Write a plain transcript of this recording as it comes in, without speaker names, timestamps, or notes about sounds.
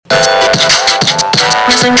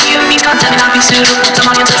suitable to some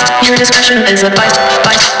audiences. Your discretion is advised.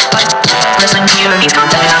 Wrestling POV's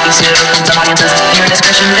content may not be suitable to some audiences. Your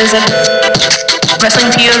discretion is advised.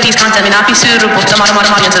 Wrestling POV's content may not be suitable to some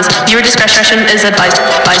audiences. Your discretion is advised.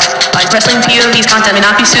 Wrestling POV's content may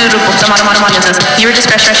not be suitable to some audiences. Your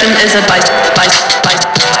discretion is advised.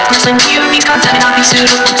 Wrestling POV's content may not be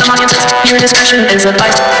suitable to some audiences. Your discretion is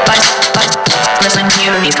advised. Wrestling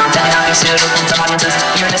POV's content may not be suitable to some audiences.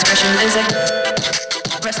 Your discretion is advised.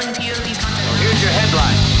 Wrestling POV's content. Here's your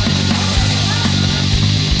headline.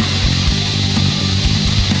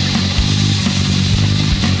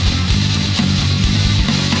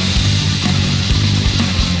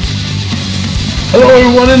 Hello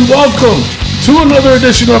everyone and welcome to another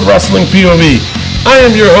edition of Wrestling POV. I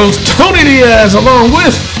am your host, Tony Diaz, along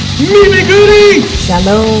with Mimi Goody.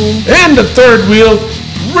 Shalom. And the third wheel,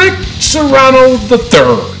 Rick Serrano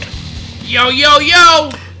III. Yo, yo,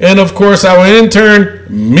 yo. And of course, our intern,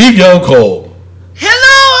 Miguel Cole.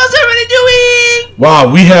 Hello, how's everybody doing?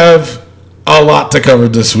 Wow, we have a lot to cover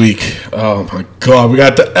this week. Oh my God, we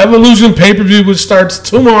got the Evolution pay-per-view, which starts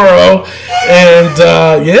tomorrow. And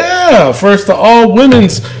first the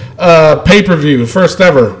all-women's pay-per-view, first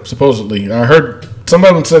ever, supposedly. I heard some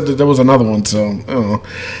of them said that there was another one, so I don't know.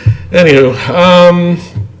 Anywho,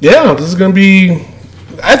 this is going to be,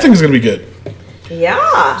 I think it's going to be good.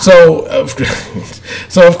 Yeah. So of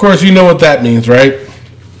course, you know what that means, right?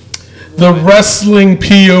 The Wrestling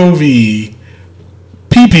POV,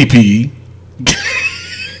 PPP.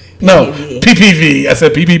 No, PPV. I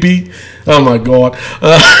said PPP. Oh my God.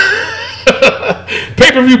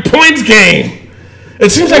 Pay-per-view points game.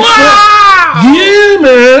 It seems like yeah,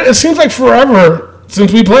 man. It seems like forever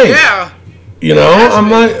since we played. Yeah. You know,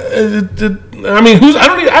 I'm like, I mean, who's? I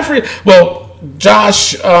don't even. I forget. Well,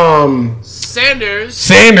 Josh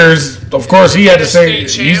Sanders. Of course, he had to say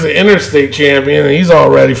he's the interstate champion, and he's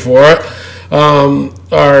all ready for it.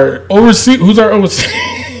 Our overseas. Who's our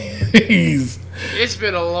overseas? It's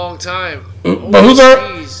been a long time. But who's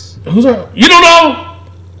our? You don't know?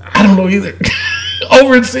 I don't know either.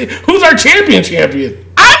 Overseas. Who's our champion?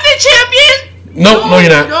 I'm the champion. No, you're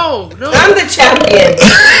not. No. I'm the champion.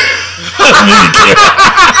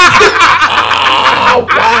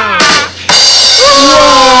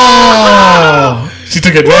 Wow. She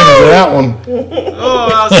took advantage of that one. Oh,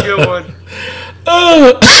 that was a good one.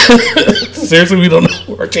 Seriously, we don't know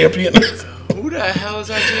who our champion is. Who the hell is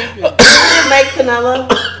our champion? Mike Canella.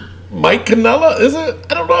 Mike Canella, is it?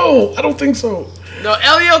 I don't know. I don't think so. No,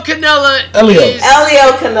 Elio Canella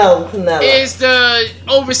Canella is the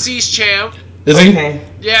overseas champ. Is he? Okay.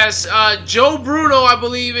 Yes, Joe Bruno, I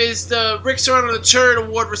believe, is the Rick Serrano III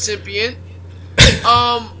award recipient.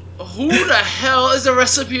 Who the hell is the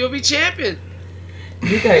Wrestling POV champion?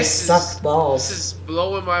 You guys suck balls. This is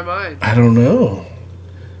blowing my mind. I don't know.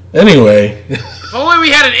 Anyway. If only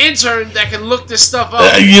we had an intern that can look this stuff up.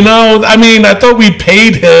 I thought we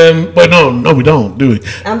paid him, but no, we don't, do we?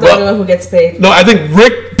 I'm the only one who gets paid. No, I think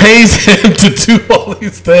Rick pays him to do all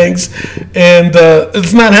these things, and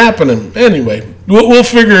it's not happening. Anyway, we'll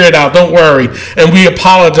figure it out. Don't worry. And we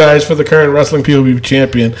apologize for the current Wrestling POV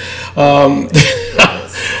champion.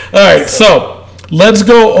 All right, so let's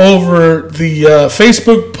go over the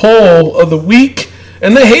Facebook poll of the week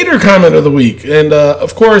and the hater comment of the week. And,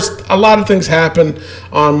 of course, a lot of things happened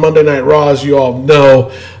on Monday Night Raw, as you all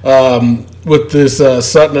know, with this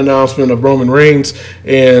sudden announcement of Roman Reigns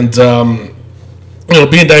and,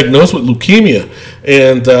 being diagnosed with leukemia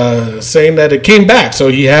and saying that it came back. So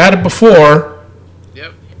he had it before.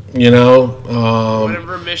 Yep. Went in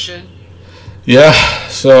remission. Yeah,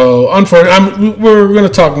 so unfortunately, we're going to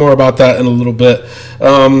talk more about that in a little bit.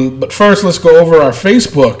 But first, let's go over our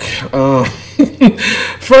Facebook.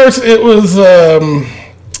 First, it was,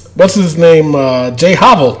 what's his name? Jay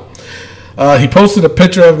Havel. He posted a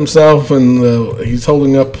picture of himself, and he's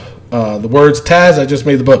holding up the words, "Taz, I just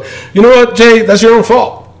made the book." You know what, Jay? That's your own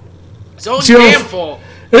fault. It's your own damn fault.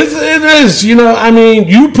 It is.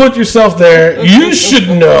 You put yourself there. You should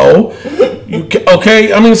know.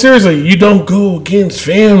 Okay? I mean, seriously, you don't go against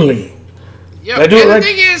family. Yeah, the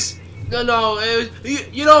thing is,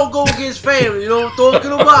 you don't go against family. You know what I'm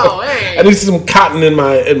talking about? Hey. I need some cotton in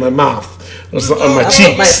my mouth. On my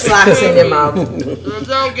cheeks. My slacks in your mouth.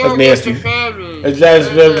 Don't go against the family.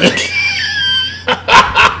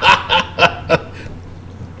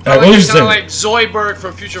 You sound like Zoidberg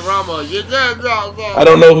from Futurama. I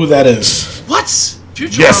don't know who that is. What?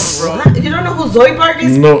 Futurama, yes. bro. You don't know who Zoidberg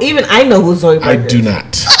is? No. Even I know who Zoidberg is. I do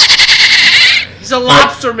not. He's a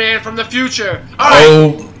lobster man from the future.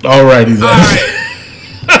 Alrighty then. All right.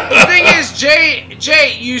 The thing is,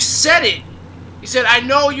 Jay, you said it. You said, I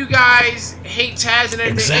know you guys hate Taz and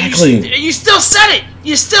everything. Exactly. And you still said it.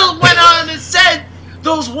 You still went on and said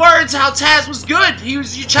those words, how Taz was good. He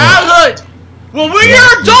was your childhood. Well, we're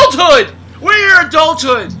your adulthood. We're your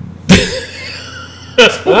adulthood.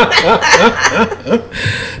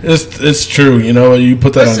 It's true. You know, you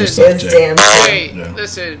put that on Listen, yourself, It's Jay. damn. Hey, Yeah.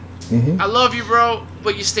 listen. Mm-hmm. I love you, bro,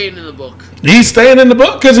 but you're staying in the book. He's staying in the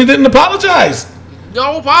book because he didn't apologize.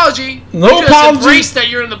 No apology. No You just apology. embrace that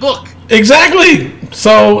you're in the book. Exactly.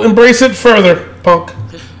 So embrace it further, punk.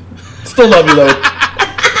 Still love you, though.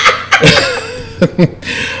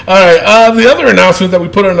 All right. The other announcement that we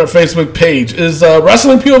put on our Facebook page is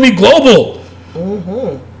Wrestling POV Global.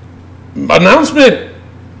 Announcement.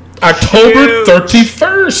 October Huge.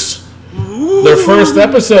 31st. Their first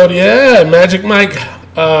episode. Yeah. Magic Mike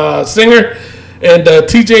Singer and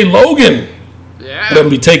TJ Logan. Yeah. Gonna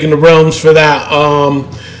be taking the realms for that.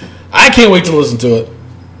 I can't wait to listen to it.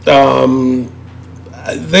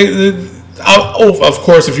 Of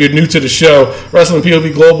course, if you're new to the show, Wrestling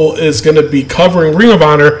POV Global is going to be covering Ring of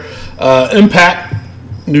Honor, Impact,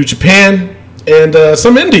 New Japan, and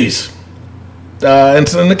some indies. And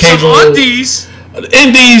some occasional Some undies.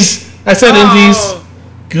 indies. I said indies. Oh.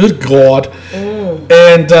 Good God.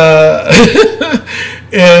 And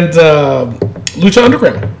and Lucha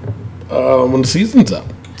Underground when the season's up.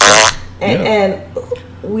 And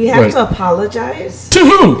we have Right. to apologize To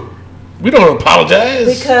who? We don't apologize.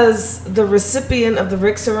 because the recipient of the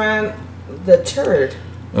Rick Saran, the turd,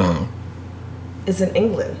 Uh-huh. is in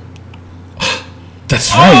England.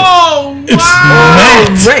 That's right. Oh, It's wow.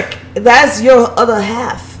 Matt. Rick, that's your other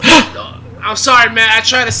half. I'm sorry, man. I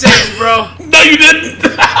tried to save you, bro. No, you didn't.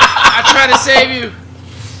 I tried to save you.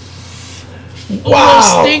 Wow. Uno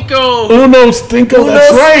Stinko. Uno Stinko. Uno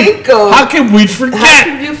That's right. Stinko. How can we How forget?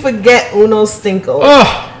 can you forget Uno Stinko?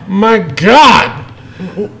 Oh my God.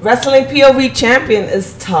 Wrestling POV champion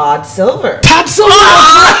is Todd Silver. Todd Silver.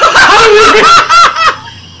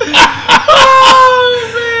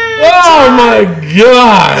 Oh my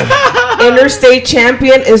God. Interstate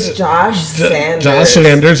champion is Josh Sanders. Josh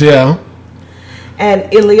Sanders, yeah. And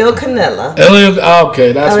Ilio Canella. Elliot.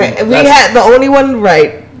 Okay, that's Okay, what, we that's, had the only one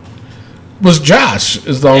right. was Josh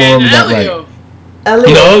is the only one And we got right. Elio.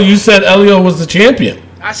 Elio. No, you said Elio was the champion.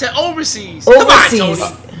 I said overseas. Come on, Overseas.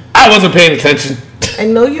 Tony. I wasn't paying attention. I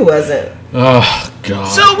know you wasn't. Oh God.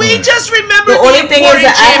 So we just remember The only thing is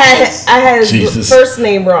that champions. I had his Jesus. first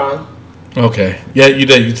name wrong. Okay. Yeah, you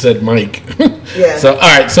did. You said Mike. Yeah. So all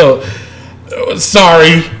right. So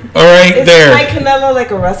sorry. All right. Is there. Mike Canella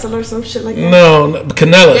like a wrestler or some shit like that? No,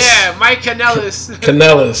 Canellis. Yeah, Mike Kanellis.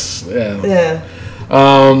 Canellis. Yeah. Yeah.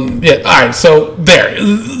 Yeah. All right. So there.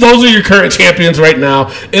 Those are your current champions right now.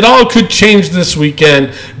 It all could change this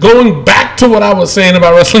weekend. Going back to what I was saying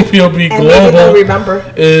about Wrestling POV And maybe they'll Global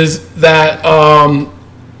remember. is that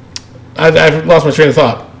I've lost my train of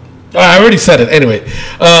thought. I already said it anyway.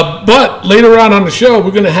 But later on the show,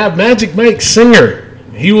 we're going to have Magic Mike Singer.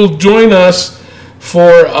 He will join us for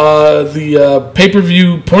the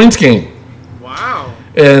pay-per-view points game. Wow.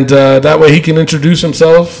 And that way he can introduce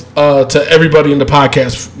himself to everybody in the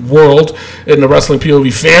podcast world, in the Wrestling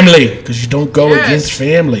POV family, because you don't go Yes. against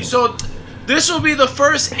family. So this will be the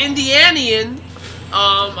first Indianian.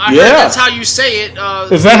 I Yeah. heard that's how you say it.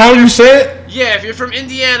 Is that how you say it? Yeah, if you're from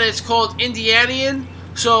Indiana, it's called Indianian.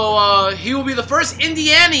 So he will be the first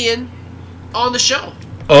Indianian on the show.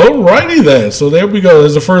 Alrighty then. So there we go.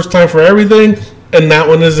 There's the first time for everything, and that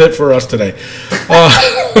one is it for us today.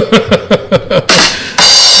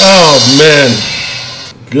 Oh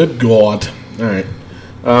man, good God! All right.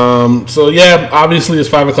 So yeah, obviously it's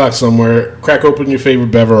 5 o'clock somewhere. Crack open your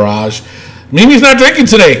favorite beverage. Mimi's not drinking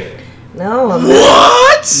today. No, I'm not.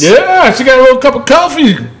 What? Yeah, she got a little cup of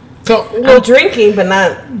coffee, I'm drinking, but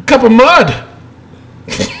not. cup of mud.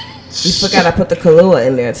 You forgot I put the Kahlua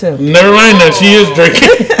in there too. Never mind that she is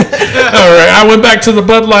drinking. All right, I went back to the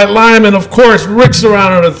Bud Light Lime, and of course, Rick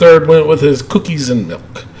Serrano III went with his cookies and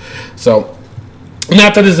milk. So,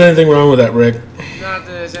 not that there's anything wrong with that, Rick. Not that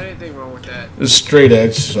there's anything wrong with that. It's straight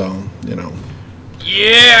edge, so you know,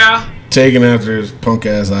 Yeah. taking after his punk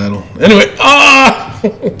ass idol. Anyway, all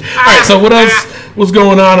right. So what else was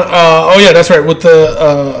going on? Oh yeah, that's right. With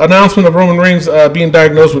the announcement of Roman Reigns being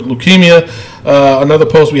diagnosed with leukemia, another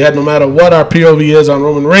post we had. No matter what our POV is on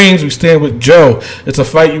Roman Reigns, we stand with Joe. It's a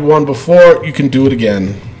fight you won before. You can do it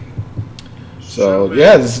again. So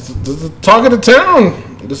yeah, this is the talk of the town.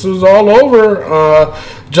 This was all over.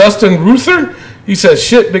 Justin Ruther, he says,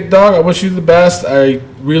 "Shit, big dog. I wish you the best. I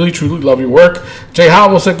really, truly love your work." Jay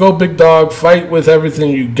Howell said, "Go, big dog. Fight with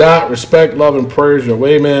everything you got. Respect, love, and prayers your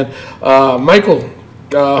way, man." Michael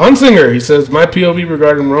Hunsinger, he says, my POV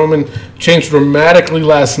regarding Roman changed dramatically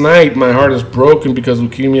last night. My heart is broken because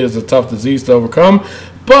leukemia is a tough disease to overcome,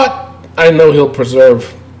 but I know he'll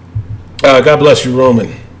preserve. God bless you,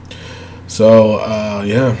 Roman. So,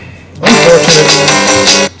 yeah.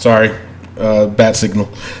 Unfortunate. Sorry. Bat signal.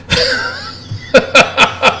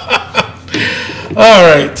 All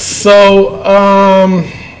right. So,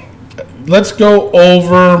 let's go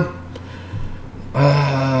over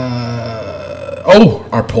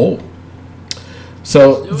our poll.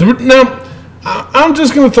 So now I'm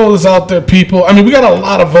just going to throw this out there, people. I mean, we got a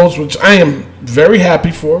lot of votes, which I am very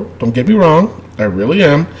happy for. Don't get me wrong. I really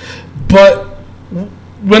am. But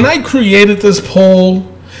when I created this poll,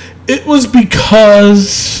 it was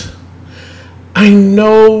because I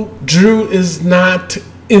know Drew is not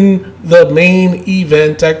in the main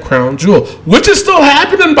event at Crown Jewel, which is still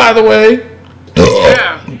happening, by the way.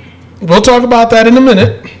 Yeah. We'll talk about that in a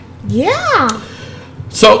minute. Yeah.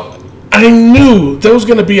 So I knew there was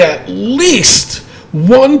going to be at least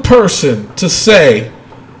one person to say,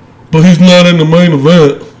 but he's not in the main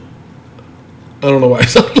event. I don't know why I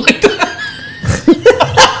sound like that.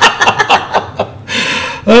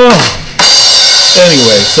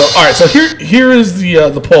 Anyway, so all right, so here is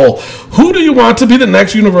the poll. Who do you want to be the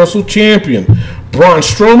next Universal Champion? Braun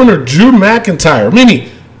Strowman or Drew McIntyre?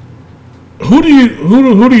 Mimi, who do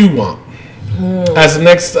you want as the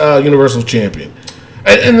next Universal Champion?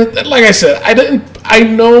 And like I said, I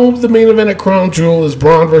know the main event at Crown Jewel is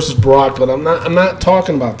Braun versus Brock, but I'm not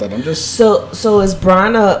talking about that. I'm just so is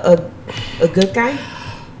Braun a good guy?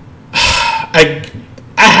 I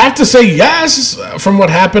have to say yes from what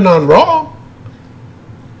happened on Raw.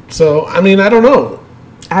 So I mean, I don't know.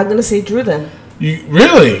 I'm gonna say Drew then. You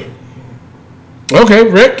really? Okay,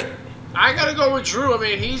 Rick. I gotta go with Drew. I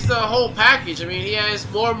mean, he's the whole package. I mean, he has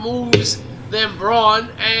more moves than Braun,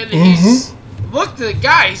 and he's look to the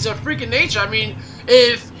guy. He's a freaking nature. I mean,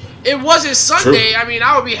 if it wasn't Sunday, I mean,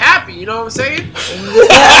 I would be happy. You know what I'm saying? I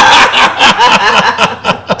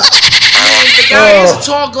mean, the guy is a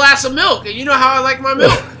tall glass of milk, and you know how I like my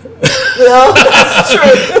milk. No, that's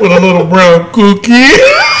true. With a little brown cookie.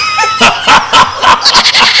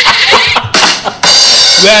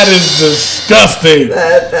 That is disgusting. Not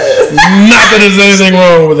that there's anything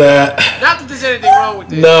wrong with that. Not that there's anything wrong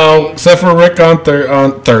with it. No, except for Rick on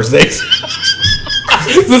Thursdays.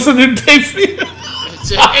 Is this a new day for you?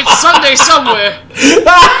 It's Sunday somewhere.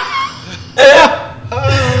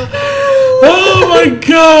 Oh my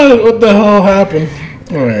God! What the hell happened?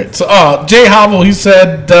 All right. So, Jay Havel, he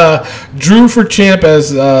said Drew for champ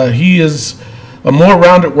as he is a more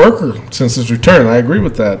rounded worker since his return. I agree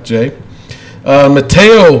with that, Jay.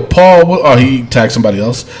 Mateo Paul, he tagged somebody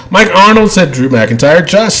else. Mike Arnold said Drew McIntyre.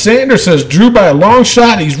 Josh Sanders says Drew by a long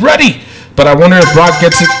shot. He's ready, but I wonder if Brock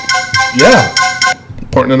gets it. Yeah,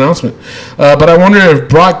 important announcement. But I wonder if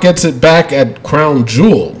Brock gets it back at Crown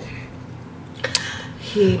Jewel.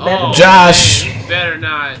 He better. Josh, Man, better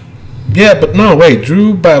not. Yeah, but no, wait.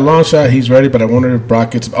 Drew by a long shot. He's ready, but I wonder if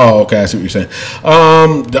Brock gets. Oh, okay. I see what you're saying.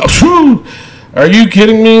 Are you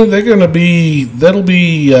kidding me? That'll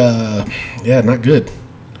be, not good.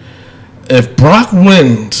 If Brock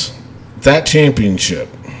wins that championship,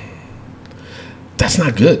 that's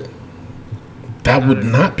not good. That would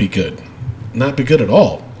not be good. Not be good at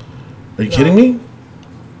all. Are you kidding me?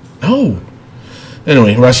 No.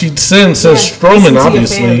 Anyway, Rashid Sin says Strowman,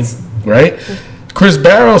 obviously. Right? Chris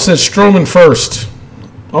Barrow says Strowman first.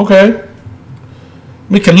 Okay.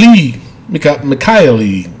 Mikhaili.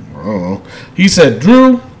 I don't know. He said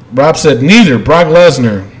Drew. Rob said neither. Brock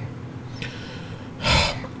Lesnar.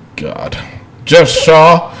 Oh my God. Jeff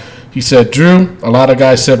Shaw. He said Drew. A lot of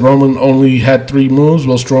guys said Roman only had 3 moves.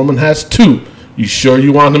 Well, Strowman has 2. You sure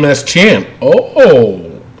you want him as champ?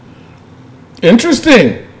 Oh.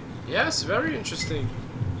 Interesting. Yes, very interesting.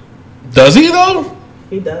 Does he though?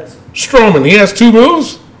 He does. Strowman. He has 2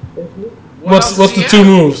 moves. What's the 2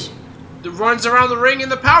 moves? The runs around the ring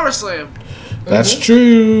and the power slam. That's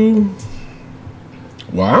true.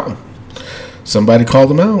 Wow. Somebody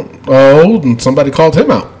called him out. Oh, and somebody called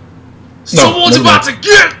him out. Someone's about to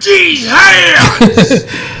get these hands!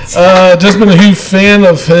 Just been a huge fan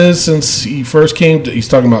of his since he first came. He's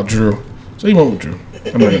talking about Drew. So he went with Drew.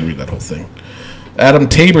 I'm not going to read that whole thing. Adam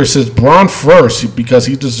Tabor says Braun first because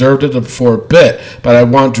he deserved it for a bit, but I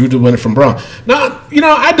want Drew to win it from Braun. Now,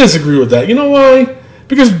 I disagree with that. You know why?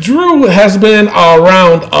 Because Drew has been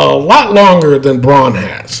around a lot longer than Braun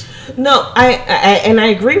has. No,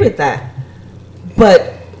 I agree with that.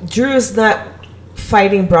 But Drew is not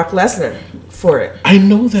fighting Brock Lesnar for it. I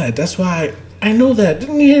know that. That's why I know that.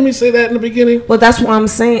 Didn't you hear me say that in the beginning? Well, that's what I'm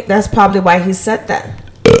saying. That's probably why he said that.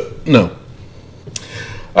 No.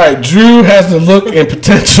 All right, Drew has the look and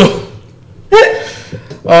potential.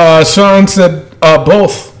 Sean said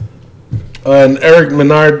both. And Eric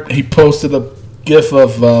Menard, he posted a gif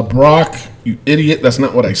of Brock. You idiot, that's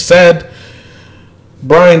not what I said.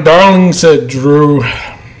 Brian Darling said Drew.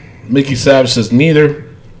 Mickey Savage says neither.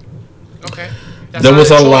 Okay. That's There not was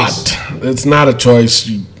a choice. lot. It's not a choice,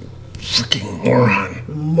 you freaking moron.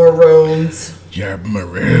 Maroons. You're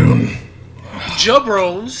maroon.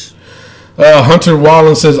 Jabrones. Hunter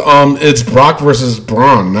Wallen says it's Brock versus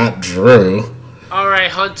Braun, not Drew. All right,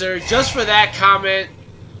 Hunter. Just for that comment.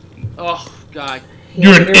 Oh God.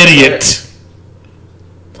 You're an idiot.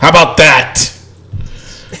 How about that?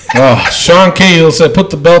 Sean Cahill said, put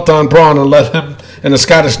the belt on Braun and let him and the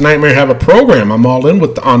Scottish Nightmare have a program. I'm all in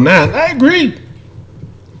on that. I agree.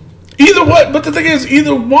 Either way, but the thing is,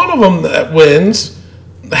 either one of them that wins,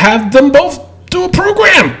 have them both do a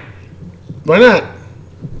program. Why not?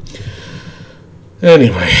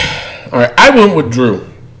 Anyway, all right. I went with Drew.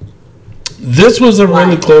 This was a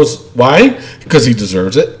really close. Why? Because he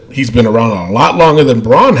deserves it. He's been around a lot longer than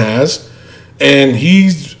Braun has, and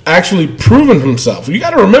he's actually proven himself. You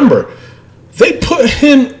got to remember, they put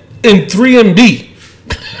him in 3MB.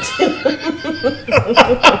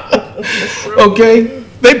 Okay?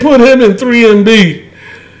 They put him in 3MB.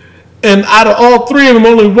 And out of all three of them,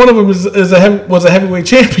 only one of them was a heavyweight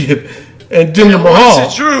champion, and Jinder Mahal.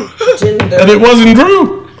 It's true. And it wasn't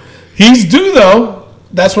Drew. He's due, though.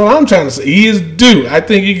 That's what I'm trying to say. He is due. I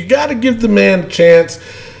think you got to give the man a chance.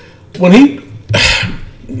 Here's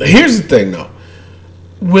the thing, though.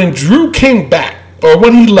 When Drew came back, or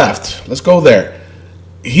when he left, let's go there.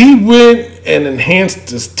 He went and enhanced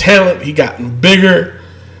his talent. He got bigger.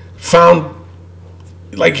 He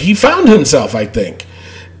found himself, I think.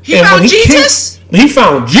 He found Jesus? He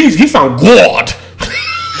found Jesus. He found God.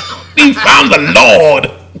 He found the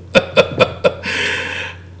Lord.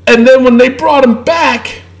 And then when they brought him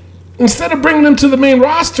back, instead of bringing him to the main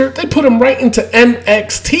roster, they put him right into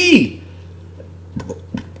NXT.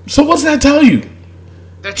 So what's that tell you?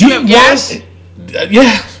 That you have gas?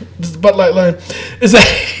 Yeah, this Bud Light line is that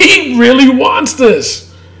he really wants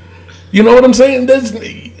this. You know what I'm saying?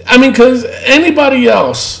 Because anybody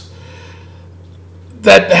else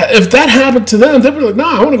if that happened to them, they'd be like,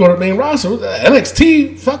 "Nah, I want to go to the main roster.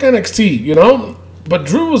 NXT, fuck NXT," you know. But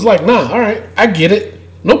Drew was like, "Nah, all right, I get it,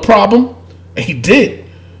 no problem," and he did.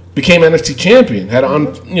 Became NXT champion.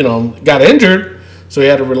 Got injured, so he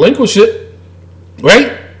had to relinquish it.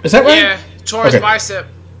 Right? Is that right? Yeah, tore his bicep.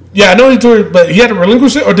 Yeah, I know he tore it, but he had to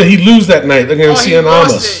relinquish it, or did he lose that night against Cien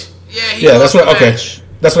Almas? Yeah, that's what. what. Okay,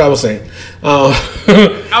 that's what I was saying.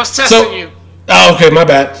 I was testing you. Oh, okay, my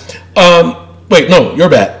bad. Wait, no, you're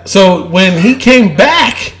bad. So when he came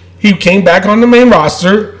back on the main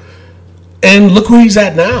roster, and look where he's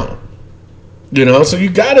at now. You know, so you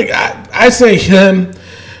gotta. I say him,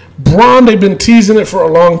 Braun. They've been teasing it for a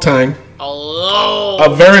long time. A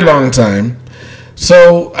very long time.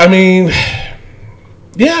 So I mean,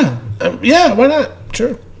 yeah, why not?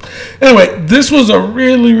 Sure. Anyway, this was a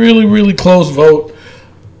really, really, really close vote.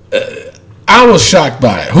 I was shocked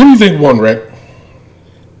by it. Who do you think won, Rick?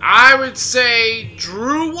 I would say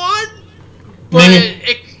Drew won, but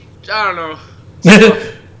I don't know.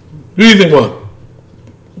 Who do you think won?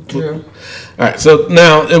 Drew. All right, so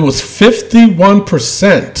now it was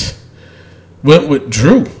 51% went with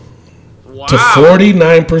Drew Wow. to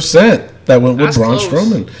 49% that went with That's Braun close.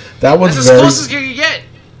 Strowman. That was That's as very close as you can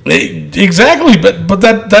get. Exactly, but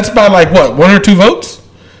that's by like what, 1 or 2 votes?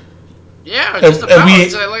 Yeah, just And about. we-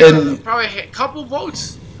 It's like and- probably a couple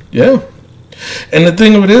votes. Yeah. And the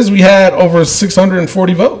thing of it is, we had over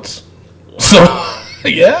 640 votes. So,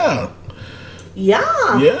 yeah.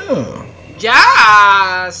 Yeah.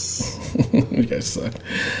 Yes. You guys suck.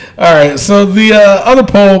 All right, so the other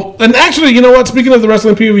poll, and actually, you know what? Speaking of the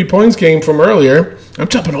Wrestling POV points game from earlier, I'm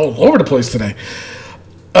jumping all over the place today.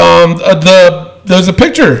 There's a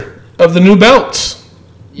picture of the new belts.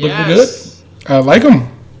 Looking good. I like them.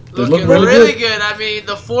 They look Looking really good. I mean,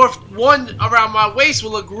 the fourth one around my waist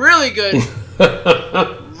will look really good.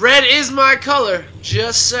 Red is my color.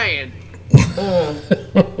 Just saying.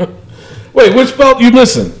 Wait, which belt you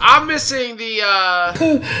missing? I'm missing the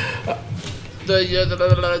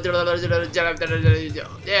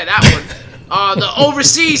that one. The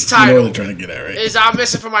overseas You know what title they're trying to get at, right? is I'm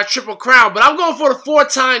missing for my Triple Crown, but I'm going for the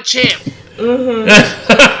 4-time champ. So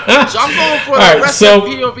I'm going for the Alright, Wrestling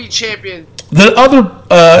so- POV champion. The other,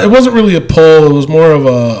 it wasn't really a poll. It was more of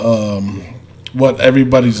a what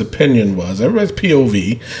everybody's opinion was. Everybody's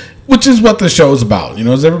POV, which is what the show is about. You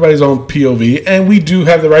know, it's everybody's own POV, and we do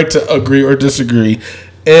have the right to agree or disagree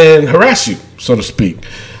and harass you, so to speak.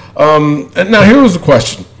 And now here was the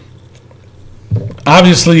question.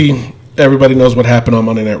 Obviously, everybody knows what happened on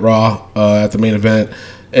Monday Night Raw at the main event,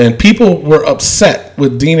 and people were upset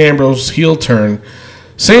with Dean Ambrose's heel turn,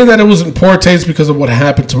 saying that it was in poor taste because of what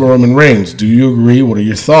happened to Roman Reigns. Do you agree? What are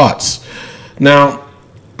your thoughts? Now,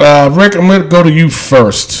 Rick, I'm going to go to you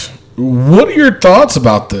first. What are your thoughts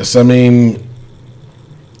about this? I mean,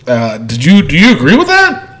 do you agree with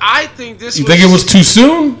that? I think You think it was too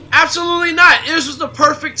soon? Absolutely not. This was the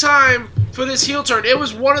perfect time for this heel turn. It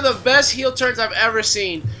was one of the best heel turns I've ever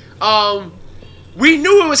seen. We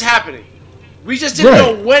knew it was happening. We just didn't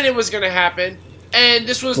know when it was going to happen. And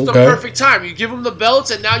this was the perfect time. You give them the belts,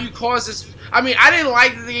 and now you cause this. I mean, I didn't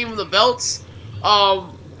like that they gave them the belts,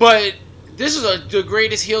 but this is the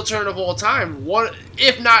greatest heel turn of all time. One,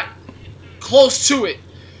 if not close to it.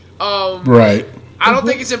 Right. I don't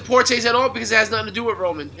think it's in poor taste at all because it has nothing to do with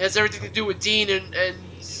Roman. It has everything to do with Dean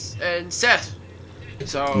and Seth.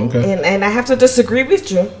 So and I have to disagree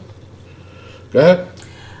with you. Go ahead.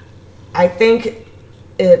 I think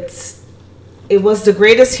it was the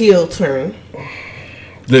greatest heel turn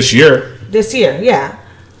this year. Yeah.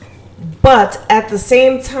 But at the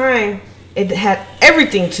same time, it had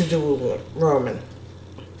everything to do with Roman.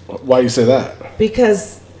 Why you say that?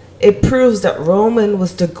 Because it proves that Roman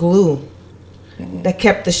was the glue that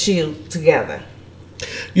kept the Shield together.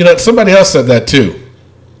 You know, somebody else said that too.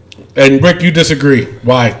 And Rick, you disagree.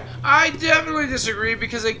 Why? I definitely disagree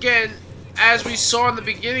because, again, as we saw in the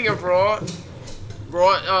beginning of Raw,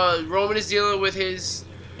 Roman is dealing with his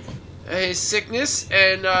sickness,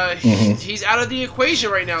 and he's out of the equation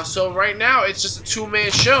right now. So right now, it's just a two-man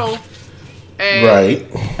show, and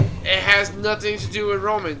it has nothing to do with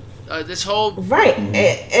Roman. This whole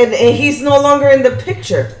and he's no longer in the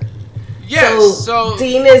picture. Yes, so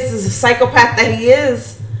Dean is a psychopath that he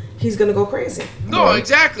is. He's gonna go crazy. No,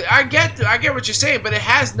 exactly. I get what you're saying, but it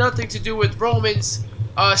has nothing to do with Roman's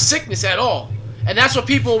sickness at all, and that's what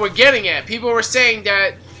people were getting at. People were saying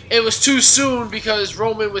that it was too soon because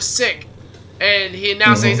Roman was sick, and he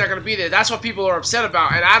announced that he's not gonna be there. That's what people are upset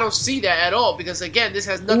about, and I don't see that at all because again, this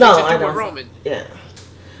has nothing to do with Roman. Yeah,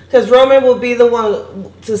 because Roman will be the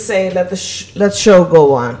one to say let the show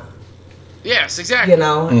go on. Yes, exactly. You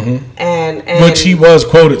know, and which he was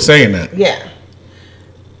quoted saying that. Yeah,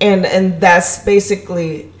 and that's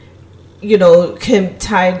basically, you know, him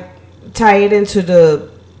tie it into the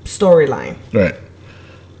storyline. Right.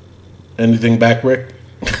 Anything back, Rick?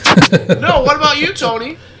 No. What about you,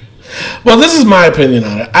 Tony? Well, this is my opinion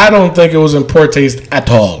on it. I don't think it was in poor taste at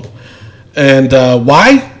all. And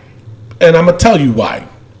why? And I'm gonna tell you why.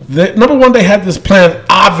 Number one, they had this plan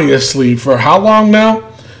obviously for how long now?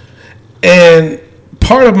 And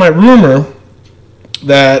part of my rumor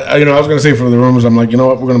that, I was going to say for the rumors, I'm like, you know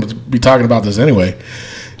what, we're going to be talking about this anyway,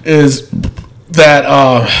 is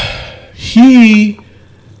that he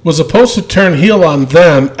was supposed to turn heel on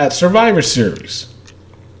them at Survivor Series.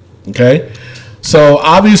 Okay? So,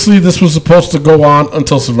 obviously, this was supposed to go on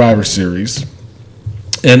until Survivor Series.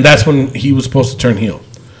 And that's when he was supposed to turn heel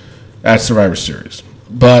at Survivor Series.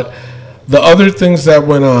 But the other things that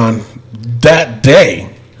went on that day,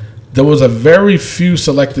 there was a very few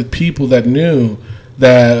selected people that knew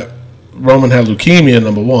that Roman had leukemia,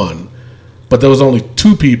 number one. But there was only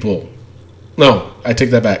 2 people. No, I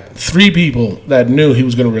take that back. 3 people that knew he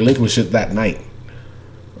was going to relinquish it that night.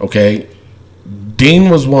 Okay? Dean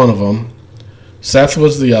was one of them. Seth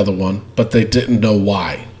was the other one. But they didn't know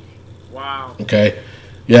why. Wow. Okay?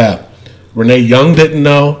 Yeah. Renee Young didn't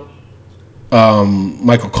know.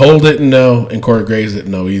 Michael Cole didn't know, and Corey Graves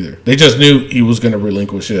didn't know either. They just knew he was going to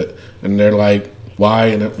relinquish it, and they're like, "Why?"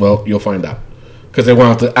 And well, you'll find out, because they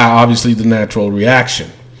wanted obviously the natural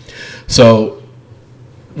reaction. So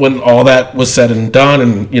when all that was said and done,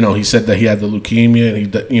 and he said that he had the leukemia,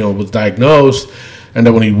 and he was diagnosed, and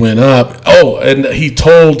then when he went up, and he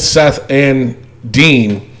told Seth and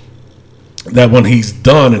Dean that when he's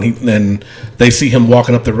done, and they see him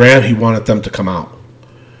walking up the ramp, he wanted them to come out.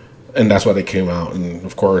 And that's why they came out. And,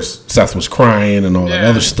 of course, Seth was crying and all that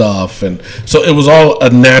other stuff. And so it was all a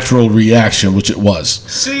natural reaction, which it was.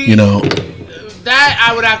 See, that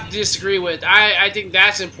I would have to disagree with. I think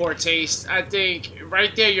that's in poor taste. I think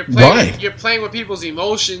right there you're playing with people's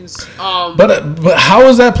emotions. But how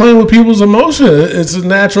is that playing with people's emotions? It's a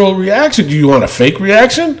natural reaction. Do you want a fake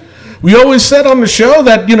reaction? We always said on the show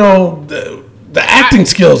that, the acting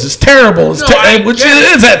skills is terrible, which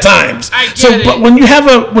it is at times. But when you have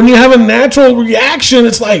a natural reaction,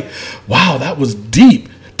 it's like, wow, that was deep.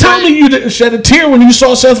 Tell me you didn't shed a tear when you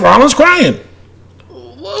saw Seth Rollins crying.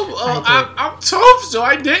 Well, I'm tough, so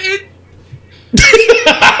I didn't.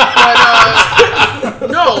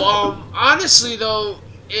 But honestly though,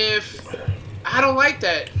 if I don't like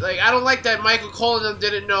that. Like, I don't like that Michael Cole and them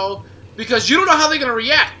didn't know, because you don't know how they're gonna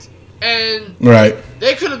react. And Right.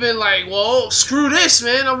 they could have been like, well, screw this,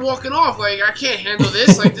 man. I'm walking off. Like, I can't handle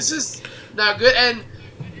this. Like, this is not good. And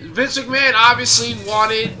Vince McMahon obviously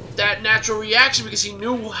wanted that natural reaction because he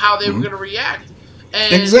knew how they were going to react.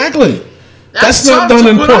 And Exactly. That's not tough done to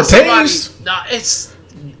in put poor on somebody. taste. No, that's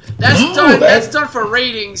No, done. that- That's done for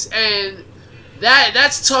ratings, and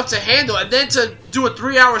that's tough to handle. And then to do a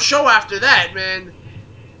 3-hour show after that, man.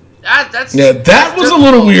 That's That was a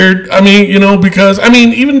little weird. I mean, because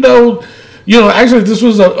even though, actually this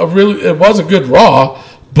was it was a good Raw,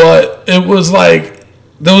 but it was like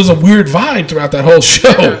there was a weird vibe throughout that whole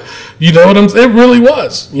show. You know what I'm saying? It really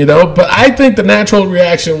was. But I think the natural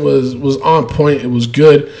reaction was on point. It was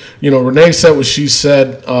good. Renee said what she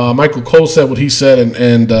said. Michael Cole said what he said,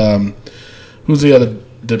 and who's the other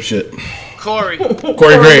dipshit? Corey.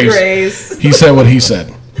 Corey Graves. He said what he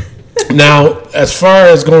said. Now, as far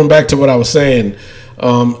as going back to what I was saying,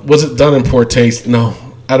 was it done in poor taste? No,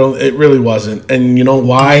 I don't. It really wasn't. And you know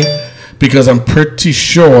why? Because I'm pretty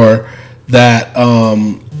sure that.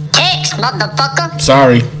 Kicks, motherfucker.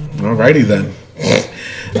 Sorry. Alrighty then.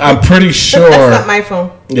 I'm pretty sure. That's not my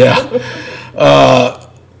phone. Yeah.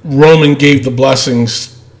 Roman gave the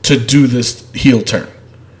blessings to do this heel turn.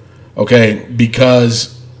 Okay,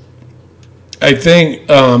 because I think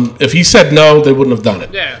if he said no, they wouldn't have done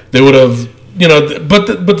it. Yeah. They would have,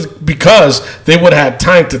 but because they would have had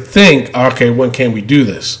time to think, okay, when can we do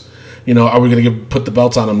this? Are we going to put the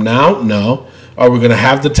belts on them now? No. Are we going to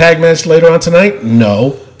have the tag match later on tonight?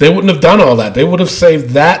 No. They wouldn't have done all that. They would have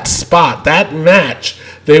saved that spot, that match.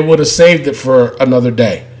 They would have saved it for another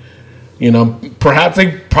day. Perhaps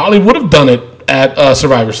they probably would have done it at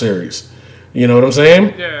Survivor Series. You know what I'm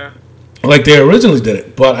saying? Yeah. Like they originally did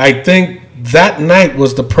it. But I think that night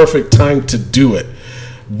was the perfect time to do it.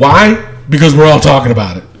 Why? Because we're all talking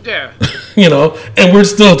about it. Yeah. And we're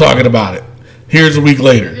still talking about it. Here's a week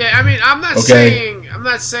later. Yeah, I mean, I'm not Okay.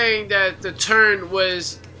 saying that the turn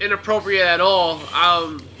was inappropriate at all.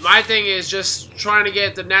 My thing is just trying to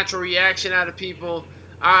get the natural reaction out of people.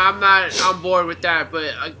 I'm not on board with that,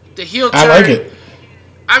 but the heel turn. I like it.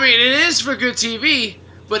 I mean, it is for good TV,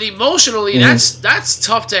 but emotionally, that's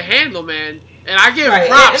tough to handle, man. And I give Right,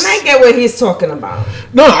 props. and I get what he's talking about.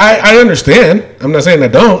 No, I understand. I'm not saying I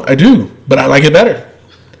don't. I do. But I like it better.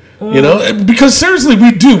 Because seriously,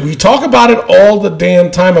 we do. We talk about it all the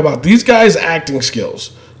damn time about these guys' acting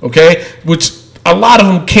skills, okay? Which a lot of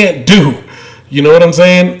them can't do. You know what I'm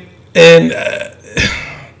saying? And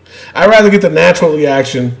I'd rather get the natural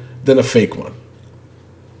reaction than a fake one.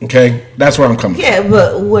 Okay? That's where I'm coming from. Yeah,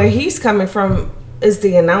 but where he's coming from is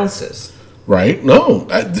the announcers. Right? No.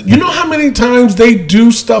 You know how many times they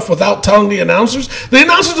do stuff without telling the announcers? The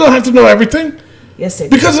announcers don't have to know everything. Yes, they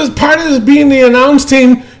do. Because as part of this being the announce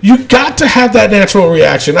team, you got to have that natural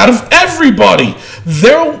reaction out of everybody.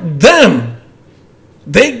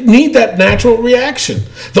 They need that natural reaction.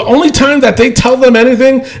 The only time that they tell them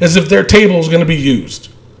anything is if their table is going to be used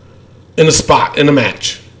in a spot, in a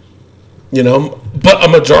match. But a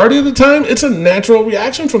majority of the time, it's a natural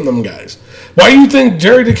reaction from them guys. Why do you think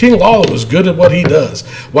Jerry the King Lawler was good at what he does?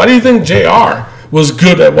 Why do you think JR was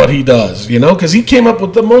good at what he does? Because he came up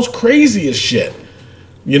with the most craziest shit.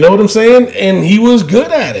 You know what I'm saying? And he was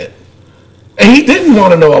good at it. And he didn't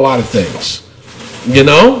want to know a lot of things.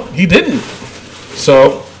 He didn't.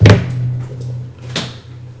 So,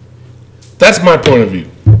 that's my point of view.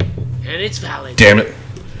 And it's valid. Damn it.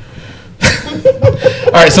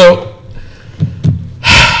 All right, so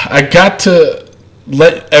I got to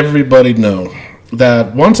let everybody know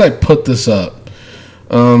that once I put this up,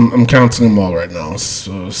 I'm counting them all right now.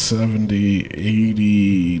 So 70,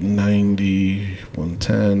 80, 90,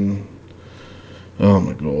 110. Oh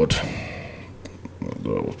my God.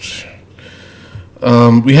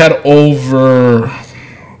 We had over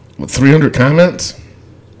 300 comments.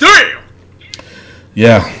 Damn!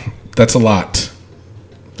 Yeah, that's a lot.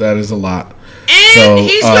 That is a lot. And So,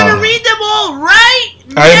 he's going to read them all right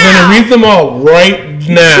now. I'm going to read them all right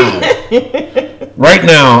now. Right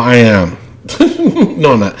now, I am.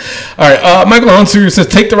 No, I'm not. All right, Michael Hunter says,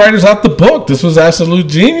 take the writers out the book. This was absolute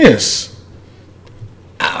genius.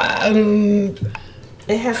 It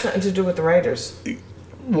has nothing to do with the writers.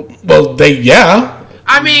 Well,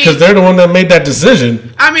 I mean, because they're the one that made that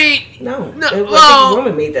decision. I mean, No, No, I think well,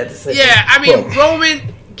 Roman made that decision. yeah, I mean, Well- Roman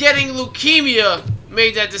getting leukemia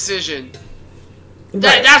made that decision.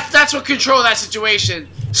 Right. That's what controlled that situation.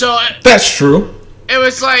 So That's true. it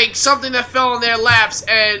was like something that fell in their laps,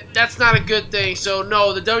 and that's not a good thing. So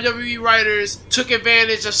no, the WWE writers took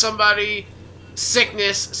advantage of somebody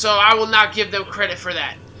sickness, so I will not give them credit for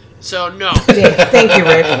that. So no. Yeah, thank you,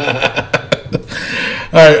 Rick.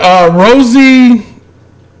 All right, Rosie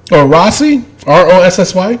or Rossi,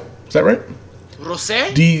 Rossy. Is that right?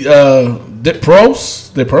 Rosé?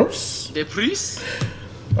 Depros. Depris?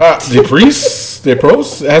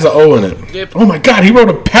 Depros. It has an O in it. Oh my God, he wrote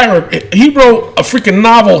a freaking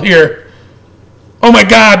novel here. Oh my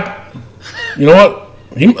God. You know what?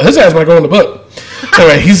 His ass might go in the book.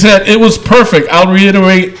 Anyway, he said it was perfect. I'll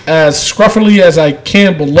reiterate as scruffily as I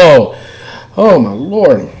can below. Oh my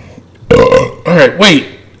Lord. All right,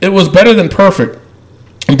 wait. It was better than perfect.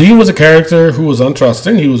 Dean was a character who was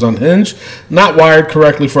untrusting. He was unhinged, not wired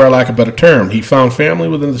correctly, for a lack of a better term. He found family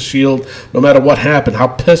within the Shield no matter what happened, how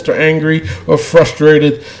pissed or angry or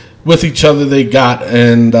frustrated with each other they got,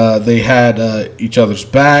 and they had each other's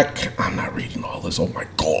back. I'm not reading all this. Oh my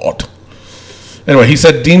God. Anyway, he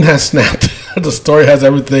said Dean has snapped. The story has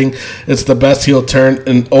everything. It's the best heel turn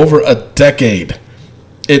in over a decade.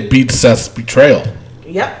 It beats Seth's betrayal.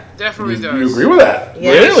 Yep. Definitely does. You agree with that?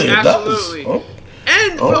 Yes, Really? absolutely. It does. Oh.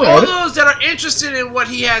 And for all those that are interested in what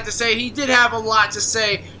he had to say, he did have a lot to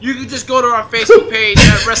say. You can just go to our Facebook page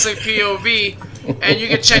at Wrestling POV, and you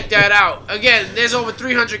can check that out. Again, there's over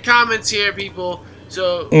 300 comments here, people.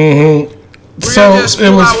 So, So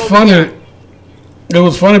it was funny. It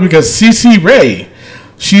was funny because CC Ray,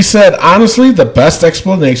 she said, honestly, the best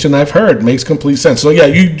explanation I've heard. Makes complete sense. So yeah,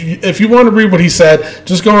 if you want to read what he said,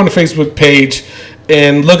 just go on the Facebook page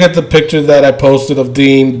and look at the picture that I posted of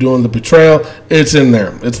Dean doing the betrayal. It's in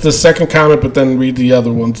there. It's the second comment, but then read the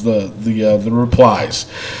other ones, the replies.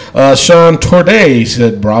 Sean Torday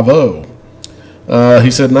said, bravo.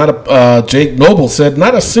 He said, Jake Noble said,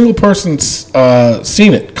 not a single person's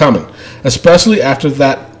seen it coming, especially after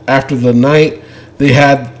the night they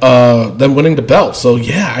had them winning the belt. So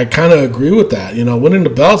yeah, I kind of agree with that. You know, winning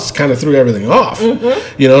the belts kind of threw everything off.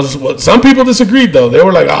 You know, some people disagreed though. They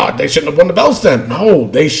were like, "Oh, they shouldn't have won the belts then." No,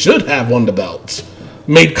 they should have won the belts.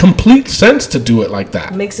 Made complete sense to do it like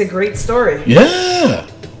that. Makes a great story. Yeah.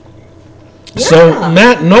 So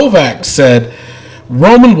Matt Novak said,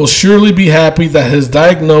 Roman will surely be happy that his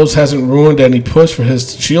diagnose hasn't ruined any push for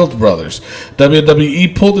his Shield brothers.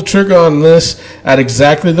 WWE pulled the trigger on this at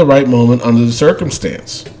exactly the right moment under the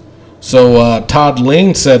circumstance. So Todd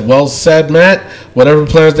Lane said, well said, Matt. Whatever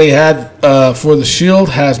plans they had for the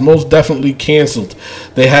Shield has most definitely canceled.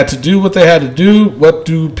 They had to do what they had to do. What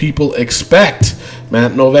do people expect?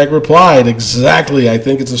 Matt Novak replied, exactly. I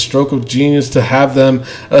think it's a stroke of genius to have them.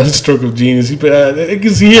 Stroke of genius. You can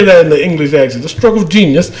hear that in the English accent. A stroke of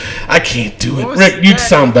genius. I can't do it. Rick, you'd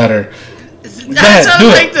sound better. That sounds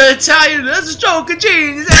like the Italian. That's a stroke of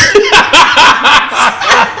genius.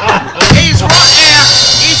 He's right there.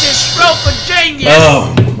 It's a stroke of genius.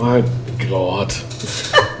 Oh, my God.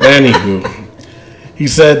 Anywho. He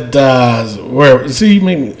said, where, see,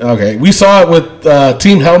 okay. We saw it with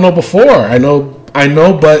Team Hell No before. I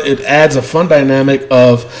know, but it adds a fun dynamic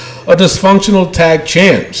of a dysfunctional tag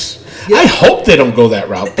champs. Yeah. I hope they don't go that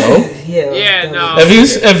route, though. No.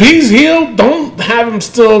 If he's heel, don't have him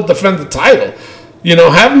still defend the title. You know,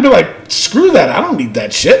 have him be like, screw that. I don't need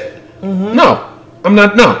that shit. No, I'm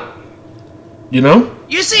not. No. You know.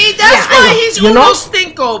 You see, that's why he's almost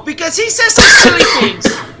stinko, because he says some silly things.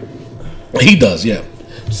 He does, yeah.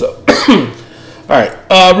 So, all right,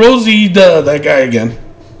 Rosie, that guy again.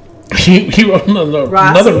 He wrote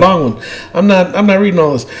another long one. I'm not reading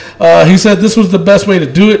all this. He said this was the best way to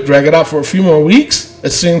do it. Drag it out for a few more weeks.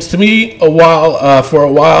 It seems to me for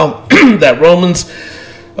a while that Roman's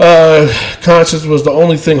conscience was the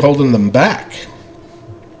only thing holding them back.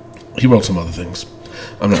 He wrote some other things.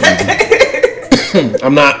 I'm not reading.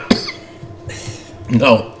 I'm not.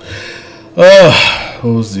 No.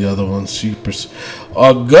 What was the other one?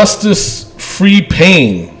 Augustus Free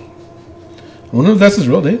Pain. I wonder if that's his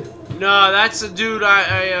real name. No, that's the dude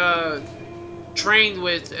I trained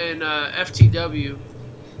with in FTW.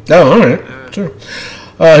 Oh, all right. Sure.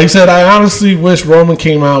 He said, I honestly wish Roman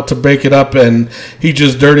came out to break it up and he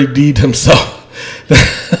just dirty deed himself.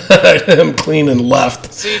 Him clean and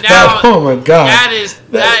left. See, now, oh my God.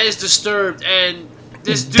 That is disturbed. And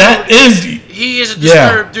this dude, he is a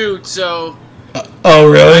disturbed dude, so. Oh,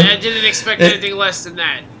 really? I didn't expect anything less than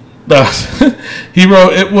that. He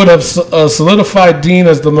wrote, it would have solidified Dean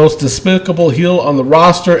as the most despicable heel on the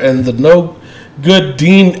roster and the no good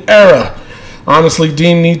Dean era. Honestly,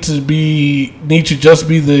 Dean needs to just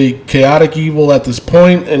be the chaotic evil at this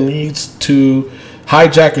point and needs to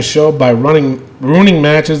hijack a show by ruining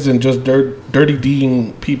matches and just dirty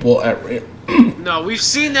Deing people at No, we've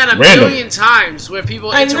seen that a million times where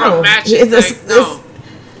people interrupt matches.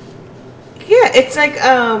 It's like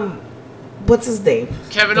what's his name?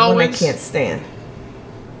 Kevin The one I Owens. can't stand.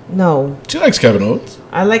 No, She likes Kevin Owens.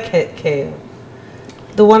 I like KO.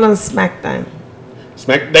 The one on SmackDown.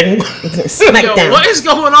 Smackdown. Yo, SmackDown. what is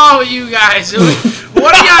going on with you guys?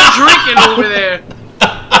 What are y'all drinking over there?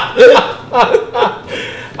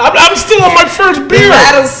 I'm still on my first The beer.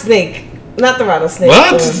 rattlesnake. Not the rattlesnake.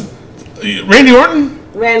 What? Randy Orton?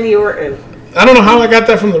 Randy Orton. I don't know how I got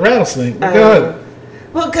that from the rattlesnake. Go ahead.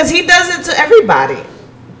 Well, because he does it to everybody.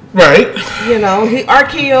 Right. You know, he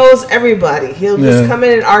RKO's everybody. He'll just Yeah. come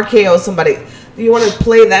in and RKO somebody. Do you want to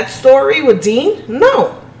play that story with Dean?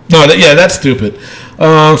 No. No, that's stupid.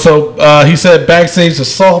 So he said backstage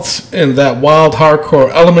assaults and that wild hardcore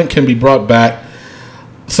element can be brought back.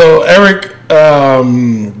 So Eric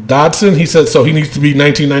Dodson, he said, so he needs to be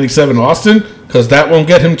 1997 Austin because that won't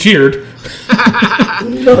get him cheered.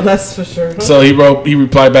 No, that's for sure. So he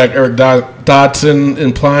replied back, Eric Dodson,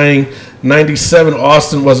 implying 97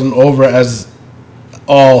 Austin wasn't over as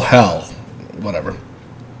all hell. Whatever.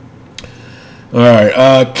 All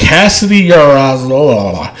right. Cassidy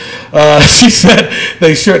Yarazzo. She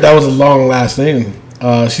said that was a long last name.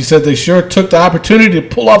 She said they sure took the opportunity to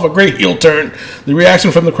pull off a great heel turn. The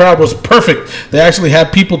reaction from the crowd was perfect. They actually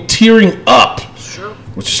had people tearing up. Sure.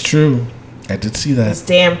 Which is true. I did see that. That's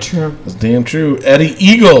damn true. That's damn true. Eddie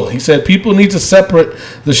Eagle, he said people need to separate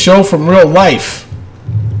the show from real life.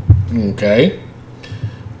 Okay.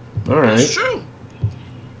 All right. It's true.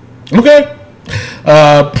 Okay.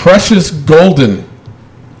 Precious Golden.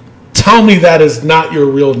 Tell me that is not your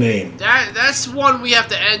real name. That's one we have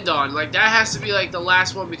to end on. Like that has to be like the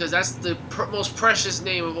last one because that's the most precious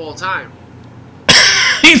name of all time.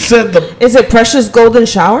 He said the. Is it Precious Golden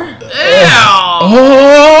Shower? Ew.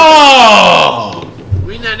 Oh!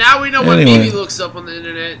 Now we know what Anyway. Bibi looks up on the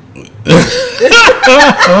internet.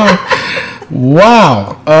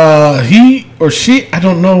 Wow. He or she, I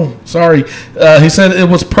don't know. Sorry. He said it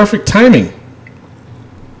was perfect timing.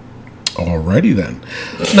 Alrighty then.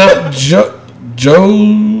 Now,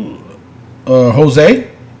 Joe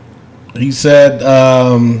Jose, he said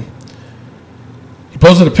he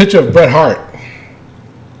posted a picture of Bret Hart,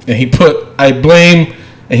 and he put "I blame,"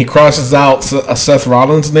 and he crosses out Seth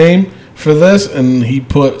Rollins' name for this, and he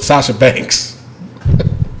put Sasha Banks,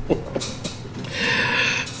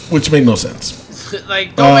 which made no sense.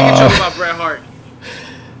 Like don't make a joke about Bret Hart.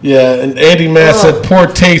 Yeah, and Andy Matt said poor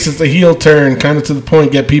taste is the heel turn, kind of to the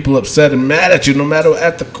point, get people upset and mad at you, no matter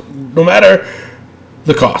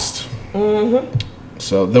the cost. Mm-hmm.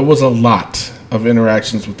 So there was a lot of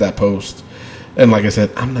interactions with that post, and like I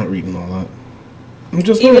said, I'm not reading all that. I'm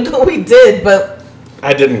just Even though we did, but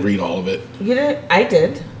I didn't read all of it. you didn't. I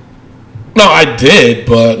did. No, I did,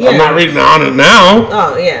 but Yeah. I'm not reading on it now.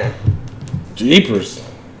 Oh yeah, Jeepers.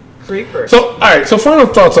 creeper. So, all right. So, final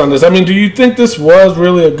thoughts on this. I mean, do you think this was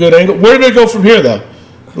really a good angle? Where did it go from here, though?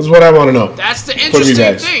 This is what I want to know. That's the From you interesting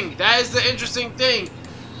guys. thing. That is the interesting thing.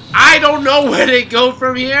 I don't know where they go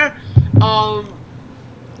from here.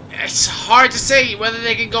 It's hard to say whether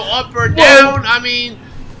they can go up or down. I mean,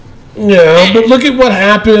 Yeah, but look at what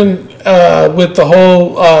happened with the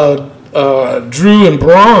whole Drew and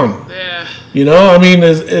Braun. yeah. You know, I mean,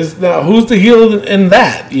 is now who's the heel in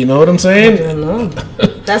that? You know what I'm I saying? don't know.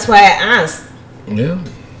 That's why I asked. Yeah.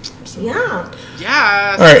 Yeah.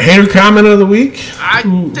 Yeah. All right, hater comment of the week. I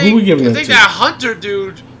Who think, we giving I it think to? that Hunter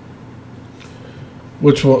dude.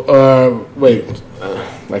 Which one? Wait,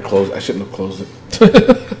 I closed. I shouldn't have closed it.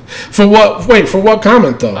 For what? Wait, for what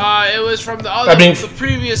comment though? It was from the other, I mean- the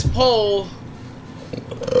previous poll.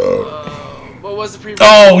 What was the previous?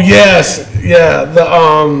 Oh yes, yeah.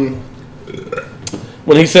 The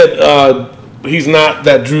when he said he's not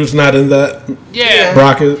that Drew's not in that Yeah.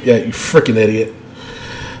 Brock is. Yeah, you freaking idiot.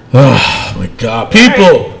 Oh my God,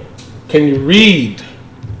 people, can you read?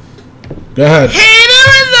 Go ahead.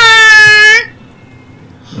 Hater alert!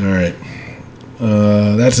 All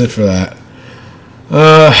right, that's it for that.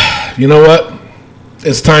 You know what?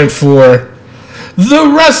 It's time for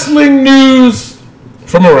the wrestling news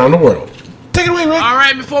from around the world. Take it away, Rick. All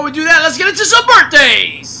right, before we do that, let's get into some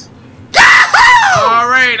birthdays. All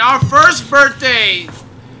right, our first birthday,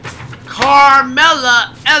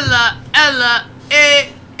 Carmella Ella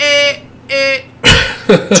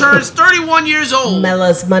turns 31 years old.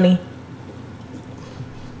 Mella's money.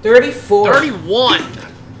 34. 31.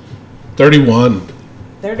 31.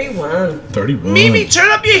 31. 31. Mimi,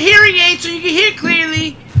 turn up your hearing aid so you can hear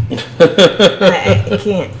clearly. I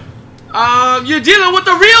can't. You're dealing with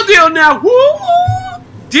the real deal now. Woo!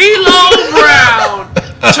 D'Lo Brown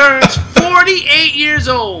turns 48 years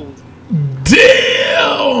old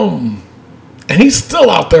Damn! And he's still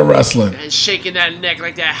out there wrestling. and shaking that neck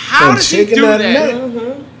like that. How And does he shaking do that that?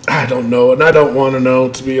 neck. I don't know, and I don't want to know,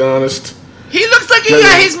 to be honest. He looks like he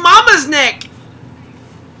got his mama's neck.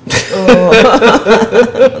 It's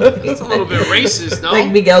a little bit racist, no?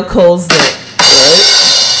 Like Miguel Cole's neck.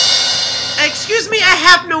 Right? Excuse me, I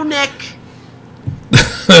have no neck.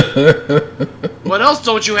 What else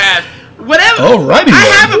don't you have? Whatever. Alrighty. I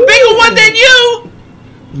have a bigger one than you.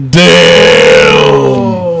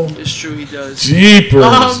 Damn. It's true, he does.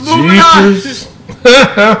 Jeepers. Moving on. Jeepers.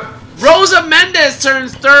 Rosa Mendez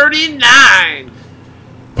turns 39.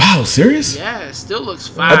 Wow, serious? Yeah, still looks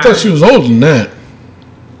fine. I thought she was older than that.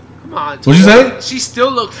 Come on. What'd you say? She still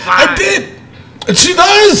looks fine. I did. And she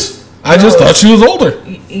does. I just thought she was older.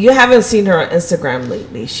 You haven't seen her on Instagram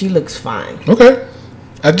lately. She looks fine. Okay.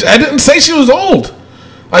 I didn't say she was old.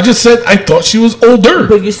 I just said I thought she was older.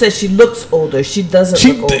 But you said she looks older. She doesn't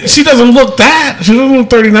look older. She doesn't look that. She doesn't look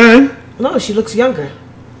 39. No, she looks younger.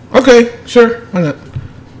 Okay, sure. Why not?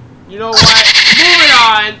 You know what? Moving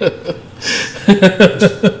on.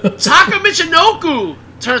 Taka Michinoku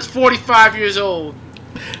turns 45 years old.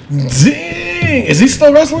 Dang. Is he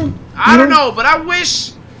still wrestling? I don't know, but I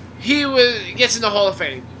wish he gets in the Hall of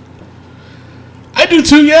Fame. I do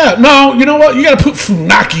too, yeah. No, you know what? You got to put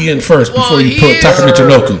Funaki in first before you put Taka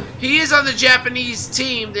Michinoku. He is on the Japanese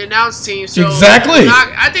team, the announced team. So Exactly.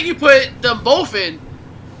 I think you put them both in.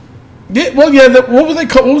 Yeah, well, yeah. What were they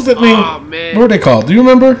called? What was that name? Oh, man. What were they called? Do you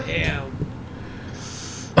remember? Damn.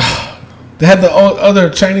 They had the other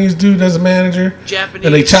Chinese dude as a manager. Japanese.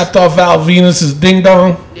 And they chopped off Val Venus's ding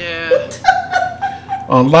dong Yeah.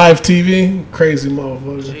 on live TV. Crazy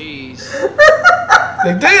motherfucker. Jeez.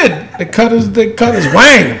 They did. They cut his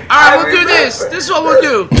wang. All right, we'll do this. This is what we'll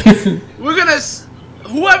do. We're gonna.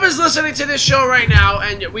 Whoever's listening to this show right now,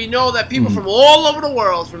 and we know that people from all over the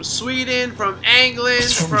world, from Sweden, from England,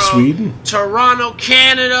 From Sweden? Toronto,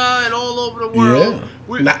 Canada, and all over the world.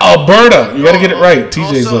 Yeah. Now, Alberta. You got to get it right.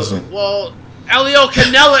 TJ's Also, listening. Well, Elio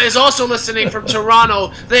Canella is also listening from Toronto.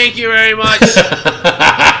 Thank you very much.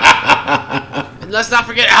 And let's not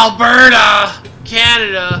forget Alberta,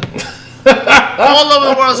 Canada. All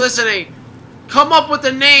over the world's listening. Come up with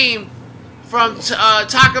a name from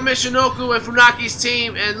Taka Michinoku and Funaki's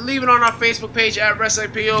team and leave it on our Facebook page at Wrestling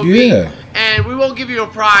POV. Yeah. And we won't give you a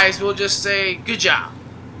prize. We'll just say, good job.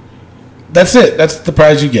 That's it. That's the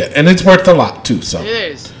prize you get. And it's worth a lot, too. So It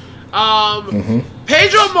is.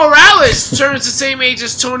 Pedro Morales turns the same age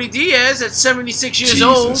as Tony Diaz at 76 years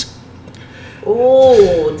old. Jesus.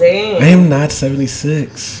 Oh, damn. I am not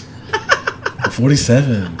 76. I'm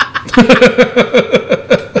 47.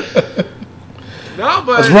 No,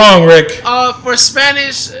 but What's wrong, Rick? for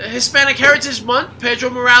Hispanic Heritage Month, Pedro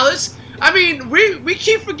Morales. I mean, we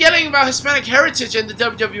keep forgetting about Hispanic heritage in the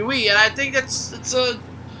WWE, and I think it's a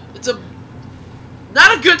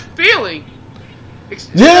not a good feeling.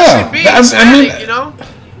 Yeah, Being I Hispanic, mean- you know.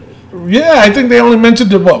 Yeah, I think they only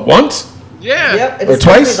mentioned it, once? Yeah. Yep, Or it's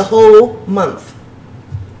twice? the whole month.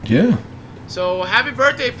 Yeah. So happy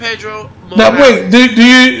birthday, Pedro. Now, Morales. wait,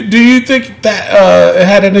 do you think that it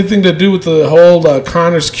had anything to do with the whole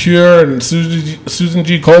Connor's Cure and Susan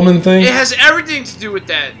G. Coleman thing? It has everything to do with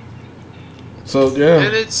that. So, yeah.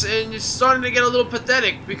 And it's starting to get a little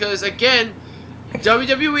pathetic because again,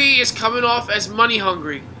 WWE is coming off as money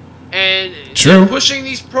hungry, and True. they're pushing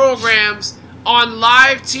these programs on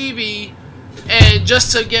live TV, and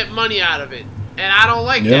just to get money out of it. And I don't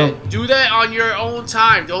like Yeah. that. Do that on your own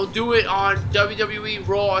time. Don't do it on WWE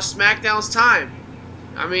Raw or SmackDown's time.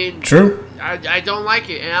 I mean, True. I don't like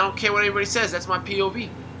it, and I don't care what anybody says. That's my POV.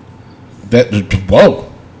 Whoa.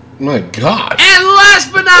 My God. And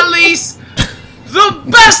last but not least, the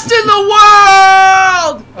best in the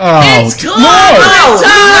world! Oh, It's no. Columbine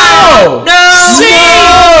time! No.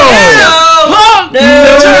 CM Punk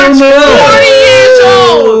turns 40 years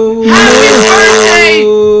old! Happy birthday,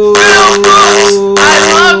 Phil Brooks! I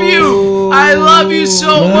love you! I love you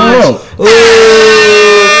so much!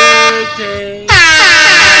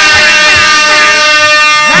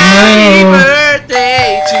 Happy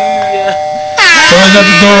birthday to you! Someone's at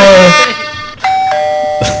the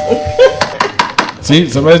door. See,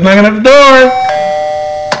 somebody's knocking at the door.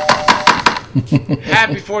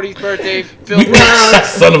 Happy 40th birthday, Phil Brooks!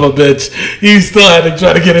 Son of a bitch. He still had to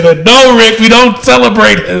try to get it in. No, Rick, we don't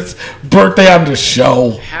celebrate his birthday on the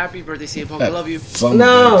show. Happy birthday, CM Punk! I love you. Son of a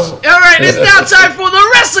No. bitch. All right, it's now time for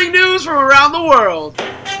the wrestling news from around the world.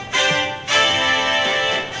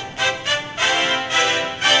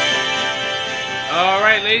 All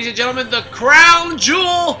right, ladies and gentlemen, the crown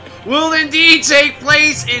jewel will indeed take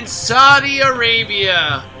place in Saudi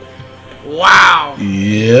Arabia. Wow.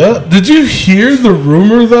 Yeah. Did you hear the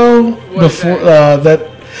rumor though? What is Before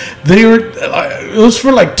that they were, it was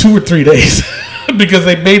for like 2 or 3 days. because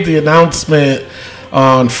they made the announcement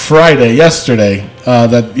on yesterday,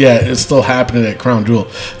 that it's still happening at Crown Jewel.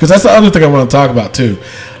 Because that's the other thing I want to talk about too.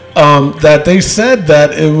 That they said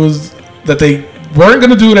that they weren't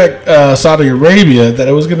going to do it at Saudi Arabia. That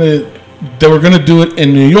they were going to do it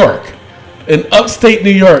in New York, in upstate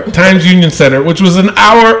New York, Times Union Center, which was an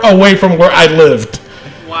hour away from where I lived.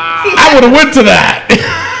 Wow. I would have went to that.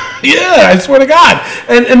 Yeah, I swear to God.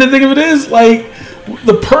 And the thing of it is, like,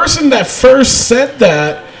 the person that first said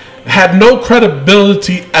that had no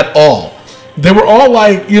credibility at all. They were all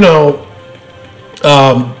like, no,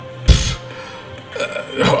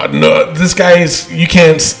 this guy is, you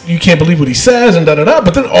can't believe what he says and da-da-da.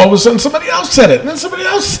 But then all of a sudden somebody else said it, and then somebody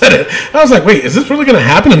else said it. I was like, wait, is this really going to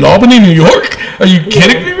happen in Albany, New York? Are you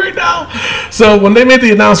kidding me right now? So when they made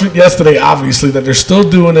the announcement yesterday, obviously, that they're still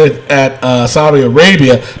doing it at Saudi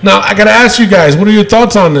Arabia. Now, I got to ask you guys, what are your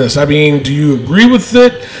thoughts on this? I mean, do you agree with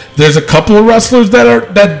it? There's a couple of wrestlers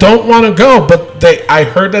that don't want to go, but I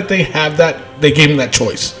heard that they gave them that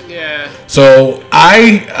choice. Yeah. So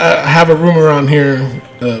I have a rumor on here.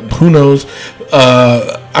 Who knows?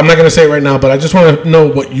 I'm not going to say it right now, but I just want to know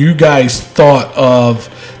what you guys thought of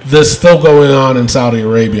this still going on in Saudi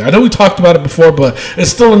Arabia. I know we talked about it before, but it's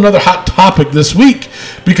still another hot topic this week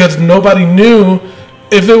because nobody knew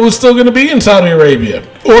if it was still going to be in Saudi Arabia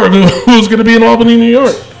or if it was going to be in Albany, New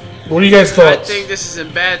York. What do you guys thought? I think this is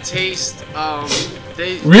in bad taste.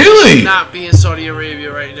 They Really? should not be in Saudi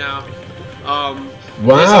Arabia right now. Wow.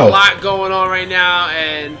 There's a lot going on right now,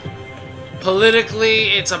 and politically,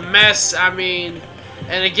 it's a mess. I mean,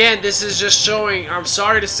 and again, this is just showing, I'm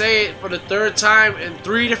sorry to say it, for the third time in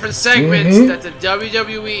 3 different segments, that the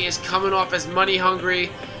WWE is coming off as money hungry.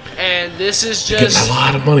 And this is just getting a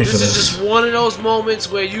lot of money for this. This is just one of those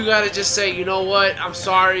moments where you gotta just say, you know what, I'm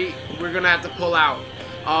sorry, we're gonna have to pull out.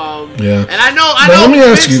 Yeah. And I know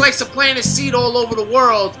Vince likes to plant his seed all over the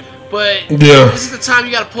world, but this is the time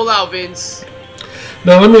you gotta pull out, Vince.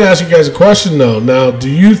 Now, let me ask you guys a question, though. Now, do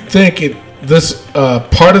you think this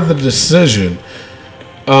part of the decision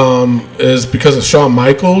is because of Shawn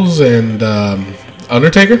Michaels and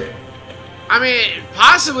Undertaker? I mean,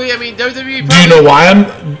 possibly. I mean, WWE.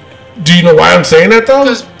 Do you know why I'm saying that, though?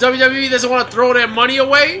 Because WWE doesn't want to throw their money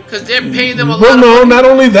away because they're paying them a lot. Well, no, of money. not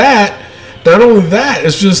only that.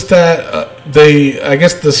 It's just that I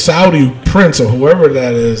guess the Saudi prince or whoever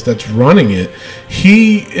that is that's running it,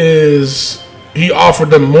 he offered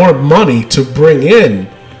them more money to bring in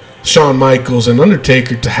Shawn Michaels and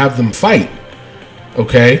Undertaker to have them fight.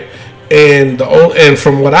 Okay? And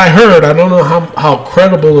from what I heard, I don't know how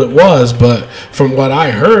credible it was, but from what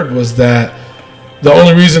I heard was that the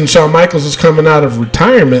only reason Shawn Michaels is coming out of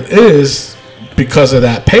retirement is because of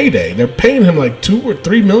that payday. They're paying him like $2 or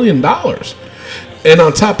 $3 million. And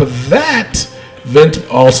on top of that, Vince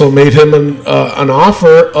also made him an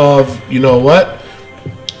offer of, you know what?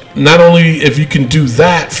 Not only if you can do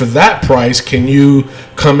that for that price, can you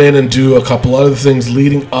come in and do a couple other things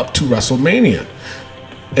leading up to WrestleMania?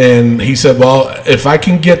 And he said, well, if I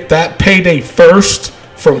can get that payday first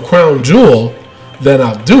from Crown Jewel, then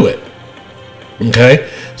I'll do it. Okay?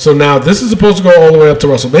 So now this is supposed to go all the way up to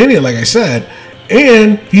WrestleMania, like I said,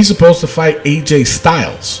 and he's supposed to fight AJ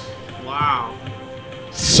Styles. Wow.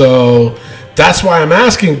 So that's why I'm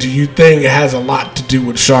asking, do you think it has a lot to do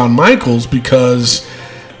with Shawn Michaels? Because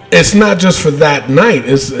it's not just for that night.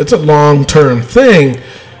 It's a long-term thing,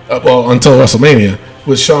 until WrestleMania,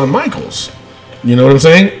 with Shawn Michaels. You know what I'm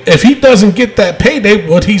saying? If he doesn't get that payday,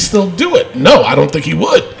 would he still do it? No, I don't think he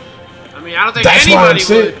would. I mean, I don't think anybody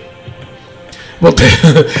would. Well,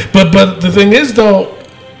 but the thing is, though,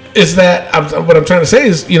 is that what I'm trying to say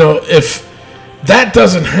is, if that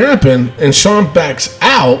doesn't happen and Shawn backs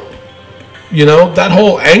out, that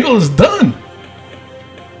whole angle is done.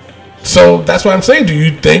 So that's what I'm saying. Do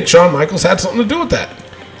you think Shawn Michaels had something to do with that?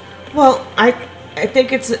 Well, I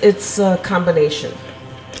think it's a combination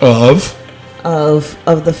of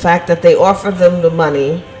the fact that they offered them the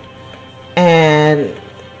money and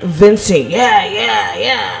Vince saying,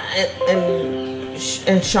 yeah, and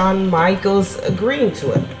Shawn Michaels agreeing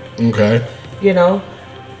to it. Okay.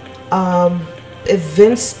 If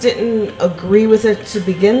Vince didn't agree with it to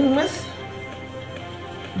begin with,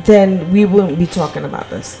 then we wouldn't be talking about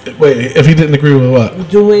this. Wait, if he didn't agree with what?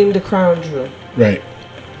 Doing the Crown Jewel. Right.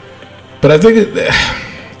 But I think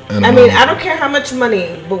I don't care how much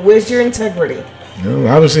money, but where's your integrity?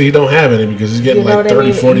 Obviously, he don't have any because he's getting like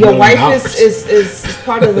 $30, $40 million. Your wife is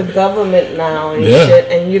part of the government now and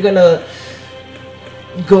shit, and you're gonna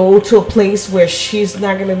go to a place where she's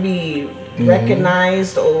not gonna be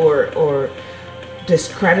recognized or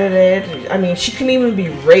discredited. I mean, she can even be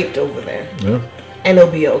raped over there, and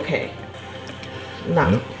it'll be okay. No.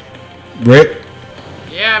 Yep. Rick?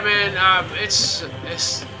 Yeah, man. It's.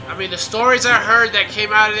 I mean, the stories I heard that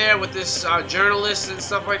came out of there with this journalist and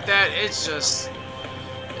stuff like that.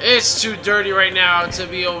 It's too dirty right now to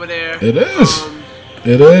be over there. It is.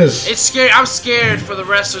 It is. It's scary. I'm scared for the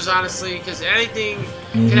wrestlers, honestly, because anything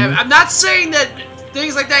can happen. I'm not saying that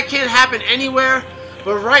things like that can't happen anywhere,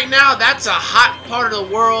 but right now that's a hot part of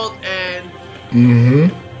the world, and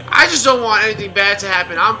I just don't want anything bad to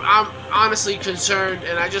happen. I'm honestly concerned,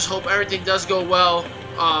 and I just hope everything does go well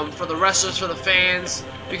for the wrestlers, for the fans,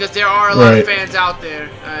 because there are a lot of fans out there,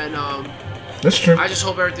 and that's true. I just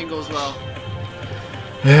hope everything goes well.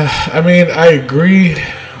 Yeah, I mean, I agree.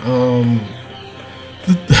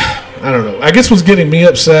 I don't know. I guess what's getting me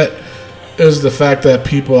upset is the fact that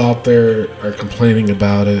people out there are complaining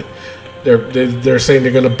about it. They're saying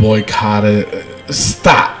they're going to boycott it.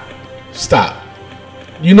 Stop.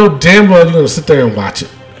 You know damn well you're going to sit there and watch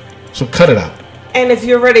it. So cut it out. And if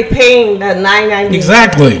you're already paying the $9.99,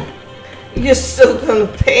 Exactly. you're still gonna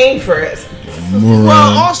pay for it.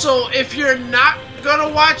 Well, also, if you're not gonna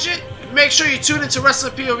watch it, make sure you tune into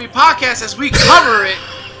Wrestling POV podcast as we cover it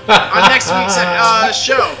on next week's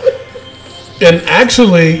show. And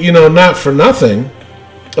actually, you know, not for nothing,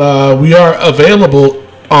 we are available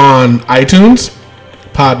on iTunes,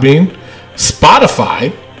 Podbean,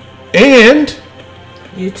 Spotify, and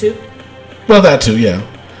YouTube. well, that too, yeah.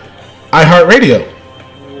 iHeartRadio.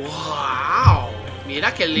 Wow.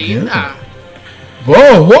 Mira que linda.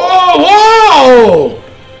 Whoa!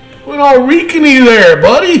 We're all reekany there,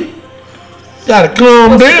 buddy. Gotta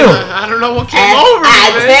calm down. I don't know what came over me,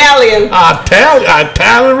 man. Italian.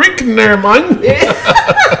 Italian reeking there, man.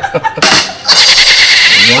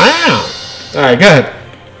 Wow. All right, go ahead.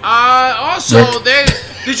 Also,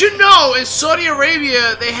 did you know in Saudi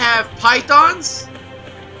Arabia they have pythons?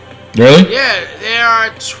 Really? Yeah, they are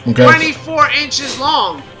 24 inches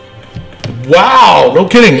long. Wow, no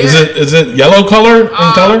kidding. Yeah. Is it yellow color in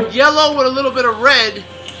color? Yellow with a little bit of red.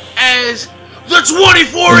 As the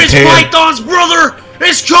 24-inch tan. pythons, brother,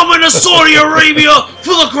 is coming to Saudi Arabia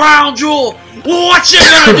for the crown jewel. What you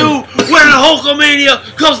gonna do when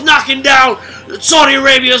Hulkamania comes knocking down Saudi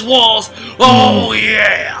Arabia's walls? Oh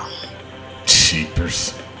yeah.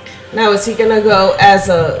 Cheapers. Now, is he gonna go as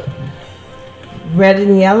a red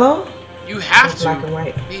and yellow? You have Or to. black and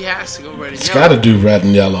white? He has to go red and It's yellow. got to do red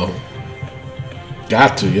and yellow.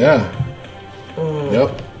 Got to, yeah.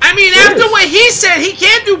 Yep. I mean, after what he said, he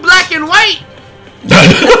can't do black and white.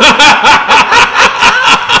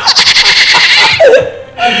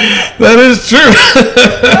 That is true.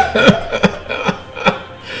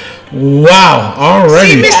 Wow. Alrighty.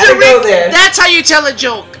 See, Mr. Gotta go Rick, there. that's how you tell a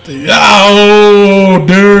joke. Oh,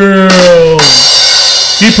 damn.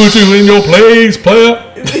 He put you in your place, player.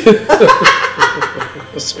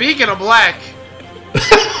 Speaking of black,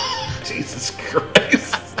 Jesus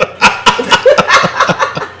Christ.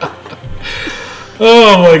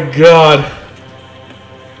 Oh, my God.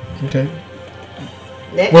 Okay.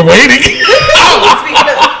 Next. We're waiting. Speaking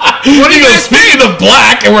What are you going speaking of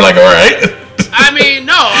black? And we're like, all right. I mean,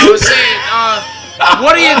 no, I was saying,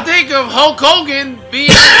 what do you think of Hulk Hogan being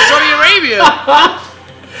in Saudi Arabia?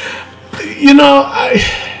 You know,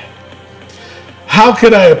 how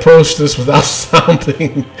could I approach this without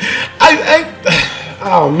sounding?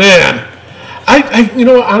 Oh man, you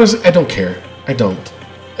know what? Honestly, I don't care. I don't.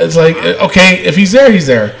 It's like, okay, if he's there, he's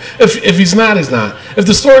there. If he's not, he's not. If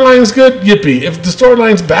the storyline's good, yippee. If the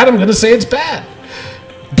storyline's bad, I'm gonna say it's bad.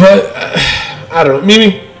 But I don't know.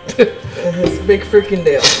 Mimi, It's a big freaking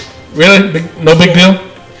deal. really? No big deal.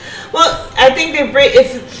 Well, I think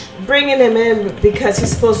it's bringing him in because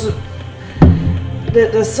he's supposed to.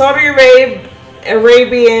 The Saudi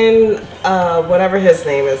Arabian, whatever his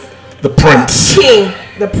name is, The Prince. King,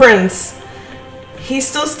 the Prince. He's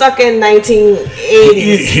still stuck in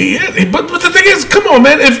 1980s. But the thing is, come on,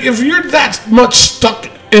 man. If you're that much stuck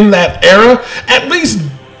in that era, at least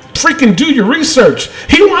freaking do your research.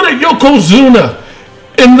 He wanted Yokozuna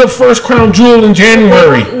in the first crown jewel in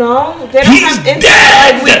January. No, they don't He's have internet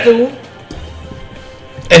dead. like we do.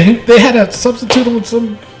 And they had to substitute him with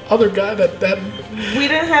some other guy that We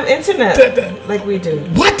didn't have internet That- like we do.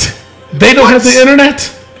 what? They don't have the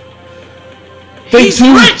internet? They He's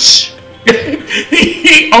do. rich.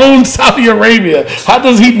 He owns Saudi Arabia. How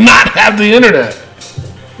does he not have the internet?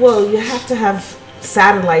 Well, you have to have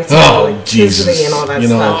satellites Oh, and electricity Jesus. and all that You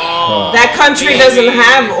know. stuff. That country doesn't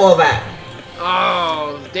have all that.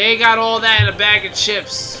 Oh, they got all that in a bag of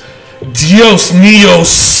chips. Dios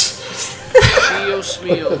míos. Dios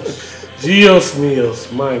míos. Dios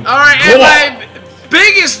míos. My All right, God. and my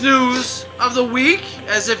biggest news of the week,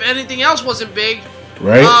 as if anything else wasn't big,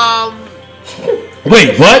 Right?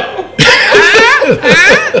 Wait, what?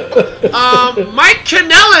 Mike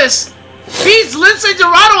Kanellis beats Lindsay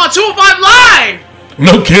Dorado on 205 Live.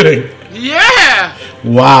 No kidding. Yeah,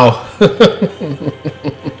 Wow.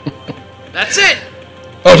 that's it.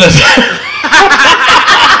 Oh, that's.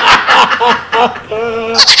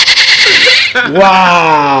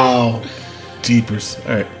 Wow. Jeepers.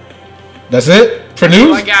 All right. That's it for news?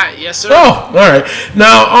 Oh, I got it. Yes, sir. Oh, all right.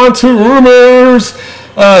 Now on to rumors.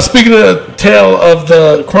 Speaking of the tale of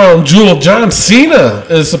the Crown Jewel, John Cena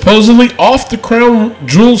is supposedly off the Crown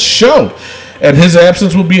Jewel show, and his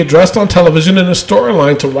absence will be addressed on television in a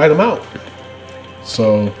storyline to write him out.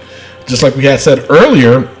 So, just like we had said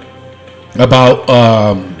earlier about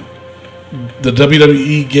the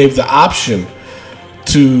WWE gave the option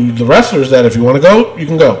to the wrestlers that if you want to go, you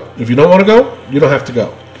can go. If you don't want to go, you don't have to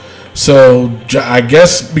go. So I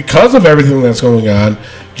guess because of everything that's going on,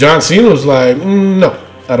 John Cena was like, no,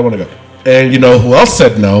 I don't want to go. And you know who else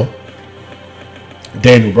said no?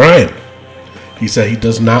 Daniel Bryan. He said he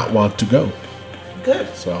does not want to go. Good.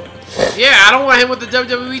 So Yeah, I don't want him with the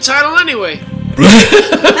WWE title anyway.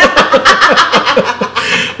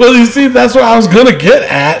 well, you see, that's what I was gonna get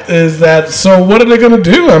at. Is that so? What are they gonna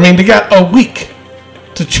do? I mean, they got a week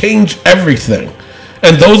to change everything,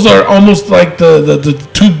 and those are almost like the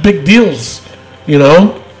two big deals. You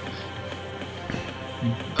know.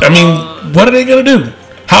 I mean, what are they gonna do?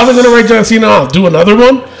 How are they gonna write John Cena off? Do another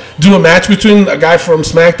one? Do a match between a guy from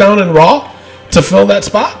SmackDown and Raw to fill that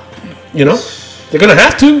spot? You know, they're gonna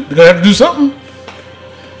have to. They're gonna have to do something.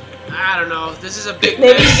 I don't know. This is a big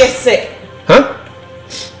Maybe he mess. gets sick. Huh?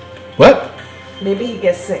 What? Maybe he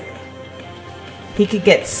gets sick. He could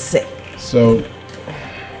get sick. So,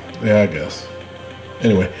 yeah, I guess.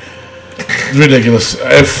 Anyway, it's ridiculous.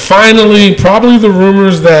 And finally, probably the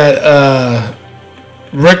rumors that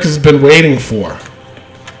Rick has been waiting for.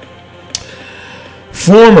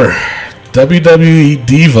 Former WWE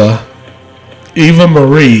diva Eva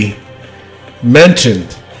Marie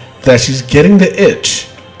mentioned that she's getting the itch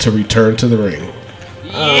to return to the ring.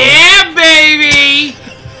 Yeah, baby.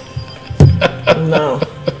 No.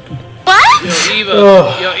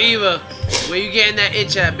 Yo, Eva, where you getting that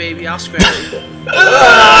itch at, baby? I'll scratch it.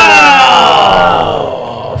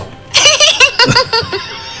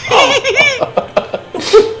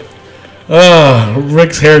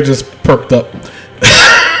 Rick's hair just perked up.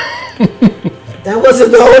 That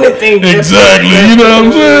wasn't the only thing. Exactly, you know what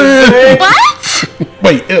I'm saying? What?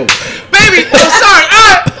 Wait, ew. Baby, I'm sorry.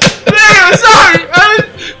 Man, I'm sorry.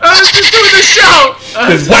 I was just doing the show.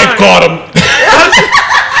 His wife caught him.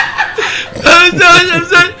 I'm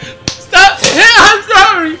sorry. Stop. I'm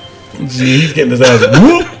sorry. Gee, he's getting his ass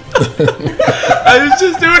whooped. I was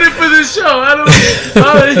just doing it for the show. I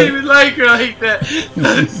don't even like her like that.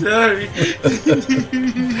 I'm sorry.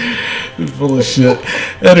 He's full of shit.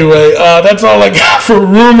 Anyway, that's all I got for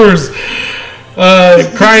rumors.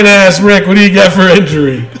 Crying ass Rick, what do you got for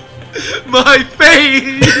injury? My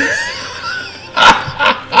face.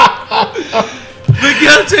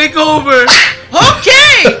 Miguel, take over.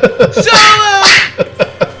 Okay. So,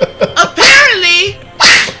 apparently,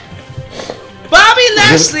 Bobby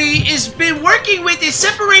Lashley has been working with a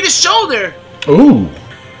separated shoulder. Ooh.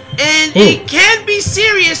 And it can be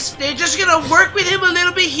serious. They're just gonna work with him a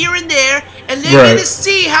little bit here and there, and they're Right. gonna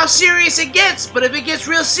see how serious it gets. But if it gets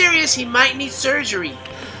real serious, he might need surgery.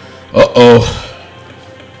 Uh-oh.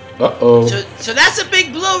 Uh-oh. So that's a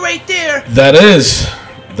big blow right there. That is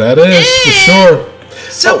for sure.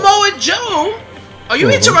 Samoa Joe, are you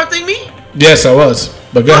interrupting me? Yes, I was.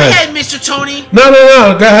 But go Go ahead. ahead, Mr. Tony. No,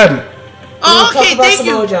 go ahead. Oh, We'll talk okay, about thank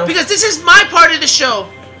Samoa you. Joe. Because this is my part of the show.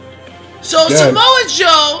 So Go ahead. Samoa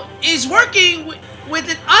Joe is working with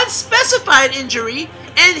an unspecified injury,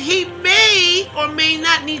 and he may or may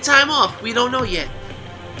not need time off. We don't know yet.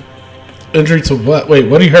 Injury to what? Wait,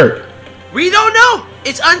 what did he hurt? We don't know.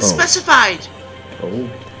 It's unspecified. Oh.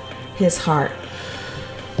 His heart.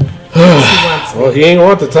 He wants Well, he ain't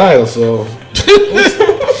want the title, so.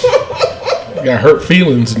 Got hurt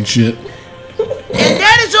feelings and shit. And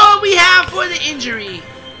that is all we have for the injury.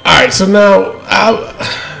 All right, so now I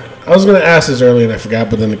was going to ask this earlier and I forgot,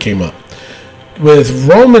 but then it came up. With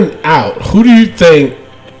Roman out, who do you think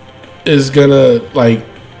is going to like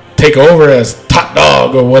take over as top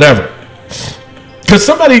dog or whatever? Because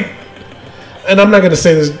somebody, and I'm not going to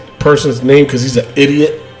say this person's name because he's an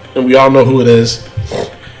idiot, and we all know who it is.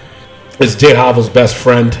 It's Jay Havo's best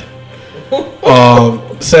friend.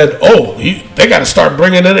 Said, "Oh, they got to start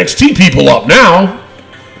bringing NXT people up now."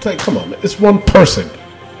 It's like, come on, man. It's one person.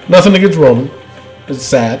 Nothing against Roman. It's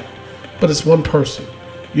sad, but it's one person.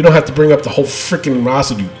 You don't have to bring up the whole freaking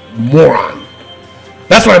roster, you moron.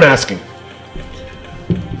 That's what I'm asking.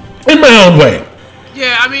 in my own way.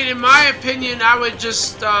 Yeah, I mean, in my opinion, I would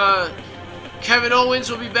just Kevin Owens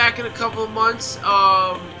will be back in a couple of months.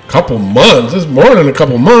 Couple months? It's more than a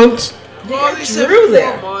couple months. Well, they said Drew 4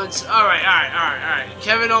 there. months. All right.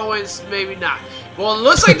 Kevin Owens, maybe not. Well, it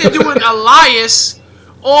looks like they're doing Elias,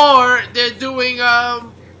 or they're doing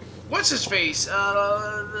what's his face?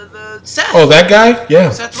 The Seth. Oh, that guy? Yeah.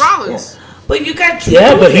 Seth Rollins. But you got Drew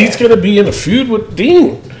Yeah, but there. he's going to be in a feud with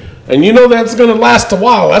Dean. And you know that's going to last a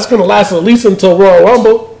while. That's going to last at least until Royal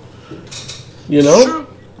Rumble. You know? True.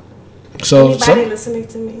 So, Anybody listening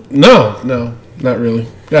to me? no, not really.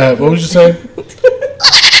 Go ahead. What was you saying?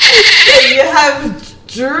 You have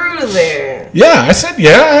Drew there. Yeah, I said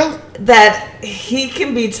yeah. That he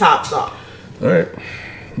can be top dog. All right.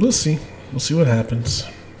 We'll see. We'll see what happens.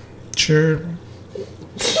 Sure.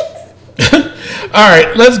 All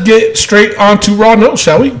right, let's get straight on to Raw Notes,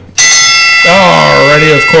 shall we?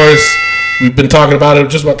 Alrighty, of course. We've been talking about it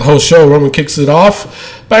just about the whole show. Roman kicks it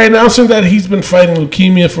off by announcing that he's been fighting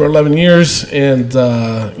leukemia for 11 years and,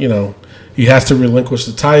 he has to relinquish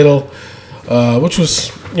the title, which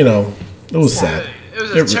was, it was sad. It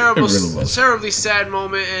was It really was. terribly sad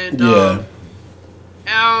moment, and Yeah.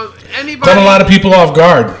 anybody. Caught a lot of people off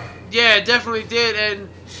guard. Yeah, it definitely did. And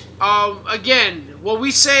again, what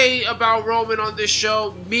we say about Roman on this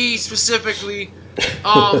show, me specifically,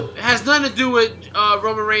 has nothing to do with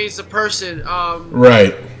Roman Reigns, the person.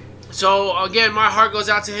 Right. So again, my heart goes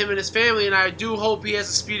out to him and his family, and I do hope he has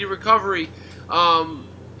a speedy recovery.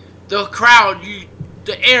 The crowd,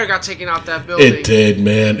 the air got taken out that building. It did,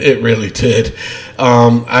 man. It really did.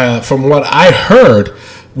 From what I heard,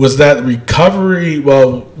 was that recovery,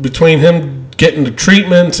 between him getting the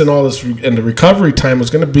treatments and all this, and the recovery time was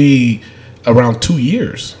going to be around 2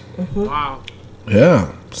 years. Wow.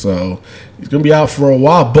 Yeah. So he's going to be out for a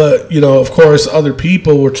while. But, of course, other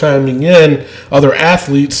people were chiming in, other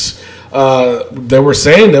athletes, they were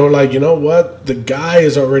saying, they were like, you know what? The guy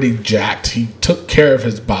is already jacked. He took care of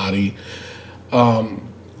his body.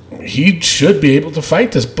 He should be able to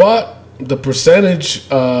fight this. But the percentage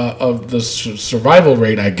of the survival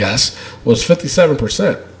rate, I guess, was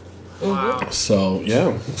 57%. Wow. So,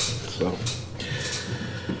 yeah.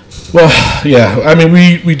 Well, yeah, I mean,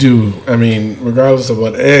 we do. I mean, regardless of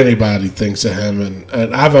what anybody thinks of him,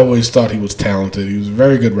 and I've always thought he was talented. He was a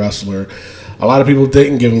very good wrestler. A lot of people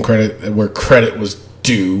didn't give him credit where credit was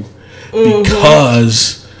due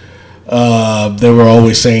because they were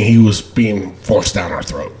always saying he was being forced down our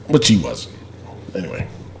throat, which he wasn't. Anyway.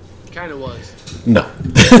 Kind of was. No.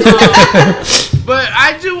 But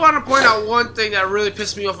I do want to point out one thing that really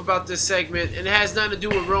pissed me off about this segment, and it has nothing to do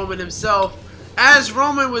with Roman himself. As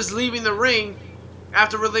Roman was leaving the ring,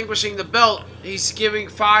 after relinquishing the belt, he's giving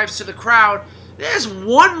fives to the crowd. There's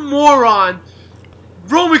one moron.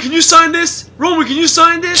 Roman, can you sign this? Roman, can you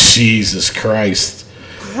sign this? Jesus Christ.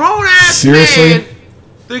 Grown-ass Seriously? man.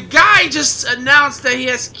 The guy just announced that he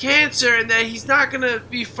has cancer and that he's not going to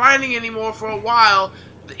be fighting anymore for a while.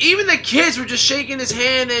 Even the kids were just shaking his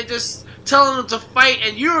hand and just telling him to fight.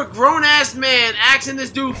 And you're a grown-ass man asking this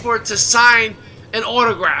dude to sign an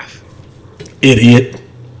autograph. Idiot.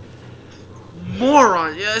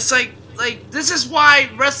 Moron. Yeah, it's like this is why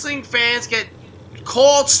wrestling fans get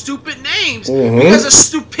called stupid names because of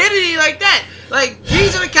stupidity like that. Like,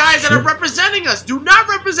 these are the guys that are representing us. Do not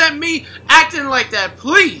represent me acting like that,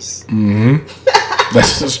 please.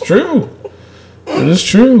 This is true. It is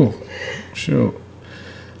true. Sure.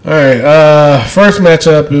 All right. First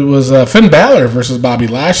matchup, it was Finn Balor versus Bobby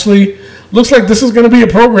Lashley. Looks like this is going to be a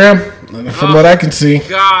program, from what I can see.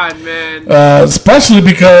 God, man. Especially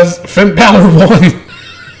because Finn Balor won.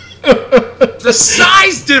 The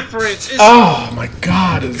size difference is Oh my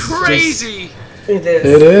God! It's crazy. It is.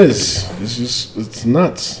 It is. It's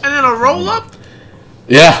nuts. And then a roll up?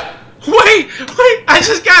 Yeah. Wait, I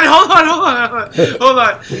just got it. Hold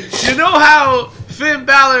on. You know how Finn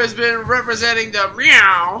Balor has been representing the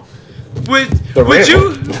meow?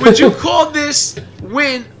 Would you call this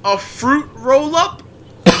win a fruit roll up?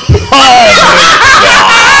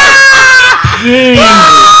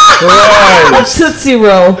 Christ. Tootsie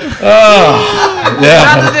Roll. Not that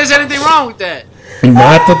Yeah. there's anything wrong with that.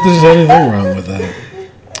 Not that there's anything wrong with that.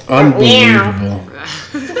 Unbelievable.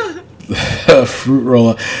 Fruit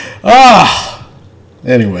roller.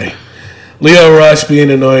 Anyway. Leo Rush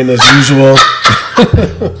being annoying as usual.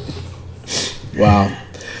 Wow.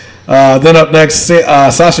 Then up next,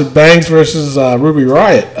 Sasha Banks versus Ruby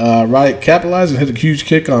Riott. Riott capitalized and hit a huge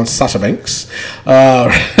kick on Sasha Banks.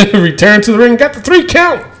 Returned to the ring, got the 3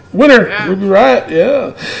 count. Winner, Yeah. Ruby Riott,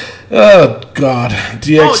 yeah. Oh God,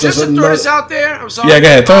 DX. Oh, just to throw this out there, I'm sorry. Yeah, go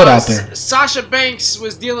ahead, throw it out there. Sasha Banks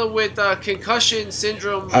was dealing with concussion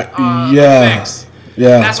syndrome yeah, effects.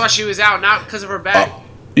 yeah. That's why she was out, not because of her back.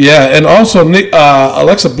 Yeah, and also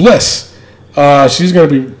Alexa Bliss. She'll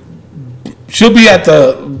be at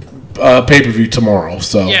the pay-per-view tomorrow.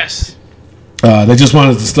 So Yes. they just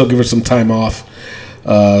wanted to still give her some time off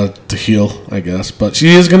to heal, I guess. But she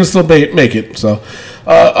is going to still make it. So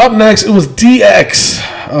up next, it was DX.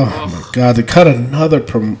 Oh my God, they cut another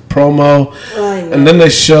promo, and then they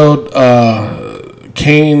showed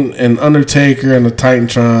Kane and Undertaker and the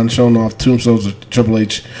Titantron showing off tombstones of Triple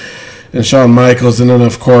H and Shawn Michaels. And then,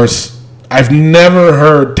 of course, I've never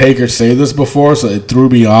heard Taker say this before, so it threw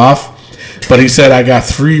me off. But he said, I got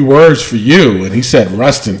 3 words for you. And he said,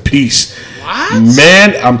 rest in peace. What?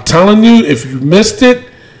 Man, I'm telling you, if you missed it,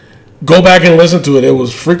 go back and listen to it. It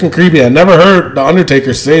was freaking creepy. I never heard The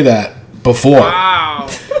Undertaker say that before. Wow.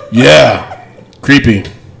 Yeah. Creepy.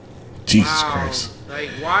 Jesus Wow. Christ. Like,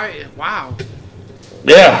 why? Wow.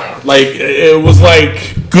 Yeah. Like, it was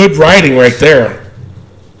like good writing right there.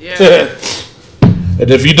 Yeah. And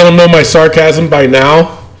if you don't know my sarcasm by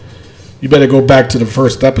now, you better go back to the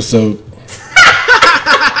first episode.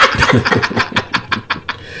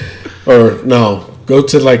 Or no, go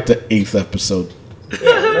to like the 8th episode.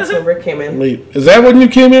 Yeah, that's when Rick came in. Wait, is that when you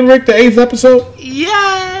came in, Rick? The 8th episode?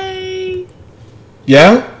 Yay!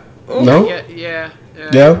 Yeah? No? Yeah.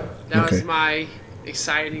 Yeah? That Okay. was my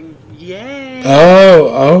exciting yay.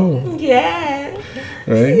 Oh. Yeah.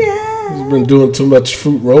 Right? Yeah. He's been doing too much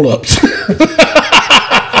fruit roll-ups.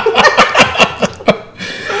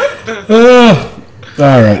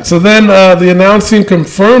 All right. So then the announcing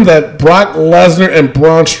confirmed that Brock Lesnar and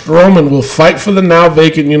Braun Strowman will fight for the now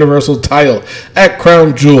vacant Universal title at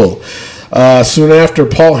Crown Jewel. Soon after,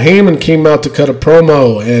 Paul Heyman came out to cut a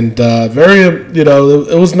promo, and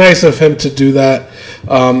it was nice of him to do that.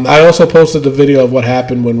 I also posted a video of what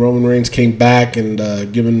happened when Roman Reigns came back and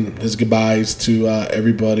giving his goodbyes to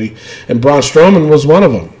everybody, and Braun Strowman was one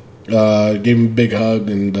of them. Gave him a big hug,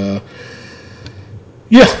 and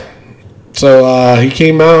yeah. So he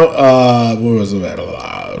came out. What was it?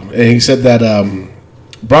 And he said that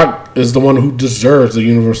Brock is the one who deserves the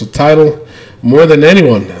Universal title more than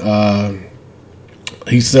anyone.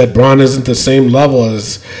 He said Braun isn't the same level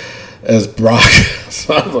as Brock.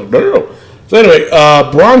 So I was like, no. So anyway,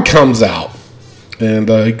 Braun comes out and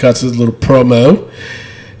he cuts his little promo,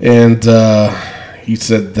 and he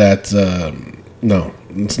said that no,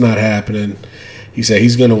 it's not happening. He said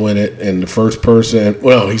he's going to win it, and the first person...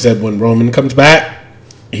 Well, he said when Roman comes back,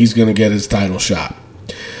 he's going to get his title shot.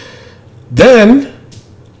 Then,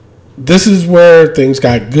 this is where things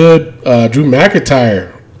got good. Drew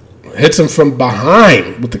McIntyre hits him from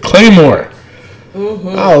behind with the Claymore.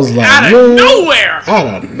 Mm-hmm. I was like... Out of nowhere!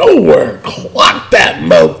 Out of nowhere. Clock that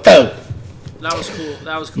mofo. That was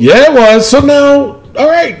cool. Yeah, it was. So now... All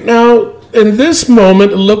right, now, in this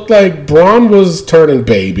moment, it looked like Braun was turning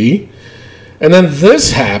baby. And then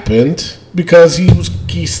this happened because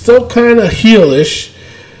he's still kind of heelish,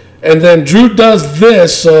 and then Drew does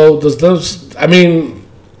this. So does those? I mean,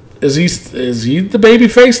 is he the baby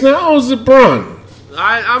face now, or is it Braun?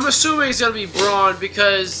 I'm assuming it's gonna be Braun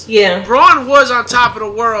because Braun was on top of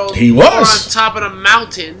the world. He was on top of the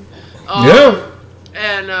mountain. Yeah.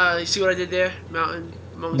 And you see what I did there? Mountain.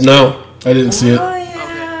 No, I didn't see it. Oh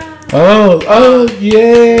yeah. Okay. Oh,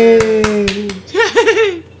 yay!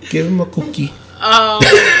 Give him a cookie.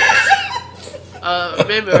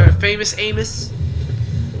 Remember famous Amos?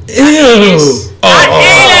 Ew.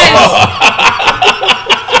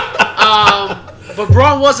 But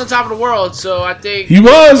Braun was on top of the world, so I think he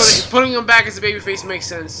was putting him back as a babyface makes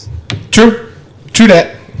sense. True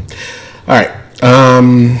that. All right.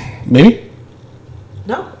 Maybe.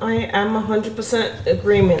 No, I am 100%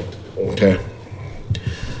 agreement. Okay.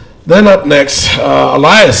 Then up next,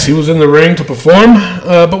 Elias. He was in the ring to perform,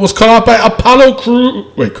 but was caught out by Apollo Crews.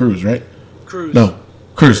 Wait, Crews, right? Crews. No,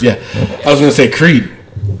 Crews. Yeah, I was gonna say Creed.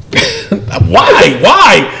 Why?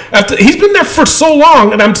 Why? After he's been there for so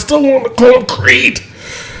long, and I'm still wanting to call him Creed.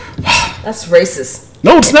 That's racist.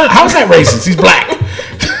 No, it's not. How's that racist? He's black.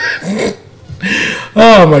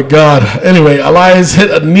 Oh my God. Anyway, Elias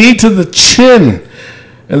hit a knee to the chin,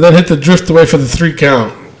 and then hit the drift away for the 3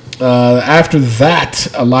 count. After that,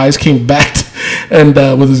 Elias came back and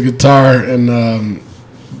with his guitar and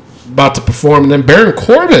about to perform. And then Baron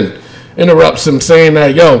Corbin interrupts him, saying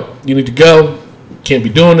that, yo, you need to go. Can't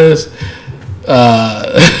be doing this.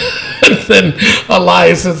 And then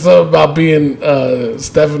Elias said something about being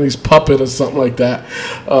Stephanie's puppet or something like that.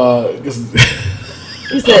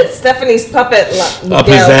 He said Stephanie's puppet up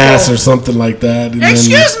his ass or something like that. And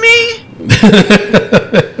Excuse me.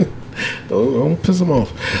 Don't piss him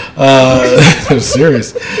off. I'm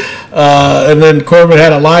serious. And then Corbin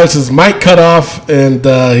had Elias's mic cut off, and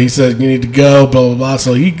he said, "You need to go." Blah blah blah.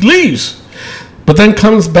 So he leaves, but then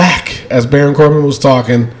comes back as Baron Corbin was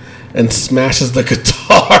talking and smashes the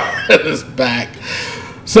guitar in his back.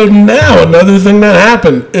 So now another thing that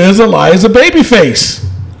happened is Elias a babyface.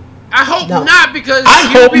 I hope not, because I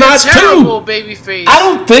he'll hope be not a terrible too. babyface. I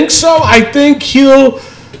don't think so.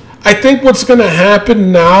 I think what's going to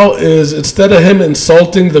happen now is instead of him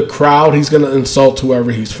insulting the crowd, he's going to insult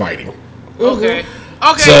whoever he's fighting. Okay.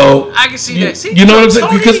 So I can see that. See, you know what I'm saying?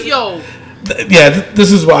 Tony, Because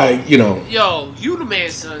this is why, you the man,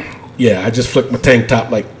 son. Yeah, I just flicked my tank top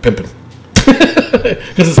like pimping.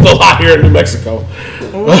 Because it's still hot here in New Mexico.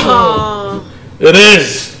 It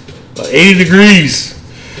is 80 degrees.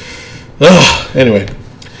 Anyway.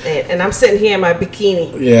 And I'm sitting here in my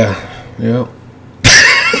bikini. Yeah.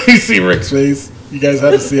 You see Rick's face. You guys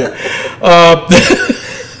have to see it.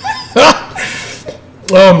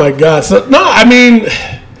 Oh my God. So no, I mean,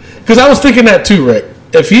 because I was thinking that too, Rick.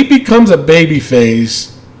 If he becomes a baby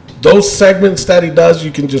face, those segments that he does,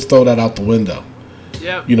 you can just throw that out the window.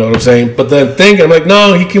 Yeah. You know what I'm saying? But then thinking, I'm like,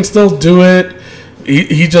 no, he can still do it.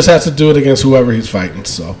 He just has to do it against whoever he's fighting.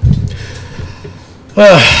 So,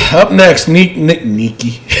 up next, Nikki.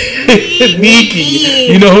 Nikki.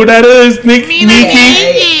 You know who that is? Nikki.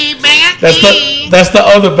 That's the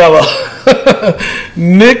other Bella.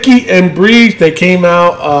 Nikki and Bree, they came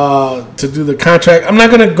out to do the contract. I'm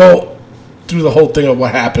not gonna go through the whole thing of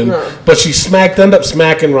what happened, but she ended up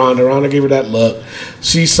smacking Ronda. Ronda gave her that look.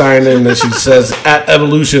 She signed in and she says, "At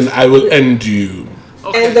Evolution, I will end you."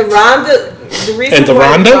 Okay. And the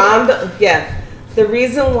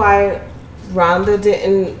reason why Ronda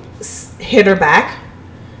didn't hit her back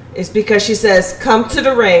is because she says, "Come to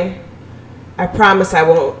the ring. I promise I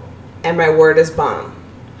won't, and my word is bond."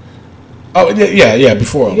 Oh yeah.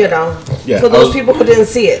 Before For those people who didn't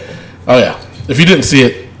see it. Oh yeah. If you didn't see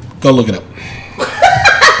it, go look it up.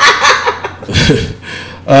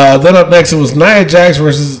 Then up next, it was Nia Jax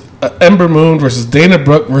versus Ember Moon versus Dana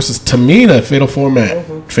Brooke versus Tamina. Fatal four-way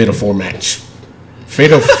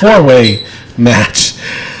match.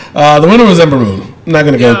 The winner was Ember Moon. I'm not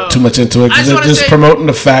going to go too much into it because they're just promoting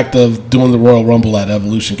the fact of doing the Royal Rumble at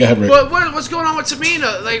Evolution. Go ahead, Rick. But what's going on with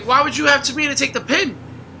Tamina? Like, why would you have Tamina take the pin?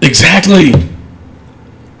 Exactly.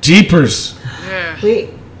 Jeepers. Yeah.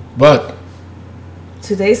 Wait. What?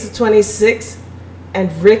 Today's the 26th,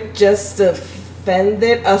 and Rick just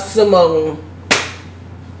offended a Samoan.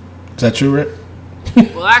 Is that true, Rick?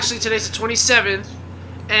 Well, actually, today's the 27th,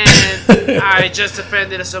 and I just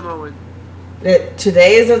offended a Samoan.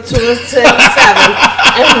 Today is the 27th,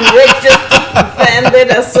 and Rick just offended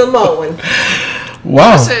a Samoan.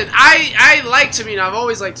 Wow. Listen, I like Tamina. I've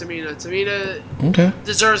always liked Tamina. Tamina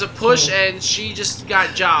deserves a push, and she just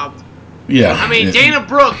got jobbed. Yeah. I mean, Dana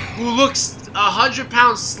Brooke, who looks 100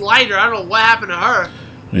 pounds slighter. I don't know what happened to her.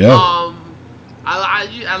 Yeah.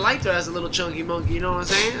 I liked her as a little chunky monkey. You know what I'm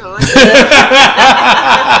saying? I liked her.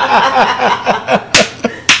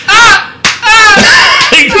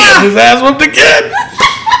 He got his ass whooped again.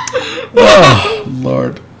 Oh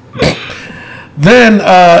Lord. Then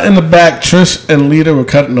in the back, Trish and Lita were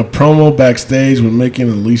cutting a promo backstage when Mickey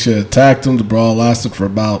and Alicia attacked them. The brawl lasted for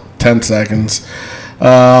about 10 seconds.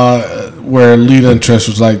 Where Lita and Trish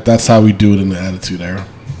was like, "That's how we do it in the Attitude Era."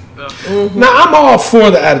 Mm-hmm. Now I'm all for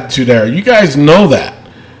the Attitude Era. You guys know that,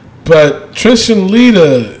 but Trish and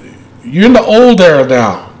Lita, you're in the old era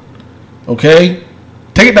now. Okay,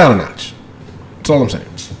 take it down a notch. That's all I'm saying.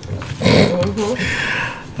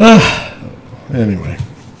 Anyway,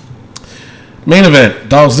 main event: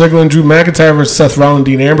 Dolph Ziggler and Drew McIntyre versus Seth Rollins,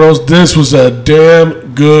 Dean Ambrose. This was a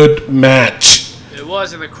damn good match. It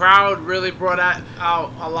was, and the crowd really brought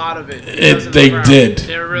out a lot of it. They did.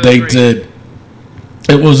 They did.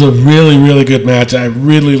 It was a really, really good match. I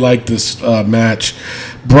really liked this match.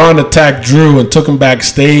 Braun attacked Drew and took him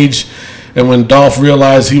backstage. And when Dolph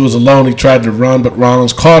realized he was alone, he tried to run, but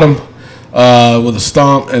Rollins caught him with a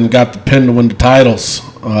stomp and got the pin to win the titles.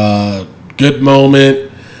 Good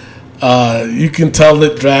moment. You can tell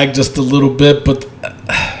it dragged just a little bit, but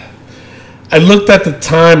I looked at the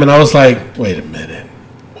time and I was like, wait a minute.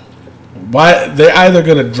 Why? They're either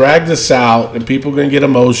going to drag this out and people are going to get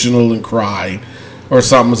emotional and cry, or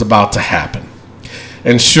something's about to happen.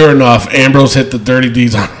 And sure enough, Ambrose hit the dirty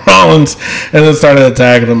deeds on Rollins and then started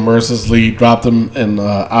attacking him mercilessly, dropped him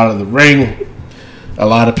out of the ring. A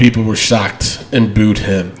lot of people were shocked and booed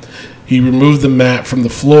him. He removed the mat from the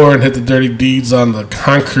floor and hit the dirty deeds on the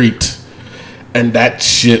concrete. And that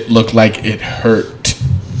shit looked like it hurt.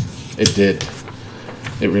 It did.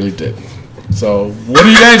 It really did. So, what are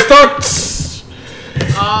you guys' thoughts?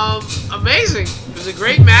 Amazing. It was a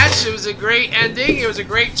great match. It was a great ending. It was a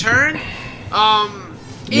great turn.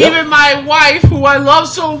 Even my wife, who I love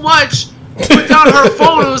so much, put down her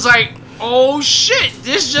phone and was like, "Oh shit,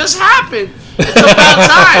 this just happened. It's about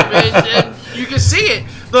time." And you can see it.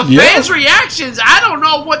 The fans' reactions, I don't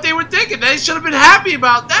know what they were thinking. They should have been happy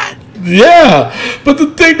about that. Yeah, but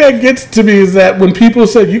the thing that gets to me is that when people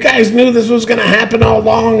said, "You guys knew this was going to happen all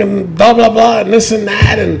along," and blah blah blah, and this and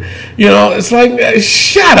that, and it's like,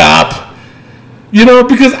 shut up.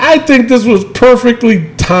 Because I think this was perfectly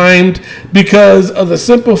timed because of the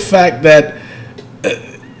simple fact that,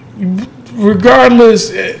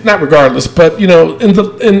 not regardless, but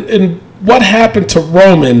in what happened to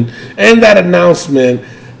Roman and that announcement,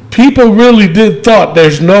 people really did thought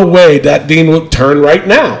there's no way that Dean would turn right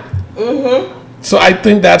now. Mm-hmm. So I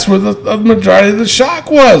think that's where the majority of the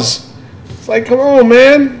shock was. It's like, come on,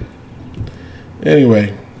 man.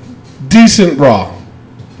 Anyway, decent Raw.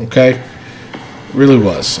 Okay? Really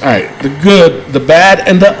was. All right, the good, the bad,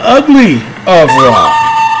 and the ugly of Raw.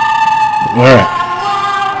 All right.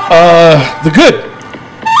 The good.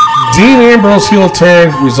 Dean Ambrose heel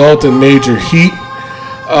turn result in major heat.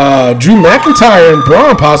 Drew McIntyre and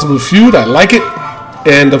Braun possible feud. I like it.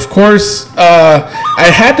 And of course,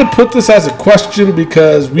 I had to put this as a question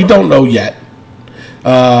because we don't know yet.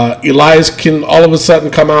 Elias can all of a sudden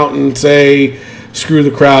come out and say, "Screw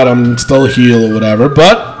the crowd, I'm still a heel," or whatever.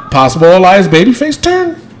 But possible Elias babyface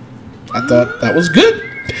turn. I thought that was good.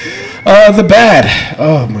 The bad.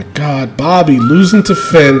 Oh my God, Bobby losing to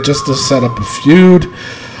Finn just to set up a feud.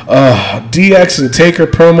 DX and Taker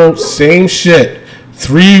promo, same shit.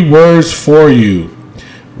 3 words for you.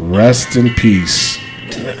 Rest in peace.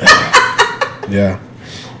 Yeah.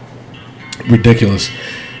 Ridiculous.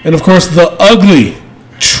 And of course, the ugly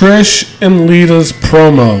Trish and Lita's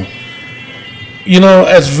promo.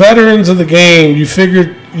 As veterans of the game, you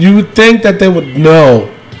would think that they would know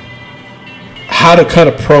how to cut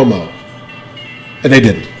a promo. And they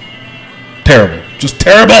didn't. Terrible. Just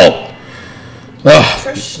terrible. Ugh.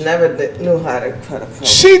 Trish never knew how to cut a promo.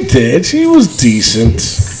 She did. She was decent.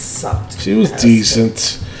 Sucked. She was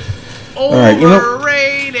decent.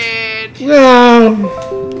 Overrated. No.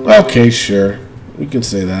 Okay, sure. We can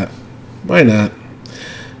say that. Why not?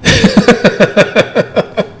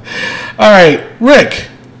 All right, Rick.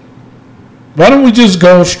 Why don't we just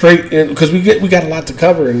go straight in, because we got a lot to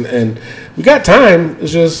cover and we got time.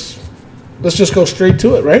 Let's just go straight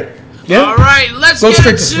to it, right? Yeah. All right, let's go get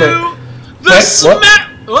straight to to Smack. the Smack.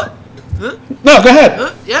 What? Huh? No, go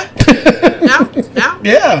ahead. Yeah. Now?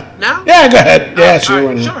 Yeah. Now? Yeah, go ahead. Yeah, sure. All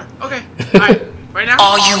Why right, not? sure. Okay. All right. Right now.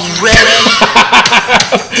 Are you ready?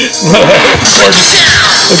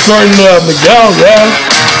 According to Miguel, yeah.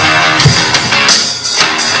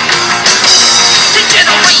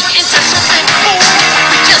 Degenerate into something cool.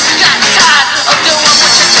 We just got tired of doing what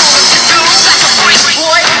you told us to do. Like a freak,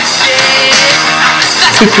 boy. Yeah.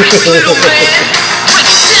 Like a freak, little man. Break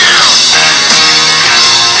it down.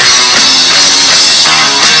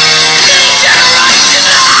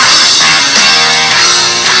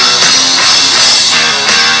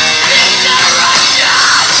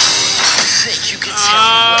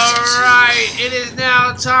 It is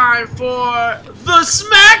now time for the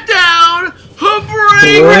SmackDown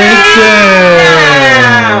Breakdown.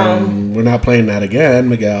 We're not playing that again,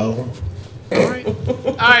 Miguel.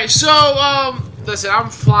 Alright, so, listen, I'm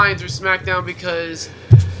flying through SmackDown because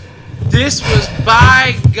this was,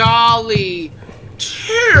 by golly,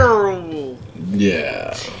 terrible.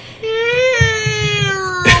 Yeah.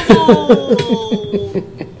 Terrible.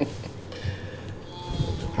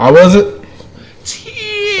 How was it?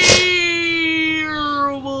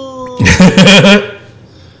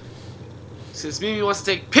 Since Mimi wants to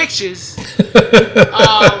take pictures, it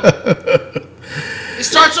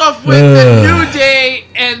starts off with the New Day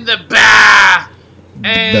and the Bah.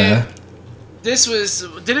 And this was,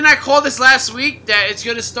 didn't I call this last week that it's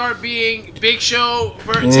going to start being Big Show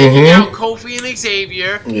taking out Kofi and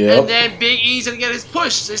Xavier, and then Big E's going to get his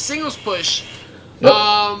push, his singles push. Yep.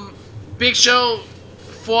 Big Show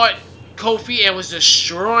fought Kofi and was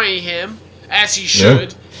destroying him, as he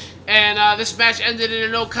should. And this match ended in a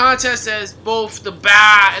no contest as both the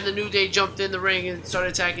Bah and the New Day jumped in the ring and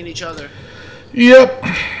started attacking each other. Yep.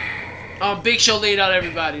 Big Show laid out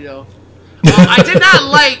everybody, though. I did not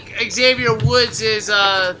like Xavier Woods'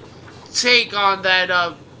 take on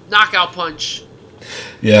that knockout punch.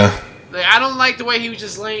 Yeah. Like, I don't like the way he was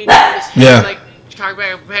just laying down his head. Yeah. Like,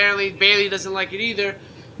 apparently Bayley doesn't like it either.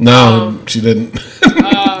 No, she didn't.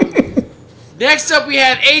 Next up, we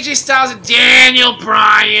had AJ Styles and Daniel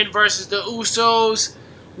Bryan versus the Usos.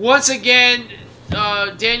 once again,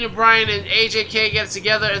 Daniel Bryan and AJK get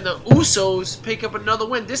together, and the Usos pick up another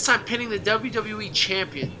win. This time, pinning the WWE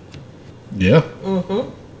champion. Yeah.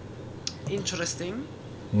 Interesting.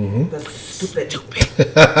 That's stupid.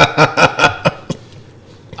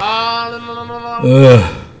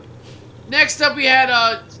 Next up, we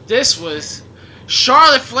had this was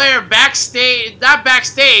Charlotte Flair backstage, not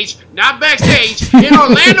backstage, in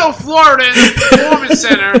Orlando, Florida, in the Performance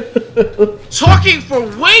Center, talking for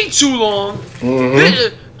way too long.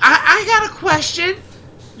 I got a question.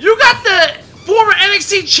 You got the former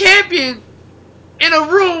NXT champion in a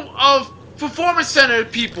room of Performance Center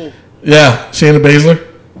people. Yeah, Shayna Baszler.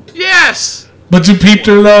 Yes. But you peeped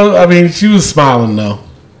her though. I mean, she was smiling though.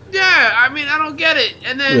 Yeah, I mean, I don't get it.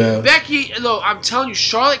 And then Becky, look, I'm telling you,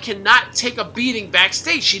 Charlotte cannot take a beating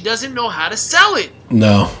backstage. She doesn't know how to sell it.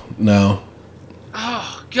 No.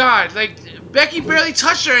 Oh, God. Like, Becky barely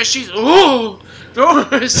touched her, and she's, throwing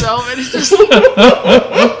herself, and it's just...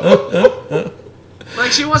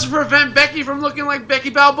 like, she wants to prevent Becky from looking like Becky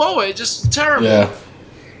Balboa. It's just terrible.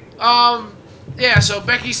 Yeah. So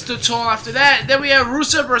Becky stood tall after that. Then we have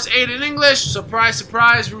Rusev versus Aiden English. Surprise,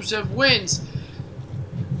 surprise, Rusev wins.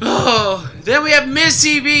 Oh, then we have Miz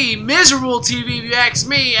TV, miserable TV if you ask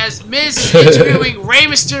me, as Miz is interviewing Rey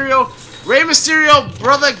Mysterio. Rey Mysterio,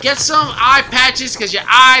 brother, get some eye patches because your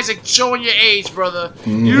eyes are showing your age, brother.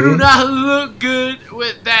 You do not look good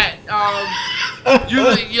with that.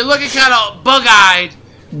 You're looking kind of bug-eyed.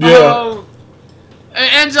 Yeah.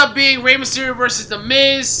 It ends up being Rey Mysterio versus The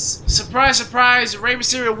Miz. Surprise, surprise, Rey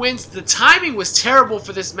Mysterio wins. The timing was terrible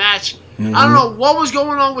for this match. I don't know what was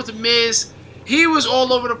going on with The Miz. He was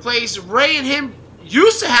all over the place. Rey and him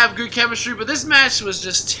used to have good chemistry, but this match was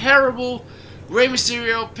just terrible. Rey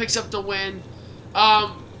Mysterio picks up the win.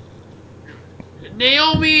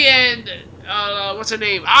 Naomi and what's her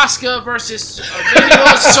name? Asuka versus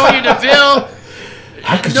Sonya Deville.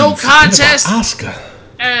 No contest. Asuka.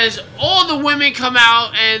 As all the women come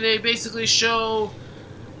out and they basically show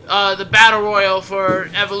the battle royal for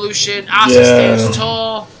Evolution. Asuka stands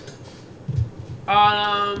tall.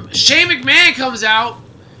 Shane McMahon comes out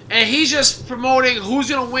and he's just promoting who's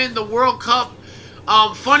gonna win the World Cup.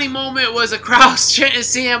 Funny moment was a crowd chanting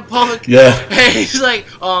CM Punk. Yeah. And he's like,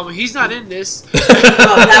 he's not in this.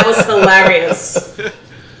 That was hilarious.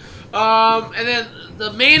 And then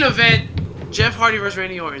the main event, Jeff Hardy versus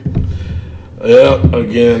Randy Orton. Yeah,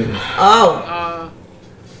 again.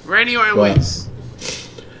 Randy Orton wins.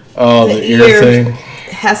 Oh, the ear thing.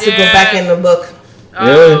 Has to go back in the book.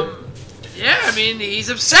 Really? Yeah, I mean, he's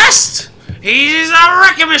obsessed. He's a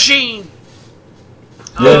wrecking machine.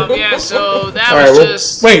 So that was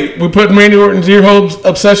just... Wait, we put Randy Orton's ear holes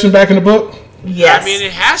obsession back in the book? Yes. I mean,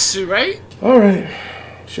 it has to, right? All right.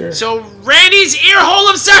 Sure. So, Randy's ear hole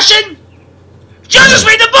obsession? You just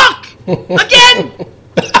read the book! Again!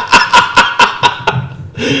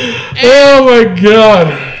 Oh, my God.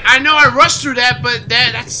 I know I rushed through that, but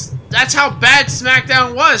that's how bad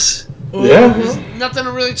SmackDown was. Yeah. There's nothing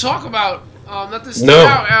to really talk about. Nothing stood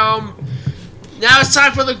out. Now it's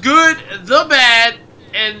time for the good, the bad,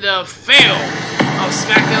 and the fail of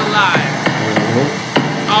SmackDown Live.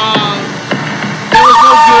 There was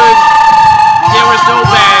no good. There was no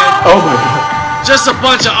bad. Oh my God. Just a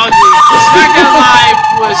bunch of ugly. SmackDown Live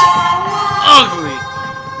was ugly.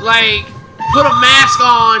 Like, put a mask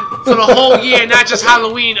on for the whole year, not just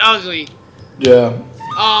Halloween ugly. Yeah.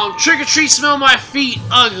 Trick or treat, smell my feet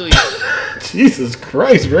ugly. Jesus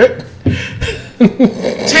Christ, Rick.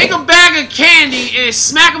 Take a bag of candy and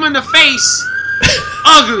smack them in the face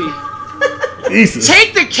ugly. Jesus.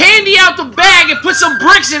 Take the candy out the bag and put some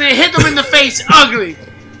bricks in it and hit them in the face ugly.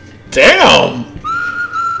 Damn.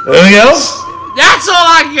 Anything else? That's all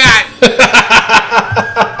I got.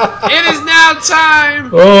 It is now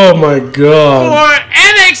time Oh my God. for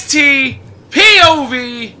NXT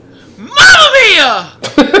POV Mamma Mia.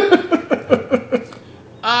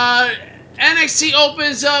 NXT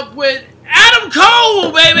opens up with Adam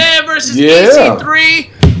Cole, baby, versus EC3.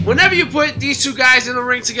 Whenever you put these two guys in the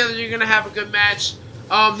ring together, you're gonna have a good match.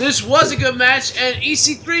 This was a good match, and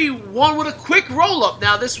EC3 won with a quick roll-up.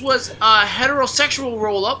 Now, this was a heterosexual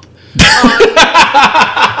roll-up.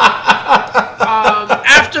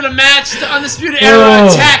 After the match, the Undisputed Era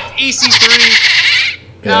attacked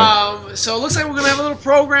EC3. So it looks like we're going to have a little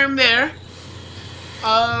program there.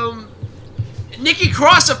 Nikki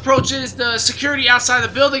Cross approaches the security outside the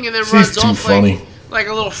building and then runs off like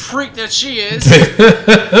a little freak that she is.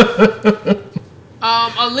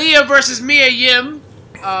 Aaliyah versus Mia Yim.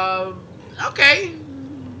 Okay.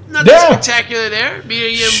 Nothing spectacular there. Mia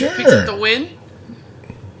Yim picks up the win.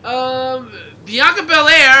 Bianca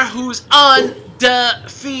Belair, who's undefeated.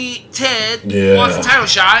 undefeated. Yeah. Wants a title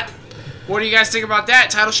shot. What do you guys think about that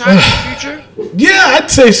title shot in the future? Yeah, I'd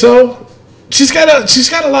say so. She's got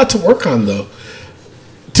a lot to work on though.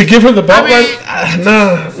 To give her the belt,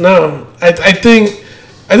 no. I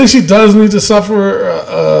think she does need to suffer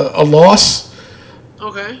a loss.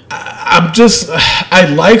 Okay. I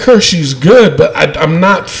like her. She's good, but I'm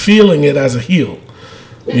not feeling it as a heel.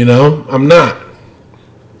 You know, I'm not.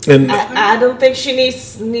 And I don't think she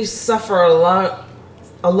needs to suffer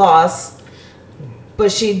a loss,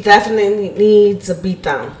 but she definitely needs a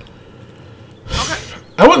beatdown. Okay.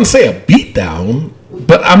 I wouldn't say a beatdown,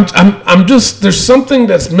 but I'm just there's something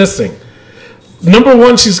that's missing. Number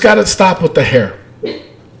one, she's got to stop with the hair.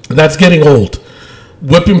 That's getting old.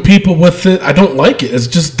 Whipping people with it, I don't like it. It's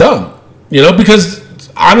just dumb, you know. Because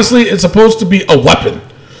honestly, it's supposed to be a weapon.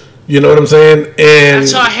 You know what I'm saying? And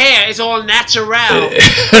That's her hair. It's all natural.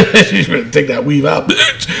 she's gonna take that weave out.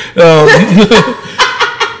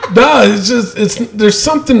 No, it's there's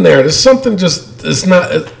something there. There's something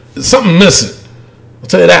it's something missing. I'll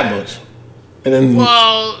tell you that much. And then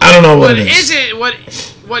Well, I don't know what it is. is.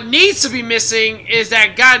 What needs to be missing is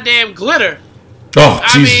that goddamn glitter. Oh,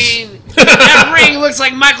 I Jesus. mean, that ring looks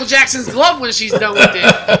like Michael Jackson's glove when she's done with it.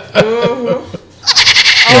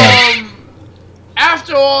 Yeah.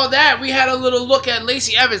 After all that, we had a little look at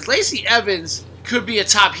Lacey Evans. Lacey Evans could be a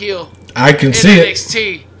top heel I can in see it.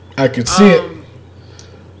 NXT. I can see it. She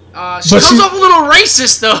But comes she- off a little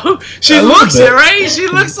racist though. She A little looks bit. it, right? She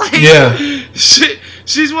looks like Yeah.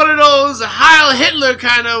 She's one of those Heil Hitler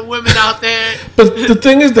kind of women out there. But the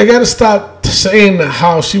thing is, they got to stop saying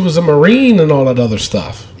how she was a Marine and all that other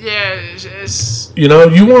stuff. Yeah, it's You know,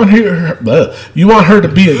 you want her to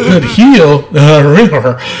be a good heel.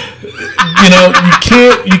 You know,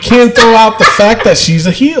 you can't throw out the fact that she's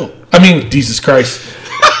a heel. I mean, Jesus Christ,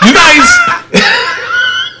 you guys.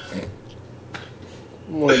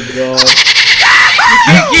 Oh my God!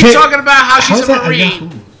 keep talking about how she's How's a that?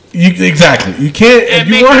 Marine. Exactly. You can't. And If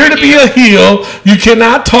you make want her her to be a heel, you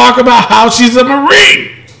cannot talk about how she's a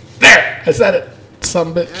Marine. There, I said it.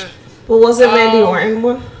 Some bitch. But wasn't Randy Orton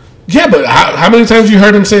one? Yeah, but how many times you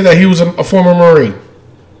heard him say that he was a former Marine?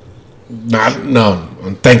 No.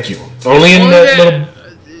 Thank you. Only in that little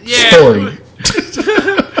story.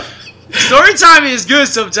 Story time is good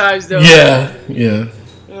sometimes, though. Yeah.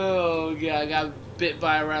 Oh god, I got bit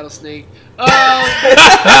by a rattlesnake. Then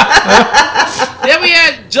we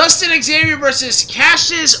had Justin Xavier versus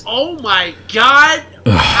Cassius. Oh my god,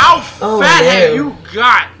 how fat have man. you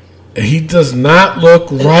got? He does not look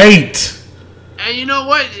right. And you know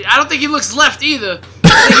what? I don't think he looks left either.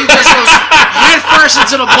 I think he just goes head first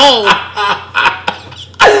into the bowl.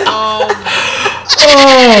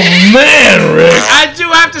 Oh man, Rick. I do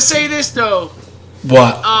have to say this though.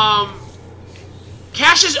 What?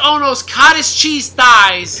 Cassius Ohno's cottage cheese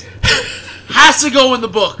thighs has to go in the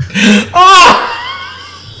book.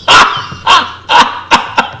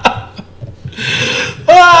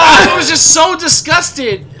 I was just so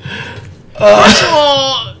disgusted. First of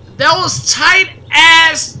all, that was tight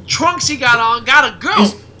ass trunks he got on. Gotta go.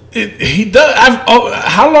 He does.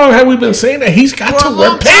 How long have we been saying that he's got For to a wear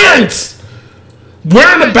long time. pants?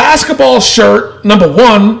 Wearing a basketball shirt, number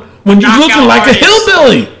one, when you're Knockout looking like artist. a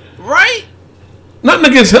hillbilly. Right?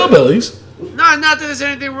 Nothing against hillbillies. No, not that there's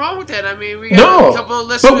anything wrong with that. I mean, we got No, a couple of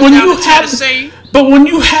listeners but when down you in have, Tennessee. but when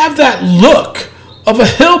you have that look of a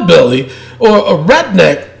hillbilly or a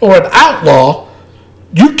redneck or an outlaw,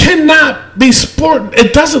 you cannot be sporting.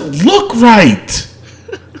 It doesn't look right.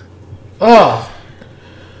 Oh,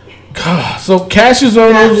 God. So Cassius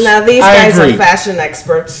Ohno's. Now these I guys agree. are fashion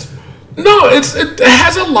experts. No, it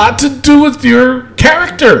has a lot to do with your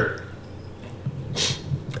character.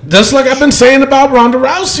 Just like I've been saying about Ronda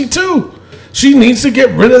Rousey too. She needs to get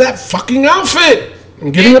rid of that fucking outfit.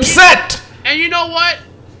 I'm getting upset. And you know what?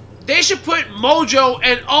 They should put Mojo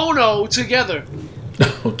and Ono together.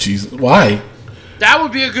 Oh Jesus, why? That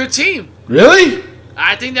would be a good team. Really?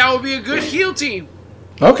 I think that would be a good heel team.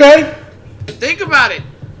 Okay. Think about it.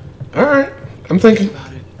 All right. I'm thinking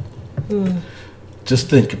about it. Just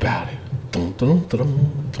think about it. Dun, dun,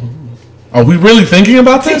 dun, dun. Are we really thinking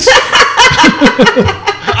about this?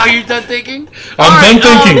 Are you done thinking? I'm All done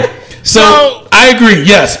right, thinking. So I agree.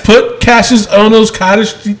 Yes, put Cassius Ohno's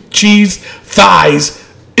cottage cheese thighs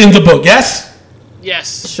in the book. Yes.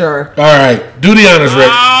 Yes. Sure. All right. Do the honors, Rick.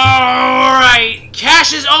 All right.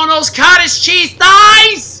 Cassius Ohno's cottage cheese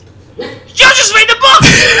thighs. You just made the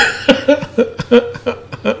book.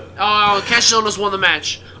 Oh, Cassius Ohno's won the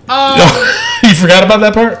match. You forgot about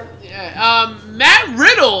that part? Yeah, Matt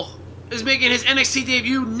Riddle is making his NXT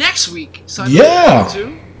debut next week. Sunday, Yeah.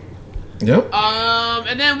 2. Yep.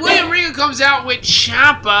 And then William Regal comes out with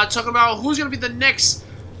Ciampa talking about who's going to be the next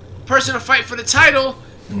person to fight for the title.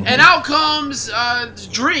 And out comes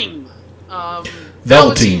Dream.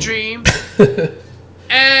 Velveteen Dream.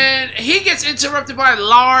 And he gets interrupted by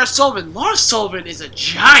Lars Sullivan. Lars Sullivan is a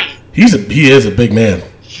giant. He is a big man.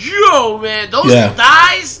 Yo, man, those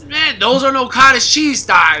thighs, man, those are no cottage cheese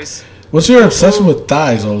thighs. What's your obsession with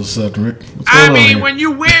thighs all of a sudden, Rick? I mean, when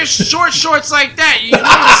you wear short shorts like that, you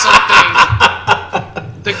notice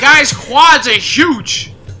something. The guy's quads are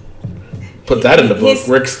huge. Put that in the book.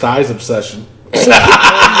 Rick's thighs obsession. He's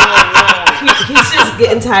just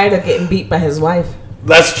getting tired of getting beat by his wife.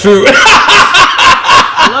 That's true.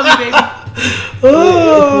 I love you, baby.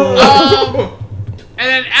 And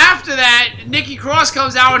then after that, Nikki Cross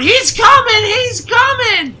comes out and he's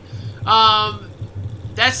coming.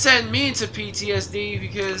 That sent me into PTSD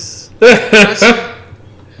because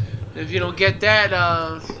if you don't get that,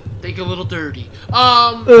 think a little dirty.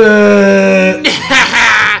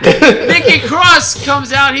 Nikki Cross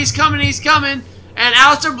comes out, he's coming, and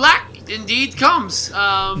Aleister Black indeed comes.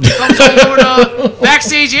 Comes over the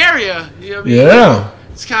backstage area. You know what I mean? Yeah.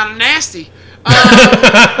 It's kind of nasty.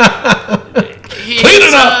 Clean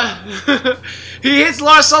it up. He hits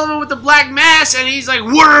Lars Sullivan with the black mass, and he's like,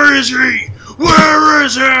 "Where is he? Where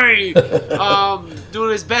is he?"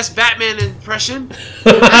 Doing his best Batman impression,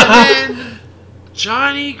 and then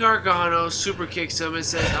Johnny Gargano super kicks him and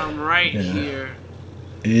says, "I'm right here."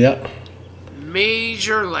 Yep.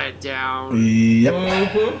 Major letdown. Yep.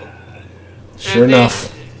 Mm-hmm. Sure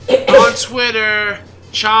enough. On Twitter,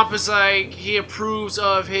 Chomp is like, he approves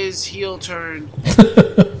of his heel turn.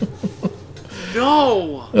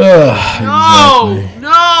 No.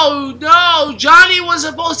 No. Johnny was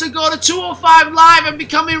supposed to go to 205 Live and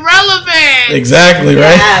become irrelevant. Exactly,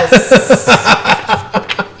 right? Yes.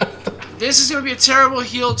 This is going to be a terrible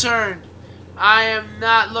heel turn. I am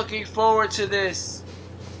not looking forward to this.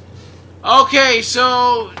 Okay,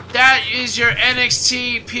 so that is your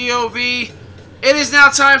NXT POV. It is now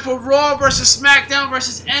time for Raw versus SmackDown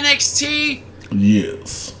versus NXT.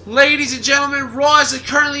 Yes. Ladies and gentlemen, Raw is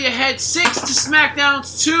currently ahead 6 to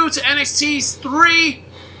SmackDown's 2 to NXT's 3.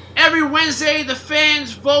 Every Wednesday, the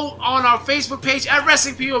fans vote on our Facebook page at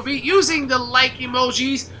Wrestling POV using the like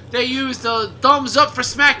emojis. They use the thumbs up for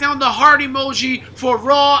SmackDown, the heart emoji for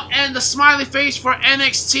Raw, and the smiley face for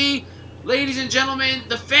NXT. Ladies and gentlemen,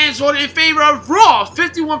 the fans voted in favor of Raw,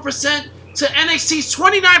 51% to NXT's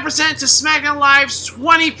 29% to SmackDown Live's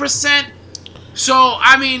 20%. So,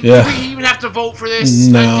 I mean, do we even have to vote for this?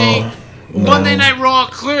 No. I think Monday Night Raw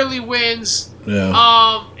clearly wins.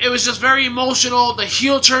 Yeah. It was just very emotional. The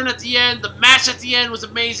heel turn at the end, the match at the end was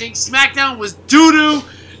amazing. SmackDown was doo-doo.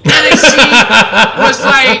 NXT was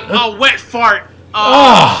like a wet fart.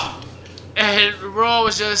 And Raw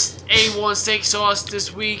was just A1 steak sauce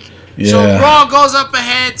this week. Yeah. So Raw goes up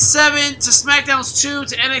ahead 7 to SmackDown's 2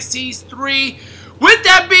 to NXT's 3. With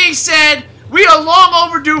that being said, we are long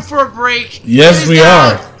overdue for a break. Yes, we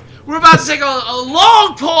are. We're about to take a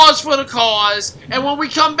long pause for the cause, and when we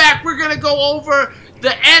come back, we're gonna go over the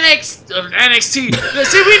NXT.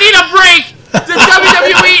 See, we need a break. The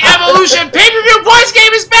WWE Evolution pay-per-view points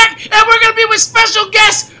game is back, and we're gonna be with special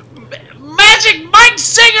guest Magic Mike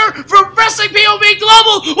Singer from Wrestling POV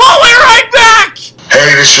Global. We'll be right back.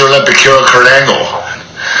 Hey, this is your Olympic hero, Kurt Angle.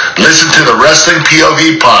 Listen to the Wrestling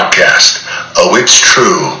POV podcast. Oh, it's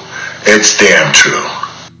true. It's damn true.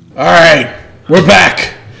 All right, we're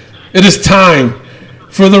back. It is time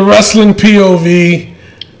for the Wrestling POV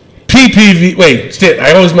PPV. Wait, shit,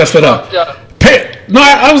 I always messed it up.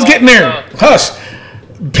 I was getting there. Hush.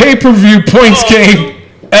 Pay-per-view points game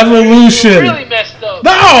evolution. You really messed up.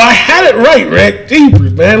 No, I had it right, Rick.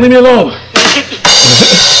 Jeepers, man, leave me alone.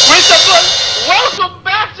 Welcome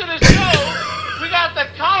back to the show. We got the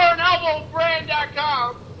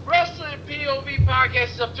collarandelbowbrand.com. Wrestling POV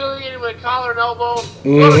podcast is affiliated with Collar and Elbow.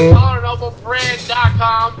 Go to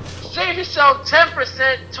collarandelbowbrand.com. Save yourself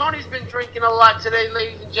 10%. Tony's been drinking a lot today,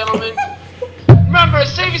 ladies and gentlemen. Remember,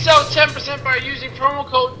 save yourself 10% by using promo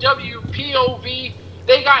code WPOV.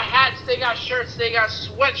 They got hats, they got shirts, they got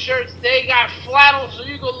sweatshirts, they got flannels so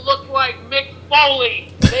you can look like Mick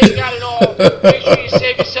Foley. They got it all. Make sure you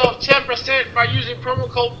save yourself 10% by using promo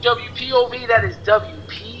code WPOV. That is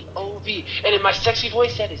WPOV. And in my sexy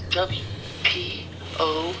voice, that is WPOV.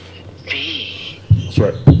 That's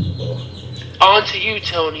right. On to you,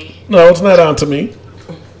 Tony. No, it's not on to me.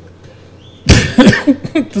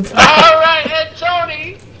 Alright, and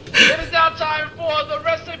Tony, it is now time for the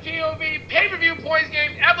Wrestling POV pay-per-view points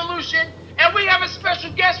game Evolution, and we have a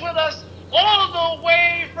special guest with us all the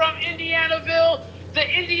way from Indianaville, the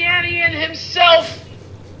Indianian himself,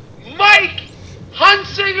 Mike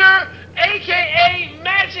Hunsinger, aka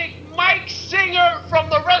Magic Mike Singer from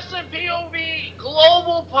the Wrestling POV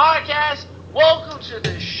Global Podcast. Welcome to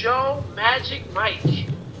the show, Magic Mike.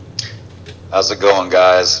 How's it going,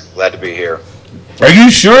 guys? Glad to be here. Are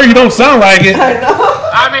you sure? You don't sound like it.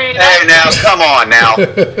 I mean, Hey, now, come on now.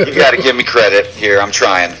 You got to give me credit here. I'm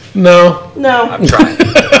trying. No. I'm trying. I'm trying.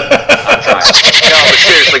 No, but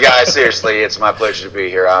seriously, guys, seriously, it's my pleasure to be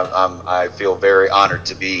here. I feel very honored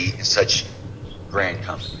to be in such grand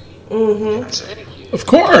company. thank you. Of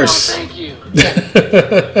course. Thank you.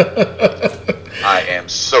 I am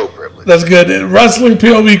so privileged. That's good. Wrestling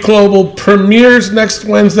POV Global premieres next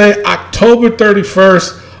Wednesday, October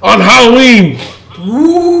 31st on Halloween.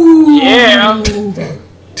 Yeah.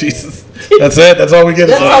 Jesus. That's it. That's all we get.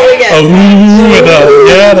 That's all we get.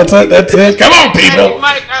 Yeah, that's it. That's it. Come on, Magic people.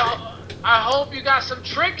 Mike, I hope you got some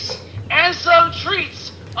tricks and some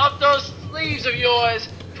treats up those sleeves of yours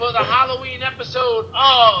for the Halloween episode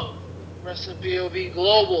of Wrestling POV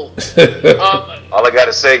Global. All I got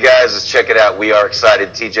to say, guys, is check it out. We are excited.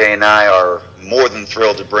 TJ and I are more than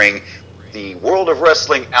thrilled to bring the world of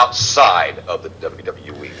wrestling outside of the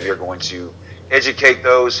WWE. We are going to educate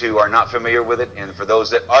those who are not familiar with it, and for those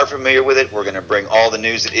that are familiar with it, we're going to bring all the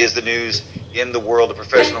news that is the news in the world of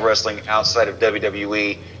professional wrestling outside of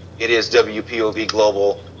WWE. It is WPOV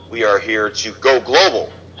Global. We are here to go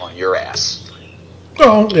global on your ass.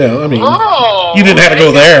 Oh, yeah. I mean, Oh, you didn't have to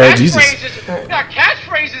go there. Jesus. We got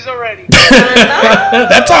catchphrases already.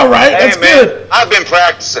 That's all right. That's Hey, man, good. I've been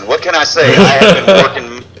practicing. What can I say?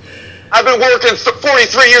 I've been working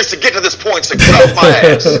 43 years to get to this point, so get off my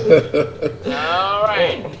ass. All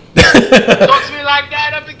right. Talk to me like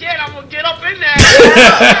that up again. I'm going to get up in there.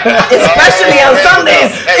 Especially on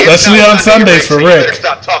Sundays. Hey, it's Especially not on Sundays for so you Rick. better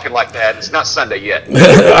stop talking like that. It's not Sunday yet.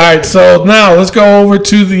 All right, so now let's go over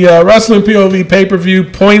to the Wrestling POV pay-per-view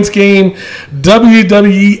points game,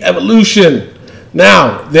 WWE Evolution.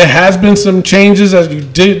 Now, there has been some changes, as you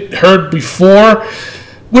heard before,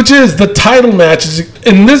 which is the title matches.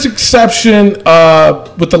 In this exception,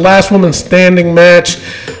 with the last woman standing match,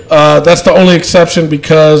 that's the only exception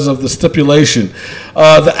because of the stipulation.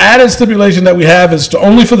 The added stipulation that we have is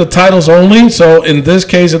only for the titles only. So in this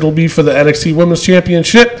case, it'll be for the NXT Women's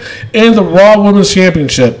Championship and the Raw Women's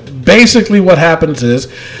Championship. Basically, what happens is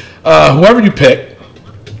whoever you pick,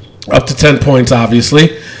 up to 10 points,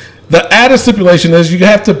 obviously. The added stipulation is you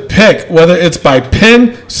have to pick whether it's by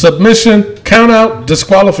pin, submission, countout,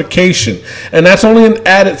 disqualification. And that's only an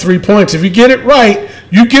added 3 points. If you get it right,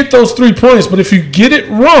 you get those 3 points. But if you get it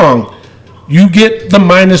wrong, you get the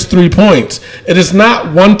minus 3 points. It is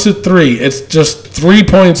not 1 to 3. It's just 3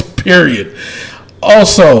 points, period.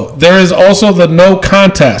 Also, there is also the no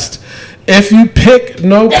contest. If you pick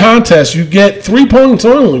no contest, you get 3 points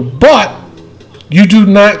only. But you do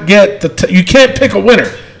not get you can't pick a winner.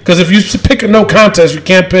 Because if you pick a no contest, you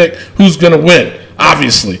can't pick who's going to win,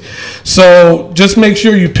 obviously. So just make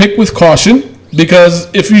sure you pick with caution, because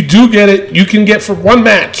if you do get it, you can get for one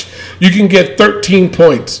match, you can get 13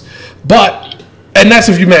 points. And that's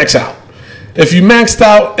if you max out. If you maxed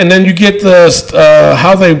out and then you get the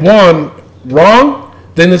how they won wrong,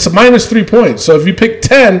 then it's a minus 3 points. So if you pick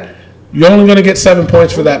 10, you're only going to get 7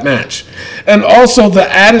 points for that match. And also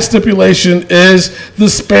the added stipulation is the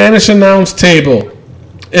Spanish announce table.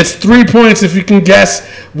 It's 3 points if you can guess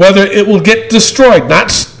whether it will get destroyed, not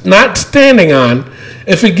standing on,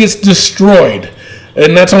 if it gets destroyed.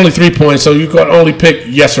 And that's only 3 points, so you can only pick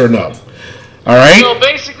yes or no. All right? So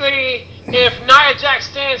basically, if Nia Jax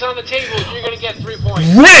stands on the table, you're going to get 3 points.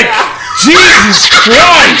 Rick! Jesus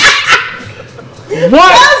Christ!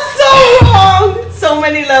 What? That's so wrong. So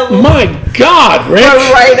many levels. My God, Rick.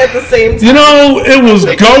 We're right at the same time. You know, it was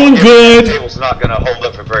going The good. table's not going to hold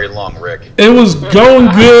up for very long, Rick. It was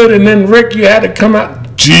going good, and then, Rick, you had to come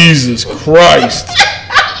out. Jesus Christ.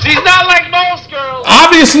 She's not like most girls.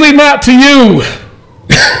 Obviously not to you.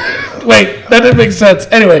 Wait, that didn't make sense.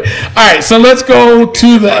 Anyway, all right, so let's go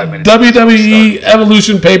to the WWE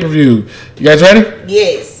Evolution pay-per-view. You guys ready?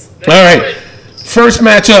 Yes. All right. First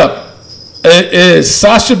matchup is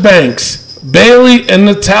Sasha Banks, Bayley, and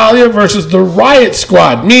Natalya versus the Riot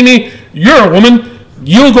Squad. Meaning, you're a woman.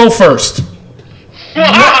 You'll go first.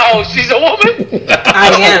 Wow, she's a woman? I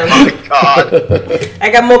am. God. I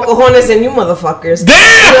got more cojones than you motherfuckers.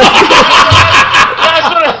 Damn!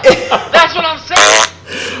 That's what I'm saying.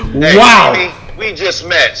 Hey, Wow. baby, we just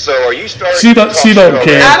met, so are you starting She to don't- talk she don't shit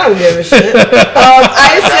care. already? I don't give a shit.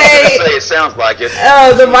 I Say it sounds like it.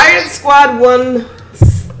 say the Riot Squad won.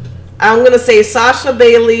 I'm going to say Sasha,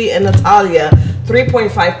 Bayley, and Natalya.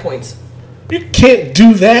 3.5 points. You can't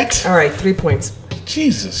do that. All right, 3 points.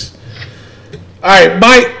 Jesus. All right,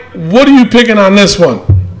 Mike, what are you picking on this one?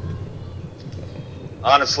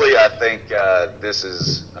 Honestly, I think this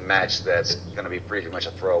is a match that's going to be pretty much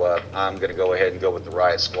a throw-up. I'm going to go ahead and go with the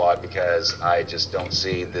Riot Squad because I just don't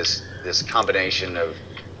see this combination of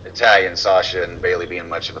Natalya and Sasha and Bailey being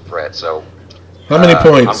much of a threat. So, How many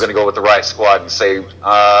points? I'm going to go with the Riot Squad and say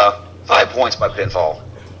 5 points by pinfall.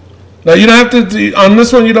 No, you don't have to. On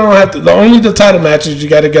this one, you don't have to. Only the title matches, you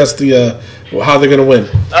got to guess the how they're gonna win.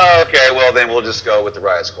 Okay, well then we'll just go with the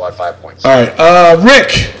Riot Squad. 5 points. All right,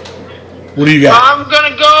 Rick, what do you got? I'm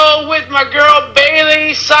gonna go with my girl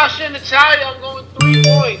Bailey, Sasha, and Natalya. I'm going 3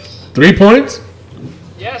 points. 3 points?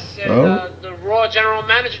 Yes, and Oh. the Raw general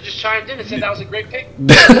manager just chimed in and said that was a great pick.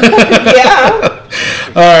 Yeah.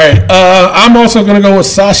 All right, I'm also gonna go with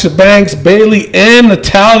Sasha Banks, Bailey, and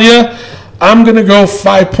Natalya. I'm gonna go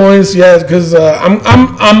 5 points. Yeah, because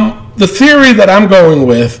I'm the theory that I'm going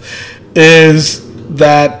with is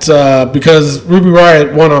that because Ruby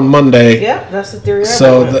Riott won on Monday. Yeah, that's the theory.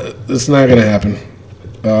 So it's not going to happen.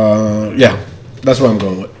 Yeah, that's what I'm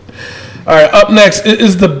going with. All right, up next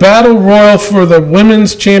is the Battle Royal for the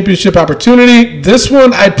Women's Championship opportunity. This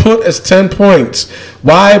one I put as 10 points.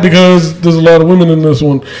 Why? Because there's a lot of women in this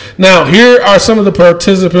one. Now, here are some of the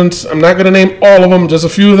participants. I'm not going to name all of them, just a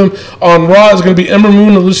few of them. On Raw is going to be Ember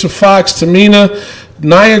Moon, Alicia Fox, Tamina,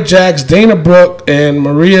 Nia Jax, Dana Brooke, and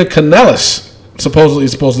Maria Kanellis. Supposedly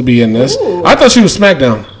supposed to be in this. Ooh. I thought she was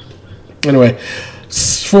SmackDown. Anyway,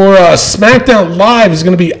 for SmackDown Live is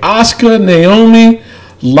going to be Asuka, Naomi,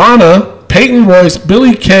 Lana, Peyton Royce,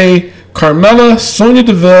 Billie Kay, Carmella, Sonya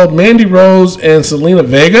Deville, Mandy Rose, and Selena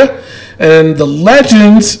Vega. And the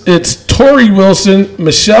Legends, it's Tori Wilson,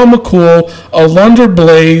 Michelle McCool, Alundra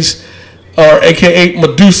Blaze, or a.k.a.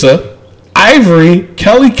 Medusa, Ivory,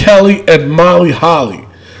 Kelly, and Molly Holly.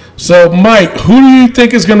 So, Mike, who do you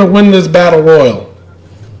think is going to win this Battle Royal?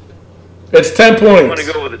 It's 10 points. I'm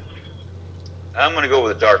going to go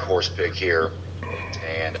with a dark horse pick here.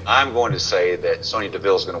 And I'm going to say that Sonya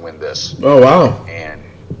Deville is going to win this. Oh, wow. And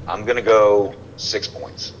I'm going to go 6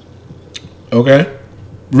 points. Okay.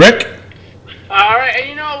 Rick? All right, and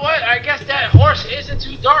you know what? I guess that horse isn't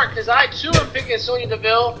too dark because I too am picking Sonya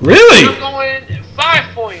Deville. Really? I'm going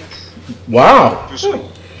 5 points. Wow.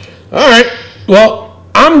 All right. Well,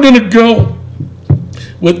 I'm going to go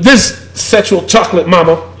with this sexual chocolate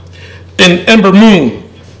mama in Ember Moon.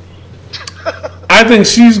 I think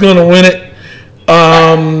she's going to win it.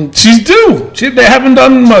 She's due. They haven't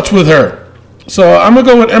done much with her. So I'm going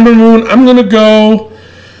to go with Ember Moon. I'm going to go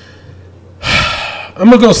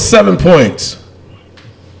 7 points.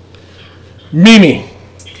 Mimi.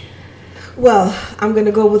 Well, I'm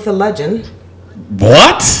gonna go with the Legend,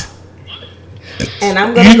 What? and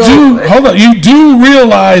I'm gonna You go. do hold on. You do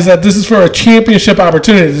realize that this is for a championship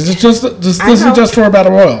opportunity. This isn't know. just for a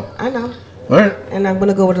battle royal. I know, All right. and I'm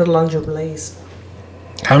gonna go with the Alundra Blaze.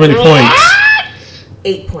 How many points?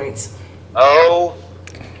 8 points. Oh,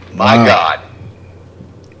 my Wow. God.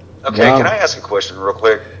 Okay, Wow. can I ask a question real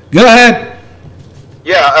quick? Go ahead.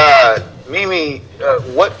 Yeah, Mimi,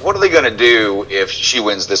 what are they going to do if she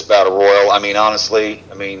wins this Battle Royal? I mean, honestly,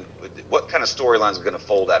 what kind of storylines are going to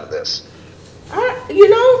fold out of this?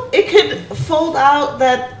 It could fold out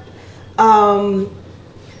that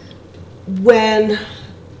when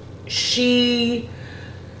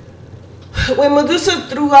Medusa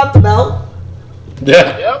threw out the belt,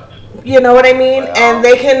 Yeah. Yep. you know what I mean? Wow. And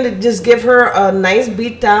they can just give her a nice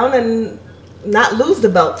beat down and not lose the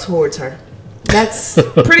belt towards her. That's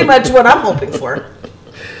pretty much what I'm hoping for.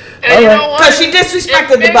 And you know what? Because she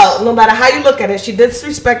disrespected the belt. No matter how you look at it, she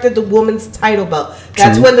disrespected the woman's title belt.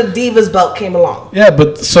 That's True. when the Divas belt came along. Yeah,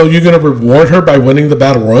 but so you're gonna reward her by winning the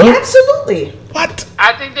battle royal? Absolutely. What?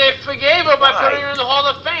 I think they forgave her by Why? putting her in the Hall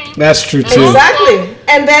of Fame. That's true too. Exactly.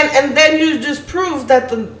 And then you just prove that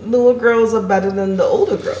the newer girls are better than the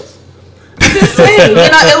older girls. I'm just saying,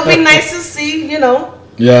 it would be nice to see,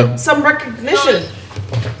 Yeah. some recognition.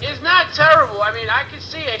 It's not terrible. I mean, I can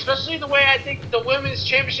see it, especially the way I think the women's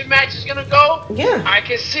championship match is gonna go. Yeah. I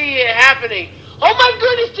can see it happening. Oh my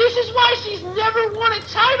goodness, this is why she's never won a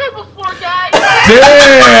title before, guys.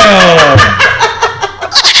 Damn.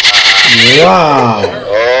 Wow.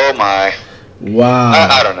 Oh, my. Wow.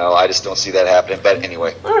 I don't know. I just don't see that happening. But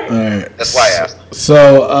anyway, All right. All right. that's why I asked.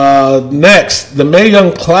 So next, the Mae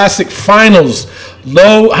Young Classic Finals.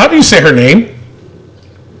 How do you say her name?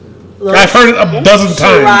 I've heard it a dozen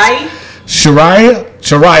times. Shariah.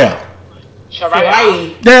 Shirai.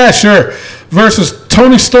 Yeah, sure. Versus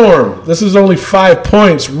Tony Storm. This is only 5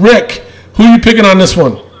 points. Rick, who are you picking on this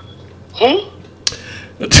one? Who?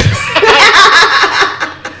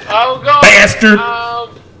 I'll go. Bastard.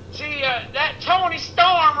 See, that Tony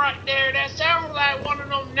Storm right there, that sounds like one of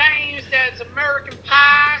them as American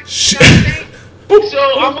Pie. Sh- kind of thing.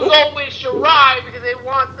 So I'm gonna go with Shirai because they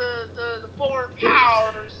want the foreign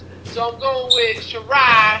powers. So I'm going with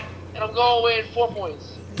Shirai, and I'm going with 4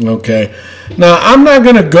 points. Okay. Now, I'm not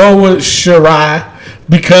going to go with Shirai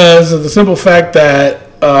because of the simple fact that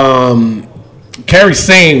Kairi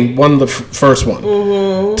Sane won the first one.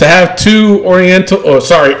 Mm-hmm. To have two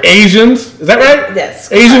Asians, is that right? Yes.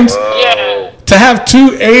 Asians? Yeah. To have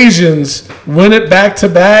two Asians win it back to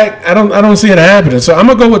back, I don't see it happening. So I'm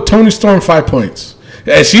going to go with Toni Storm 5 points.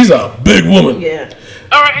 And she's a big woman. Yeah.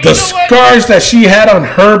 All right. And The you know what? scars that she had on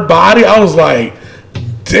her body, I was like,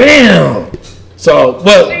 damn. So,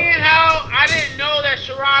 well, Seeing how I didn't know that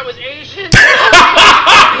Shirai was Asian.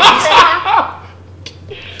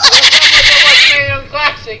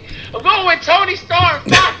 Classic. I'm going with Tony Storm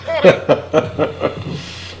 5 points.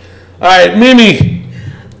 all right, Mimi.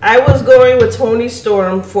 I was going with Toni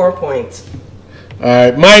Storm 4 points. All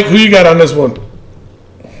right, Mike, who you got on this one?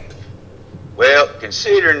 Well,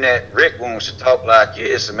 considering that Rick wants to talk like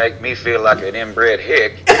this and make me feel like an inbred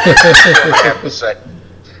hick,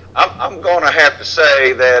 I'm going to have to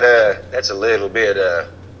say that that's a little bit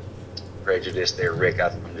prejudice there, Rick.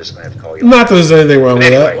 I'm just going to have to call you. Not that there's anything wrong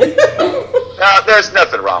with Anyway, that. there's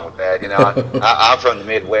nothing wrong with that. You know, I'm from the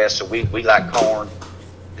Midwest, so we like corn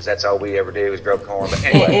because that's all we ever do is grow corn. But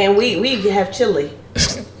anyway, And we have chili.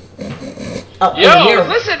 Up in Yo, here.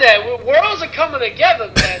 listen to that. Worlds are coming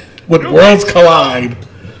together, man. When worlds collide.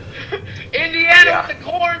 Indiana Yeah. with the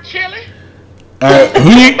corn chili. All right,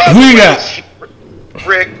 who you got?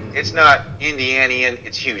 Rick, it's not Indianian,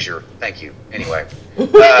 it's Hoosier. Thank you. Anyway,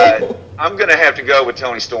 I'm going to have to go with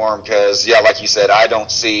Toni Storm because, yeah, like you said, I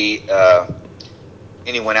don't see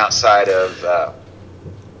anyone outside of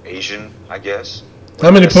Asian, I guess.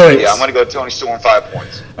 How many points? Yeah, I'm going to go Toni Storm 5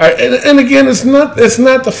 points. All right, and again, it's not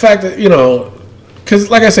the fact that, you know, because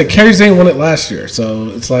like I said, Kairi Sane won it last year, so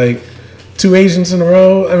it's like two Asians in a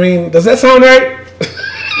row. I mean, does that sound right?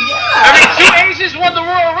 I mean, two Asians won the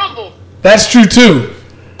Royal Rumble. That's true too.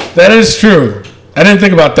 That is true. I didn't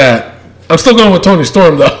think about that. I'm still going with Toni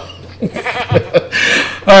Storm though.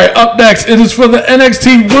 All right, up next, it is for the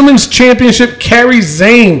NXT Women's Championship. Kairi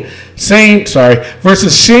Sane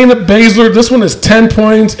versus Shayna Baszler. This one is 10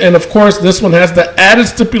 points, and of course, this one has the added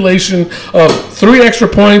stipulation of 3 extra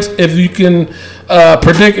points if you can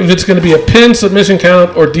predict if it's going to be a pin, submission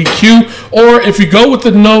count, or DQ, or if you go with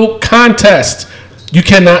the no contest, you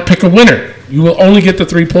cannot pick a winner. You will only get the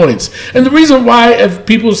 3 points. And the reason why, if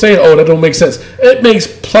people say, oh, that don't make sense, it makes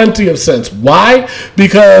plenty of sense. Why?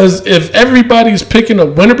 Because if everybody's picking a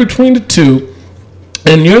winner between the two,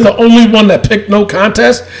 and you're the only one that picked no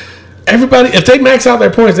contest, everybody, if they max out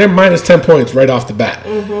their points, they're minus 10 points right off the bat.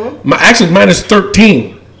 Mm-hmm. Actually, minus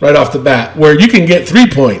 13 right off the bat, where you can get 3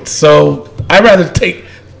 points. So I'd rather take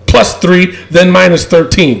plus 3 than minus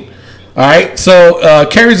 13. All right, so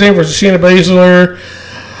Kairi Sane versus Shayna Baszler.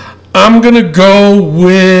 I'm going to go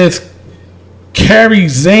with Kairi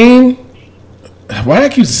Sane. Why do I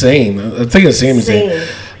keep saying? I think it's Sami Zayn.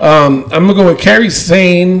 I'm going to go with Kairi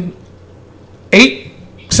Sane.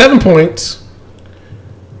 7 points.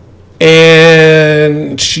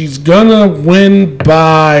 And she's going to win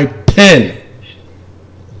by pin.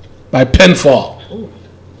 By pinfall. Ooh.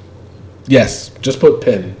 Yes, just put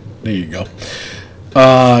pin. There you go.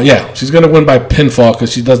 Yeah, she's going to win by pinfall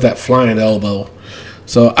because she does that flying elbow.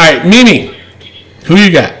 So, all right, Mimi, who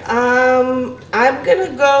you got? I'm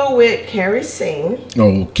gonna go with Kairi Sane.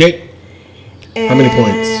 Okay. How many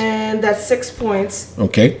points? And that's 6 points.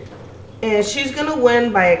 Okay. And she's gonna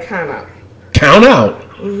win by a count out. Count out.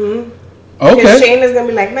 Mm-hmm. Okay. Because Shayna's gonna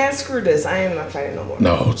be like, man, screw this. I am not fighting no more.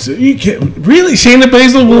 No, so you can't. Really, Shayna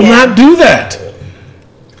Baszler will not do that.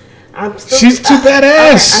 She's too badass.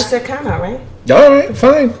 Right, I said count out, right? All right,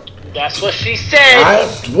 fine. That's what she said.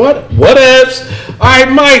 What else? All right,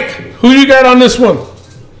 Mike, who you got on this one?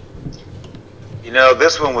 You know,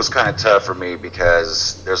 this one was kind of tough for me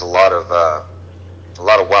because there's a lot of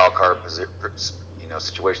wild card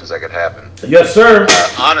situations that could happen. Yes, sir.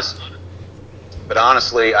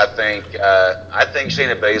 Honestly, I think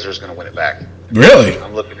Shayna Baszler is going to win it back. Really?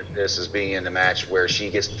 I'm looking at this as being a match where she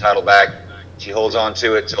gets the title back. She holds on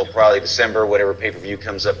to it till probably December, whatever pay-per-view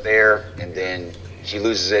comes up there, and then she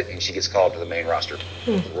loses it and she gets called to the main roster,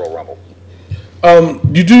 the Royal Rumble.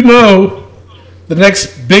 You do know the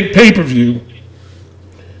next big pay-per-view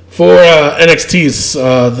for NXT is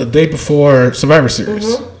the day before Survivor Series.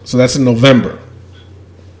 Mm-hmm. So that's in November.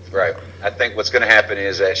 Right. I think what's going to happen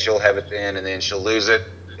is that she'll have it then, and then she'll lose it.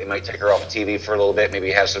 They might take her off TV for a little bit,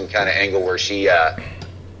 maybe have some kind of angle where she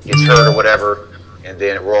gets hurt or whatever, and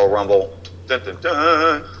then at Royal Rumble, dun, dun,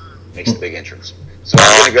 dun, makes the big entrance. So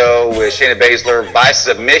I'm going to go with Shayna Baszler by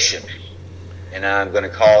submission, and I'm going to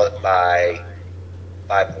call it by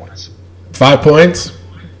 5 points. 5 points?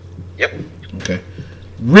 Yep. Okay.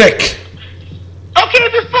 Rick. Okay,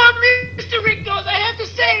 before Mr. Rick goes, I have to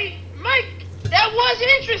say, Mike, that was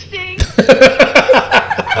interesting. Stupid.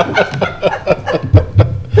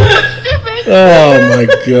 Oh, my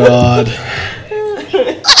God.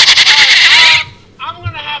 I'm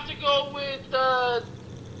gonna have to go with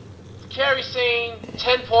Carrie saying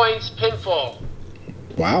 10 points pinfall.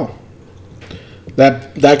 Wow.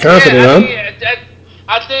 That confident, huh?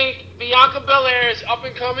 I think Bianca Belair is up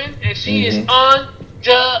and coming, and she is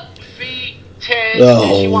undefeated.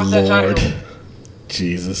 And she wants that Lord. title.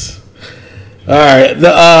 Jesus. All right.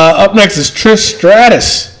 Up next is Trish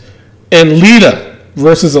Stratus and Lita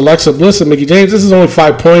versus Alexa Bliss and Mickie James. This is only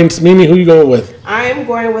 5 points. Mimi, who you going with? I am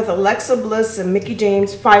going with Alexa Bliss and Mickie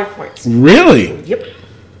James, 5 points. Really? Yep.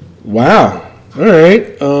 Wow. All right.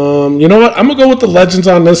 You know what? I'm going to go with the legends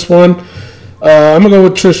on this one. I'm going to go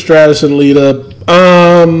with Trish Stratus and Lita.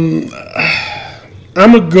 I'm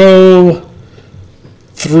going to go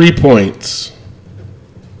 3 points.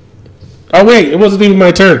 Oh, wait. It wasn't even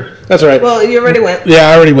my turn. That's right. Well, you already went. Yeah,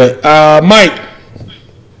 I already went. Mike.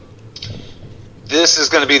 This is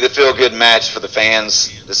going to be the feel-good match for the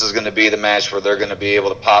fans. This is going to be the match where they're going to be able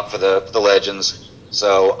to pop for the legends.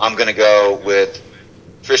 So I'm going to go with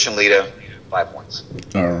Trish and Lita, 5 points.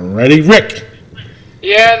 Alrighty, Rick.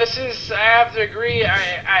 Yeah, I have to agree.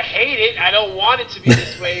 I hate it. I don't want it to be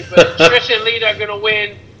this way, but Trish and Lita are going to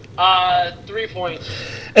win 3 points.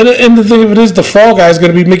 And the thing of it is, the fall guy is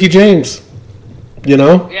going to be Mickie James. You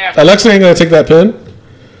know? Yeah. Alexa ain't going to take that pin.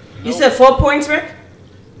 You said 4 points, Rick?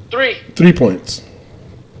 3. 3 points.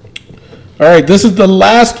 All right, this is the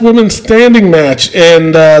last women's standing match,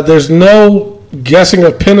 and there's no guessing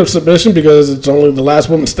of pin of submission because it's only the last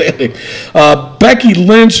woman standing. Becky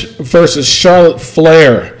Lynch versus Charlotte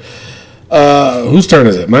Flair. Whose turn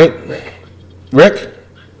is it, Mike? Rick?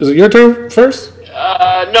 Is it your turn first?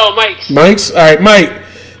 No, Mike's. Mike's? All right, Mike.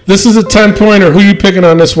 This is a 10-pointer. Who you picking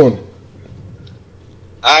on this one?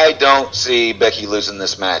 I don't see Becky losing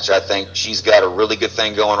this match. I think she's got a really good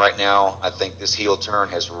thing going right now. I think this heel turn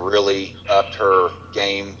has really upped her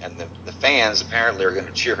game, and the fans apparently are going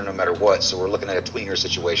to cheer her no matter what, so we're looking at a tweener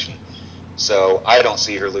situation. So I don't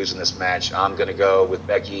see her losing this match. I'm going to go with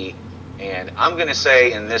Becky, and I'm going to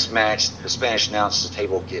say in this match, the Spanish announce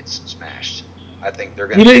table gets smashed. I think they're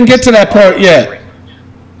going to... We didn't get to that part yet.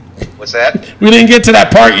 What's that? We didn't get to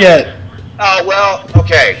that part yet. Oh, well,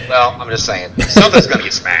 okay. Well, I'm just saying, something's going to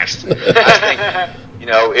get smashed. I think,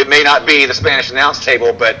 it may not be the Spanish announce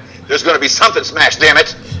table, but there's going to be something smashed, damn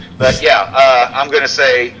it. But, yeah, I'm going to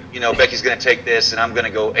say, Becky's going to take this, and I'm going to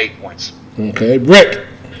go 8 points. Okay, Rick.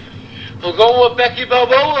 We're going with Becky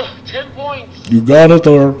Balboa, 10 points. You got it,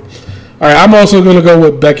 Thor. All right, I'm also going to go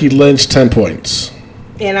with Becky Lynch, 10 points.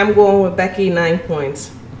 And I'm going with Becky, 9 points.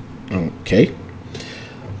 Okay.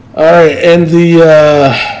 All right, and the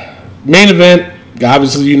main event,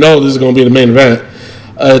 obviously this is going to be the main event.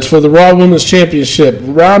 It's for the Raw Women's Championship.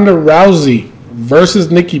 Ronda Rousey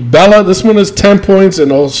versus Nikki Bella. This one is 10 points,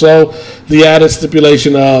 and also the added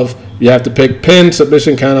stipulation of you have to pick pin,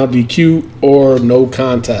 submission, countout, DQ, or no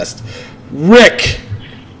contest. Rick,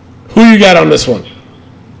 who you got on this one?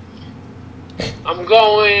 I'm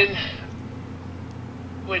going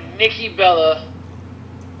with Nikki Bella,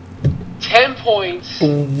 10 points.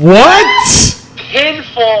 What?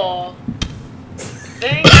 Pinfall.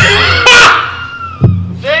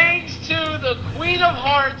 Thanks to the Queen of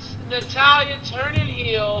Hearts, Natalya turning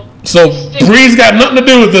heel. So Bree's got nothing to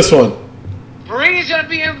do with this one. Bree's gonna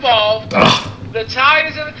be involved.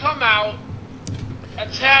 Natalya's gonna come out,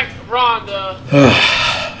 attack Ronda.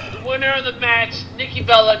 The winner of the match, Nikki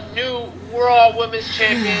Bella, new Raw Women's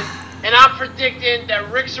Champion. And I'm predicting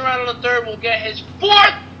that Rick Serrano III will get his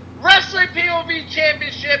 4th Wrestling POV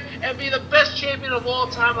Championship and be the best champion of all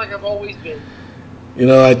time like I've always been.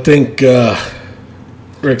 I think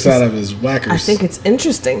Rick's out of his whackers. I think it's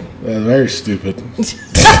interesting. Very stupid.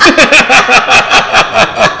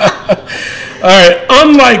 All right,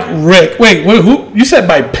 unlike Rick. Wait, who? You said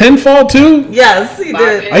by pinfall too? Yes, he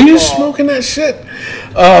did. Are you smoking that shit?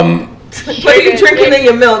 What are you drinking in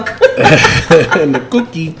your milk? And the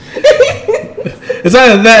cookie. It's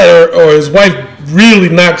either that or his wife really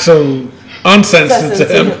knocked some unsense into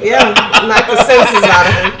him. Yeah, knock the senses out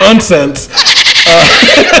of him. Unsense.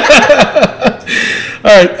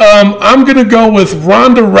 All right, I'm going to go with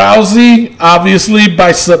Ronda Rousey, obviously,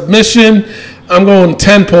 by submission. I'm going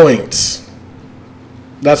 10 points.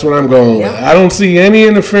 That's what I'm going with. I don't see any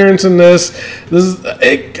interference in this.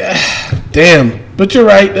 Damn. But you're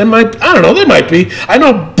right. It might. I don't know. They might be. I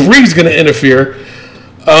know Brie's going to interfere.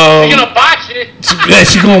 You're gonna botch it. Yeah,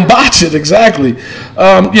 she's going to botch it. Exactly.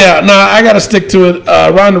 I got to stick to it.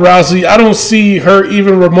 Ronda Rousey, I don't see her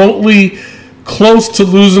even remotely close to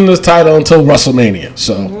losing this title until WrestleMania.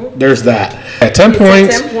 So there's that. At 10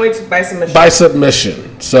 points. 10 points by submission. By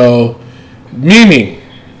submission. So, Mimi,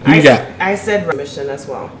 who you got? I said submission as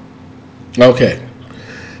well. Okay.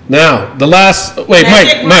 Now, the last... Wait,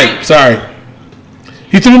 Magic Mike, sorry.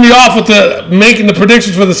 He threw me off with making the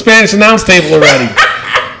predictions for the Spanish announce table already.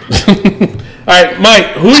 All right,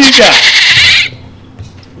 Mike, who you got?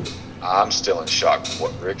 I'm still in shock from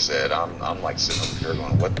what Rick said. I'm like sitting over here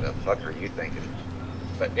going, what the fuck are you thinking?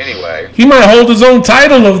 But anyway. He might hold his own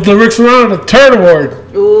title of the Rick Serrano the Turd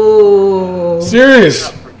Award. Ooh.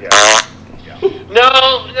 Serious.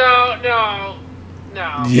 No.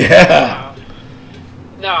 Yeah.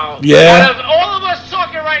 No. Yeah. Out of all of us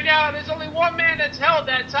talking right now, there's only one man that's held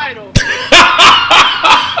that title.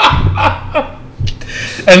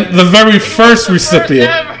 And the very first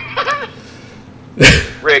recipient.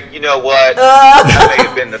 Rick, you know what? I may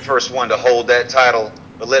have been the first one to hold that title,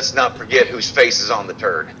 but let's not forget whose face is on the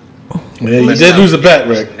turd. Yeah, you did lose a bet,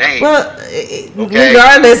 Rick. Name. Well,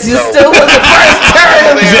 regardless, you still was the first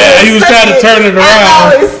turn. Yeah, he was trying to turn it around.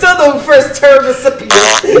 I know, he's still the first turn recipient.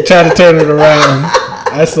 He tried to turn it around.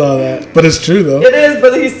 I saw that. But it's true, though. It is,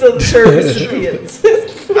 but he's still the turn recipient.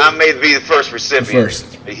 I may be the first recipient.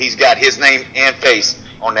 He's got his name and face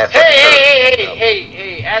on that.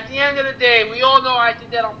 Hey! At the end of the day, we all know I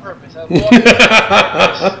did that on purpose. Oh,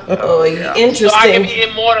 interesting. So I can be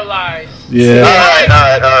immortalized. Yeah.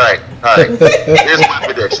 All right. Here's my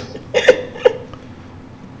prediction.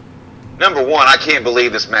 Number one, I can't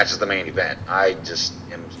believe this match is the main event. I just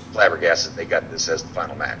am flabbergasted they got this as the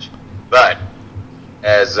final match. But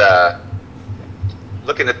as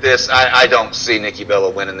looking at this, I don't see Nikki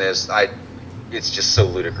Bella winning this. It's just so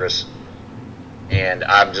ludicrous. And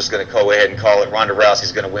I'm just going to go ahead and call it. Ronda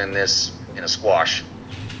Rousey's going to win this in a squash.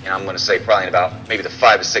 And I'm going to say probably in about maybe the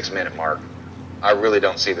 5 to 6 minute mark. I really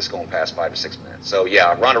don't see this going past 5 to 6 minutes. So,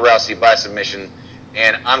 yeah, Ronda Rousey by submission.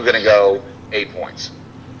 And I'm going to go 8 points.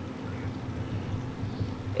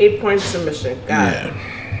 8 point submission. Got it.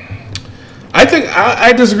 I think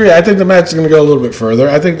I disagree. I think the match is going to go a little bit further.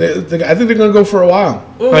 I think they're going to go for a while.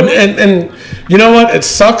 Mm-hmm. And you know what? It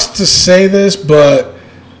sucks to say this, but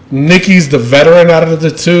Nikki's the veteran out of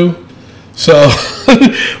the two, so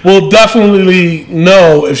we'll definitely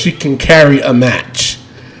know if she can carry a match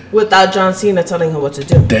without John Cena telling her what to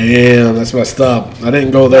do. Damn, that's messed up. I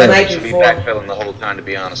didn't go there. She'll be backpedaling the whole time, to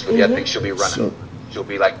be honest with you. I think she'll be running. She'll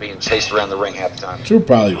be like being chased around the ring half the time. She'll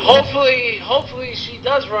probably will. Hopefully she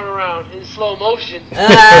does run around in slow motion. You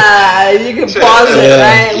can pause it,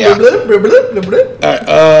 right? Yeah.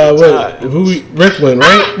 Wait, Rick win,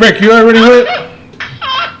 right? Rick, you already went?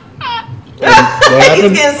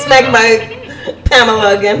 He's getting smacked by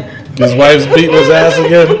Pamela again. His wife's beating his ass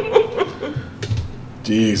again?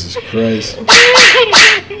 Jesus Christ.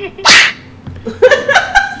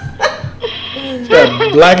 He's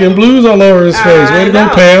got black and blues all over his face. Way to go,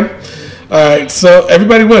 Pam. All right, so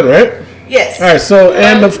everybody win, right? Yes. All right, so,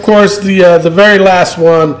 and of course, the very last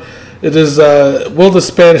one, it is, will the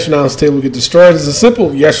Spanish announce table get destroyed? It's a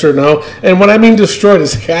simple yes or no. And when I mean destroyed,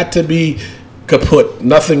 it's got to be kaput,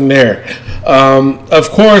 nothing there. Of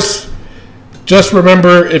course, just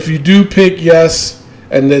remember, if you do pick yes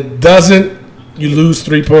and it doesn't, you lose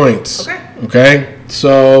 3 points. Okay?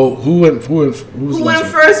 So who went first?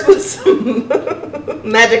 Was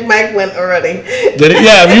Magic Mike went already. Did it?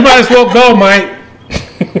 Yeah, you might as well go, Mike.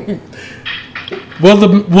 Will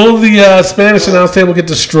the Spanish announce table get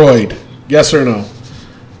destroyed? Yes or no?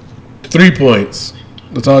 3 points.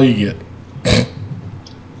 That's all you get.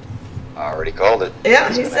 I already called it. Yeah,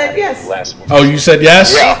 he said yes. Oh, you said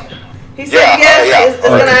yes? Yeah. He said yes. Yeah. It's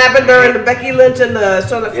going to happen during the Becky Lynch and the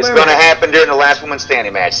Charlotte Flair. It's going to happen during the last woman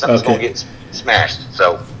standing match. Something's going to get smashed.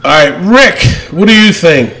 So. All right, Rick, what do you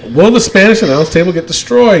think? Will the Spanish announce table get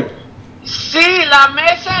destroyed? Sí, la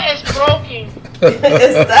mesa is broken.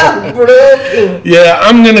 It's broken. Yeah,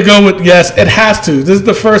 I'm going to go with yes. It has to. This is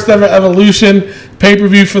the first ever Evolution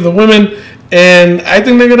pay-per-view for the women. And I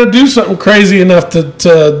think they're going to do something crazy enough to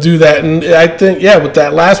do that. And I think, with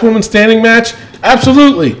that last woman standing match,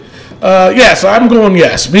 absolutely. So I'm going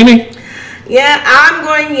yes. Mimi? Yeah, I'm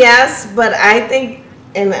going yes, but I think,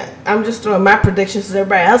 and I'm just throwing my predictions, so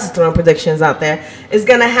everybody else is throwing predictions out there. It's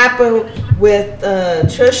going to happen with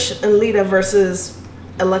Trish and Lita versus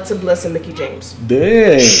Alexa Bliss and Mickie James.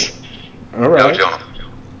 Dang. All right. No,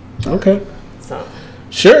 Jonah. Okay. So.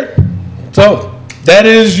 Sure. So that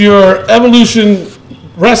is your Evolution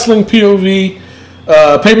Wrestling POV.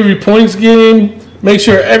 Pay-per-view points game. Make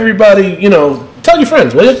sure everybody, tell your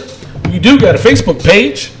friends, will you? You do got a Facebook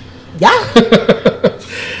page. Yeah.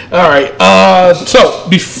 All right. So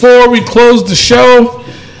before we close the show,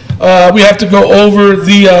 we have to go over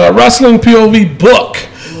the Wrestling POV book.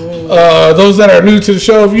 Those that are new to the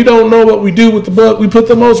show, if you don't know what we do with the book, we put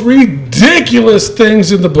the most ridiculous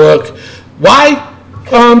things in the book. Why?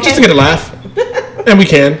 Just to get a laugh. And we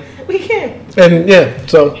can. We can. And yeah,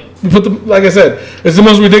 so we put them, like I said, it's the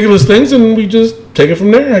most ridiculous things, and we just take it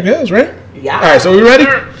from there, I guess, right? Yeah. All right, so we ready?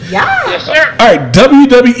 Yeah. Yes, sir. All right,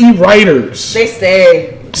 WWE writers. They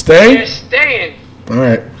stay. Stay? They're staying. All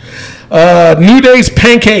right. New Day's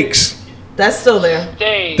pancakes. That's still there.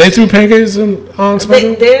 Staying. They threw pancakes on They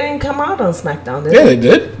SmackDown? didn't come out on SmackDown, did Yeah, they? they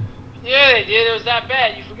did. Yeah, they did. It was that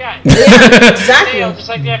bad. You forgot. Exactly. Damn, just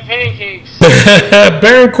like that pancakes.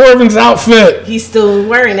 Baron Corbin's outfit. He's still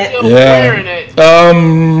wearing it. Still wearing it.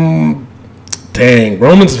 Dang,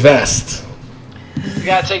 Roman's vest. You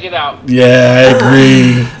gotta take it out. Yeah, I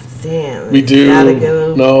agree. Damn. We do. Gotta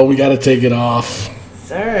go. No, we got to take it off.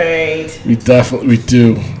 It's all right. We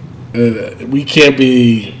do. We can't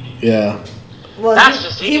be. Yeah. Well, That's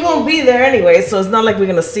just he evil. won't be there anyway, so it's not like we're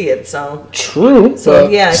gonna see it. So True. So,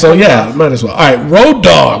 but- yeah, So come yeah, off. might as well. All right, Road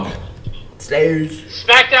Dog. stairs.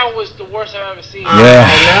 SmackDown was the worst I've ever seen. Yeah.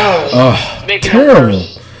 I know. Oh, Making it terrible.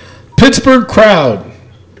 worse. Pittsburgh crowd.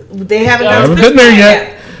 They haven't. I done haven't been there Pittsburgh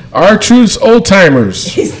yet. R-Truth's old timers.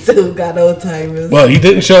 He still got old timers. Well, he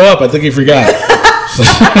didn't show up. I think he forgot.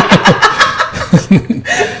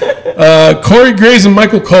 Corey Graves and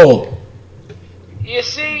Michael Cole. You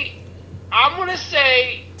see, I'm gonna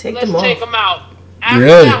say Take let's them off. take them out. After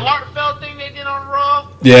Really? that heartfelt thing they did on Raw,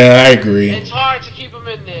 Yeah, I agree. it's hard to keep them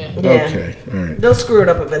in there. Yeah. Okay, all right. They'll screw it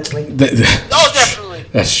up eventually. Oh, definitely.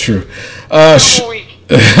 That's true. One more week.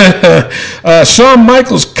 Shawn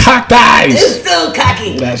Michaels cocked eyes. It's still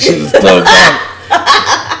cocky. That shit is still gone.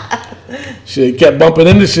 Shit, he kept bumping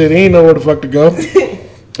into shit. He ain't know where the fuck to go.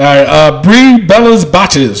 All right, Brie Bella's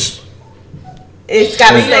botches. It's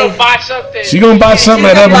gotta She's gonna stay. botch something. She gonna botch something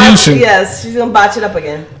She's at gonna botch- Evolution. Yes, she's gonna botch it up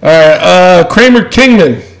again. All right, Kramer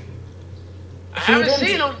Kingman. I haven't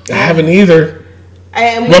seen him. I haven't either.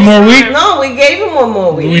 And One more week? No, we gave him one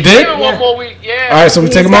more week. We did? Give him Yeah. one more week. Yeah. All right, so we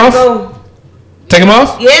take him off. Take him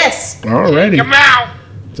off. Yes. Alrighty, Come out.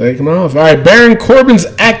 take him off. All right, Baron Corbin's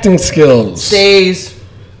acting skills. Stays.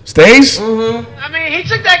 Stays? I mean, he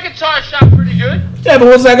took that guitar shot pretty good. Yeah, but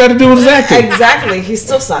what's that got to do with his acting? Exactly. He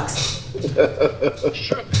still sucks.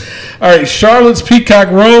 All right, Charlotte's peacock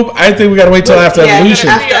robe. I think we got to wait till after Yeah, Evolution.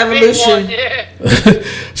 after Yeah, big Evolution. one, yeah.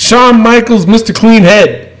 Shawn Michaels, Mr. Clean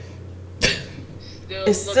Head.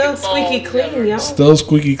 It's still looking squeaky bald, clean, whatever. yo. Still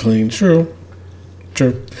squeaky clean. True.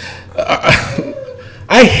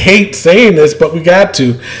 I hate saying this, but we got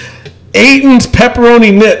to. Aiden's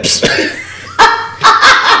pepperoni nips.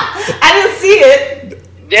 I didn't see it.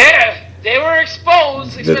 Yeah, they were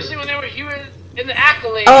exposed, especially when they were here in the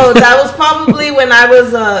accolades. Oh, that was probably when I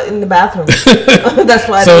was in the bathroom. That's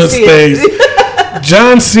why I So didn't it see stays. it.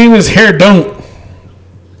 John Cena's hair don't.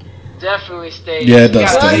 Definitely stayed. Yeah, it does You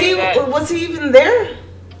gotta Well, stay. say that. was he even there?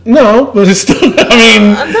 No, but it's still. I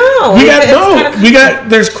mean, No. we got It's kinda- no. We got.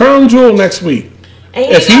 There's Crown Jewel next week. And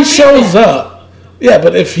If he not shows there. up, yeah,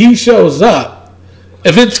 but if he shows up,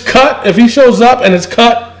 if it's cut, if he shows up and it's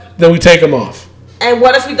cut, then we take him off. And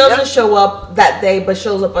what if he doesn't show up that day, but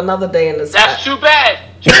shows up another day and it's That's too bad.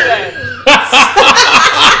 Too bad.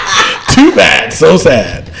 Too bad. So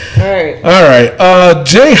sad. all right. All right.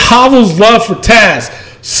 Jay Hovell's love for Taz.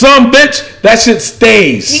 Some bitch, that shit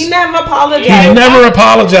stays. He never apologized. He never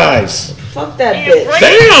apologized. Fuck that He bitch. embraced-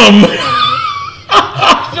 Damn.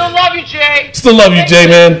 Still love you, Jay. Still love you, Jay,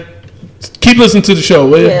 man. Keep listening to the show,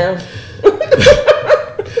 will you? Yeah.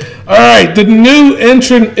 All right, the new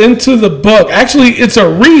entrant into the book. Actually, it's a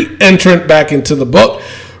re-entrant back into the book.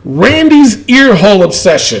 Randy's earhole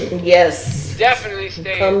obsession. Yes. Definitely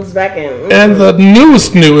stayed. Comes back in. And the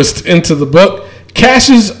newest into the book,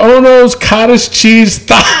 Cassius Ohno's cottage cheese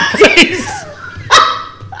thighs.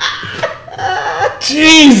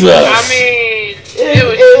 Jesus. I mean,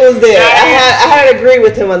 It was there. I had to agree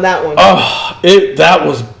with him on that one. Oh, that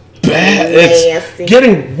was bad. Nasty. It's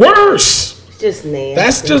getting worse. Just nasty.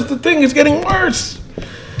 That's just the thing. It's getting worse.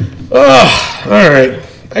 Oh, all right.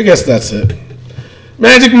 I guess that's it.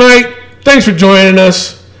 Magic Mike, thanks for joining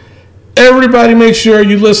us. Everybody make sure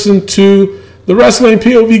you listen to the Wrestling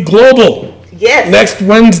POV Global yes. next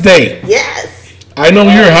Wednesday. Yes. I know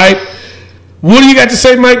you're hype. What do you got to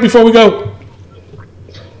say, Mike, before we go?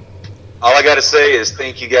 All I got to say is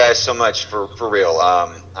thank you guys so much for real.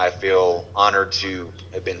 I feel honored to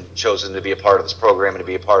have been chosen to be a part of this program and to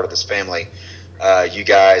be a part of this family. You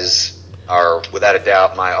guys are, without a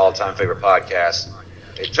doubt, my all-time favorite podcast.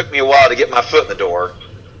 It took me a while to get my foot in the door,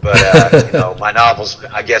 but my novels,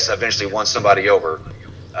 I guess, eventually won somebody over.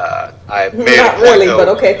 I made Not it a point, really, though, but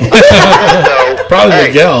okay. so, Probably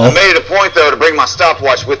Miguel. I made it a point though to bring my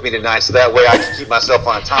stopwatch with me tonight, so that way I can keep myself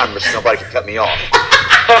on a timer, so nobody can cut me off.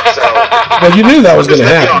 So, Well, you knew that was going to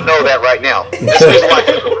you happen. don't know that right now. This is why I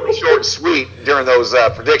kept it really short and sweet during those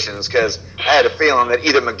predictions, because I had a feeling that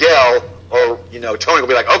either Miguel or Tony would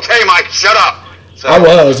be like, "Okay, Mike, shut up." So I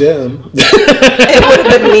was, yeah. It would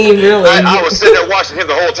have been me, really. I was sitting there watching him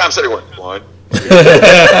the whole time, sitting there going, "What?"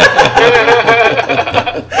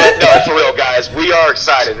 But no, for real, guys, we are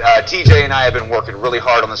excited. TJ and I have been working really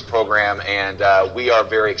hard on this program, and we are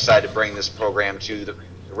very excited to bring this program to the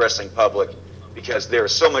wrestling public, because there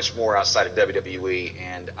is so much more outside of WWE,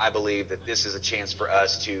 and I believe that this is a chance for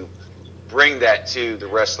us to bring that to the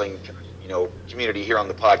wrestling, community here on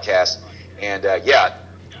the podcast. And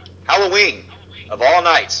Halloween of all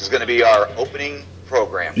nights is going to be our opening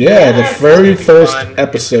program. Yeah, the very It's first fun. It's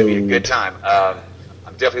episode. gonna be a good time.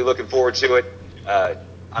 I'm definitely looking forward to it.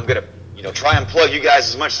 I'm gonna, try and plug you guys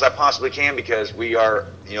as much as I possibly can, because we are,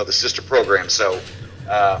 the sister program. So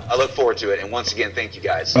I look forward to it. And once again, thank you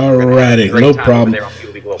guys. We're gonna have a Alrighty, great no time problem. over there on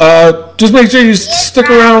POV Global. Just make sure you stick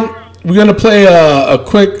around. We're gonna play a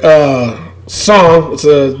quick song. It's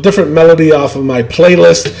a different melody off of my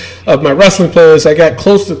playlist, of my wrestling playlist. I got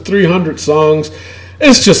close to 300 songs.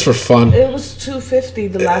 It's just for fun. It was 250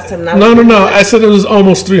 the last time. No. I said it was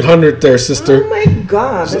almost 300 there, sister. Oh my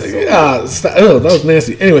God. That's so That was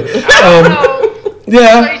nasty. Anyway,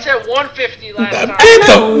 Yeah. You said 150 last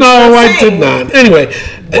time. No, I did not. Anyway,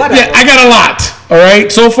 Whatever. I got a lot. All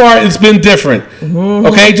right. So far, it's been different.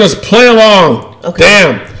 Okay, just play along. Okay.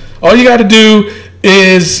 Damn. All you got to do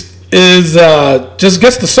is just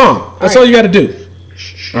guess the song. That's all you got to do.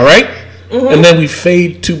 All right. And then we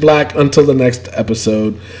fade to black until the next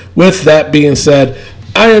episode. With that being said,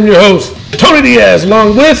 I am your host, Tony Diaz,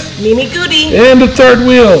 along with Mimi Goody. and the third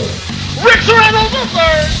wheel Rick Serrano the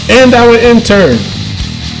third. and our intern.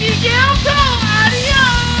 Miguel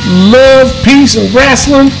Adios. Love, peace, and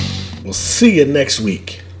wrestling. We'll see you next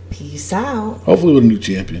week. Peace out. Hopefully with a new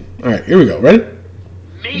champion. All right, here we go. Ready?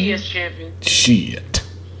 Me as champion. Shit.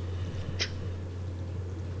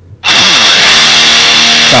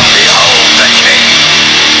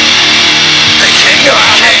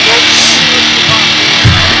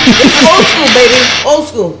 Old school, baby. Old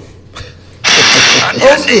school.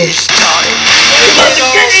 Old school.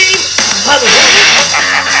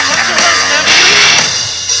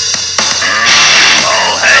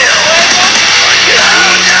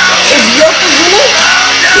 Is Yokozuna?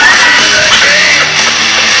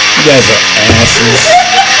 You guys are asses.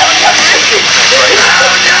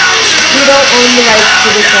 We don't own the rights to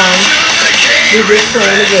the song. We're just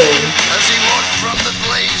playing the game.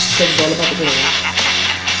 So it's all about the game.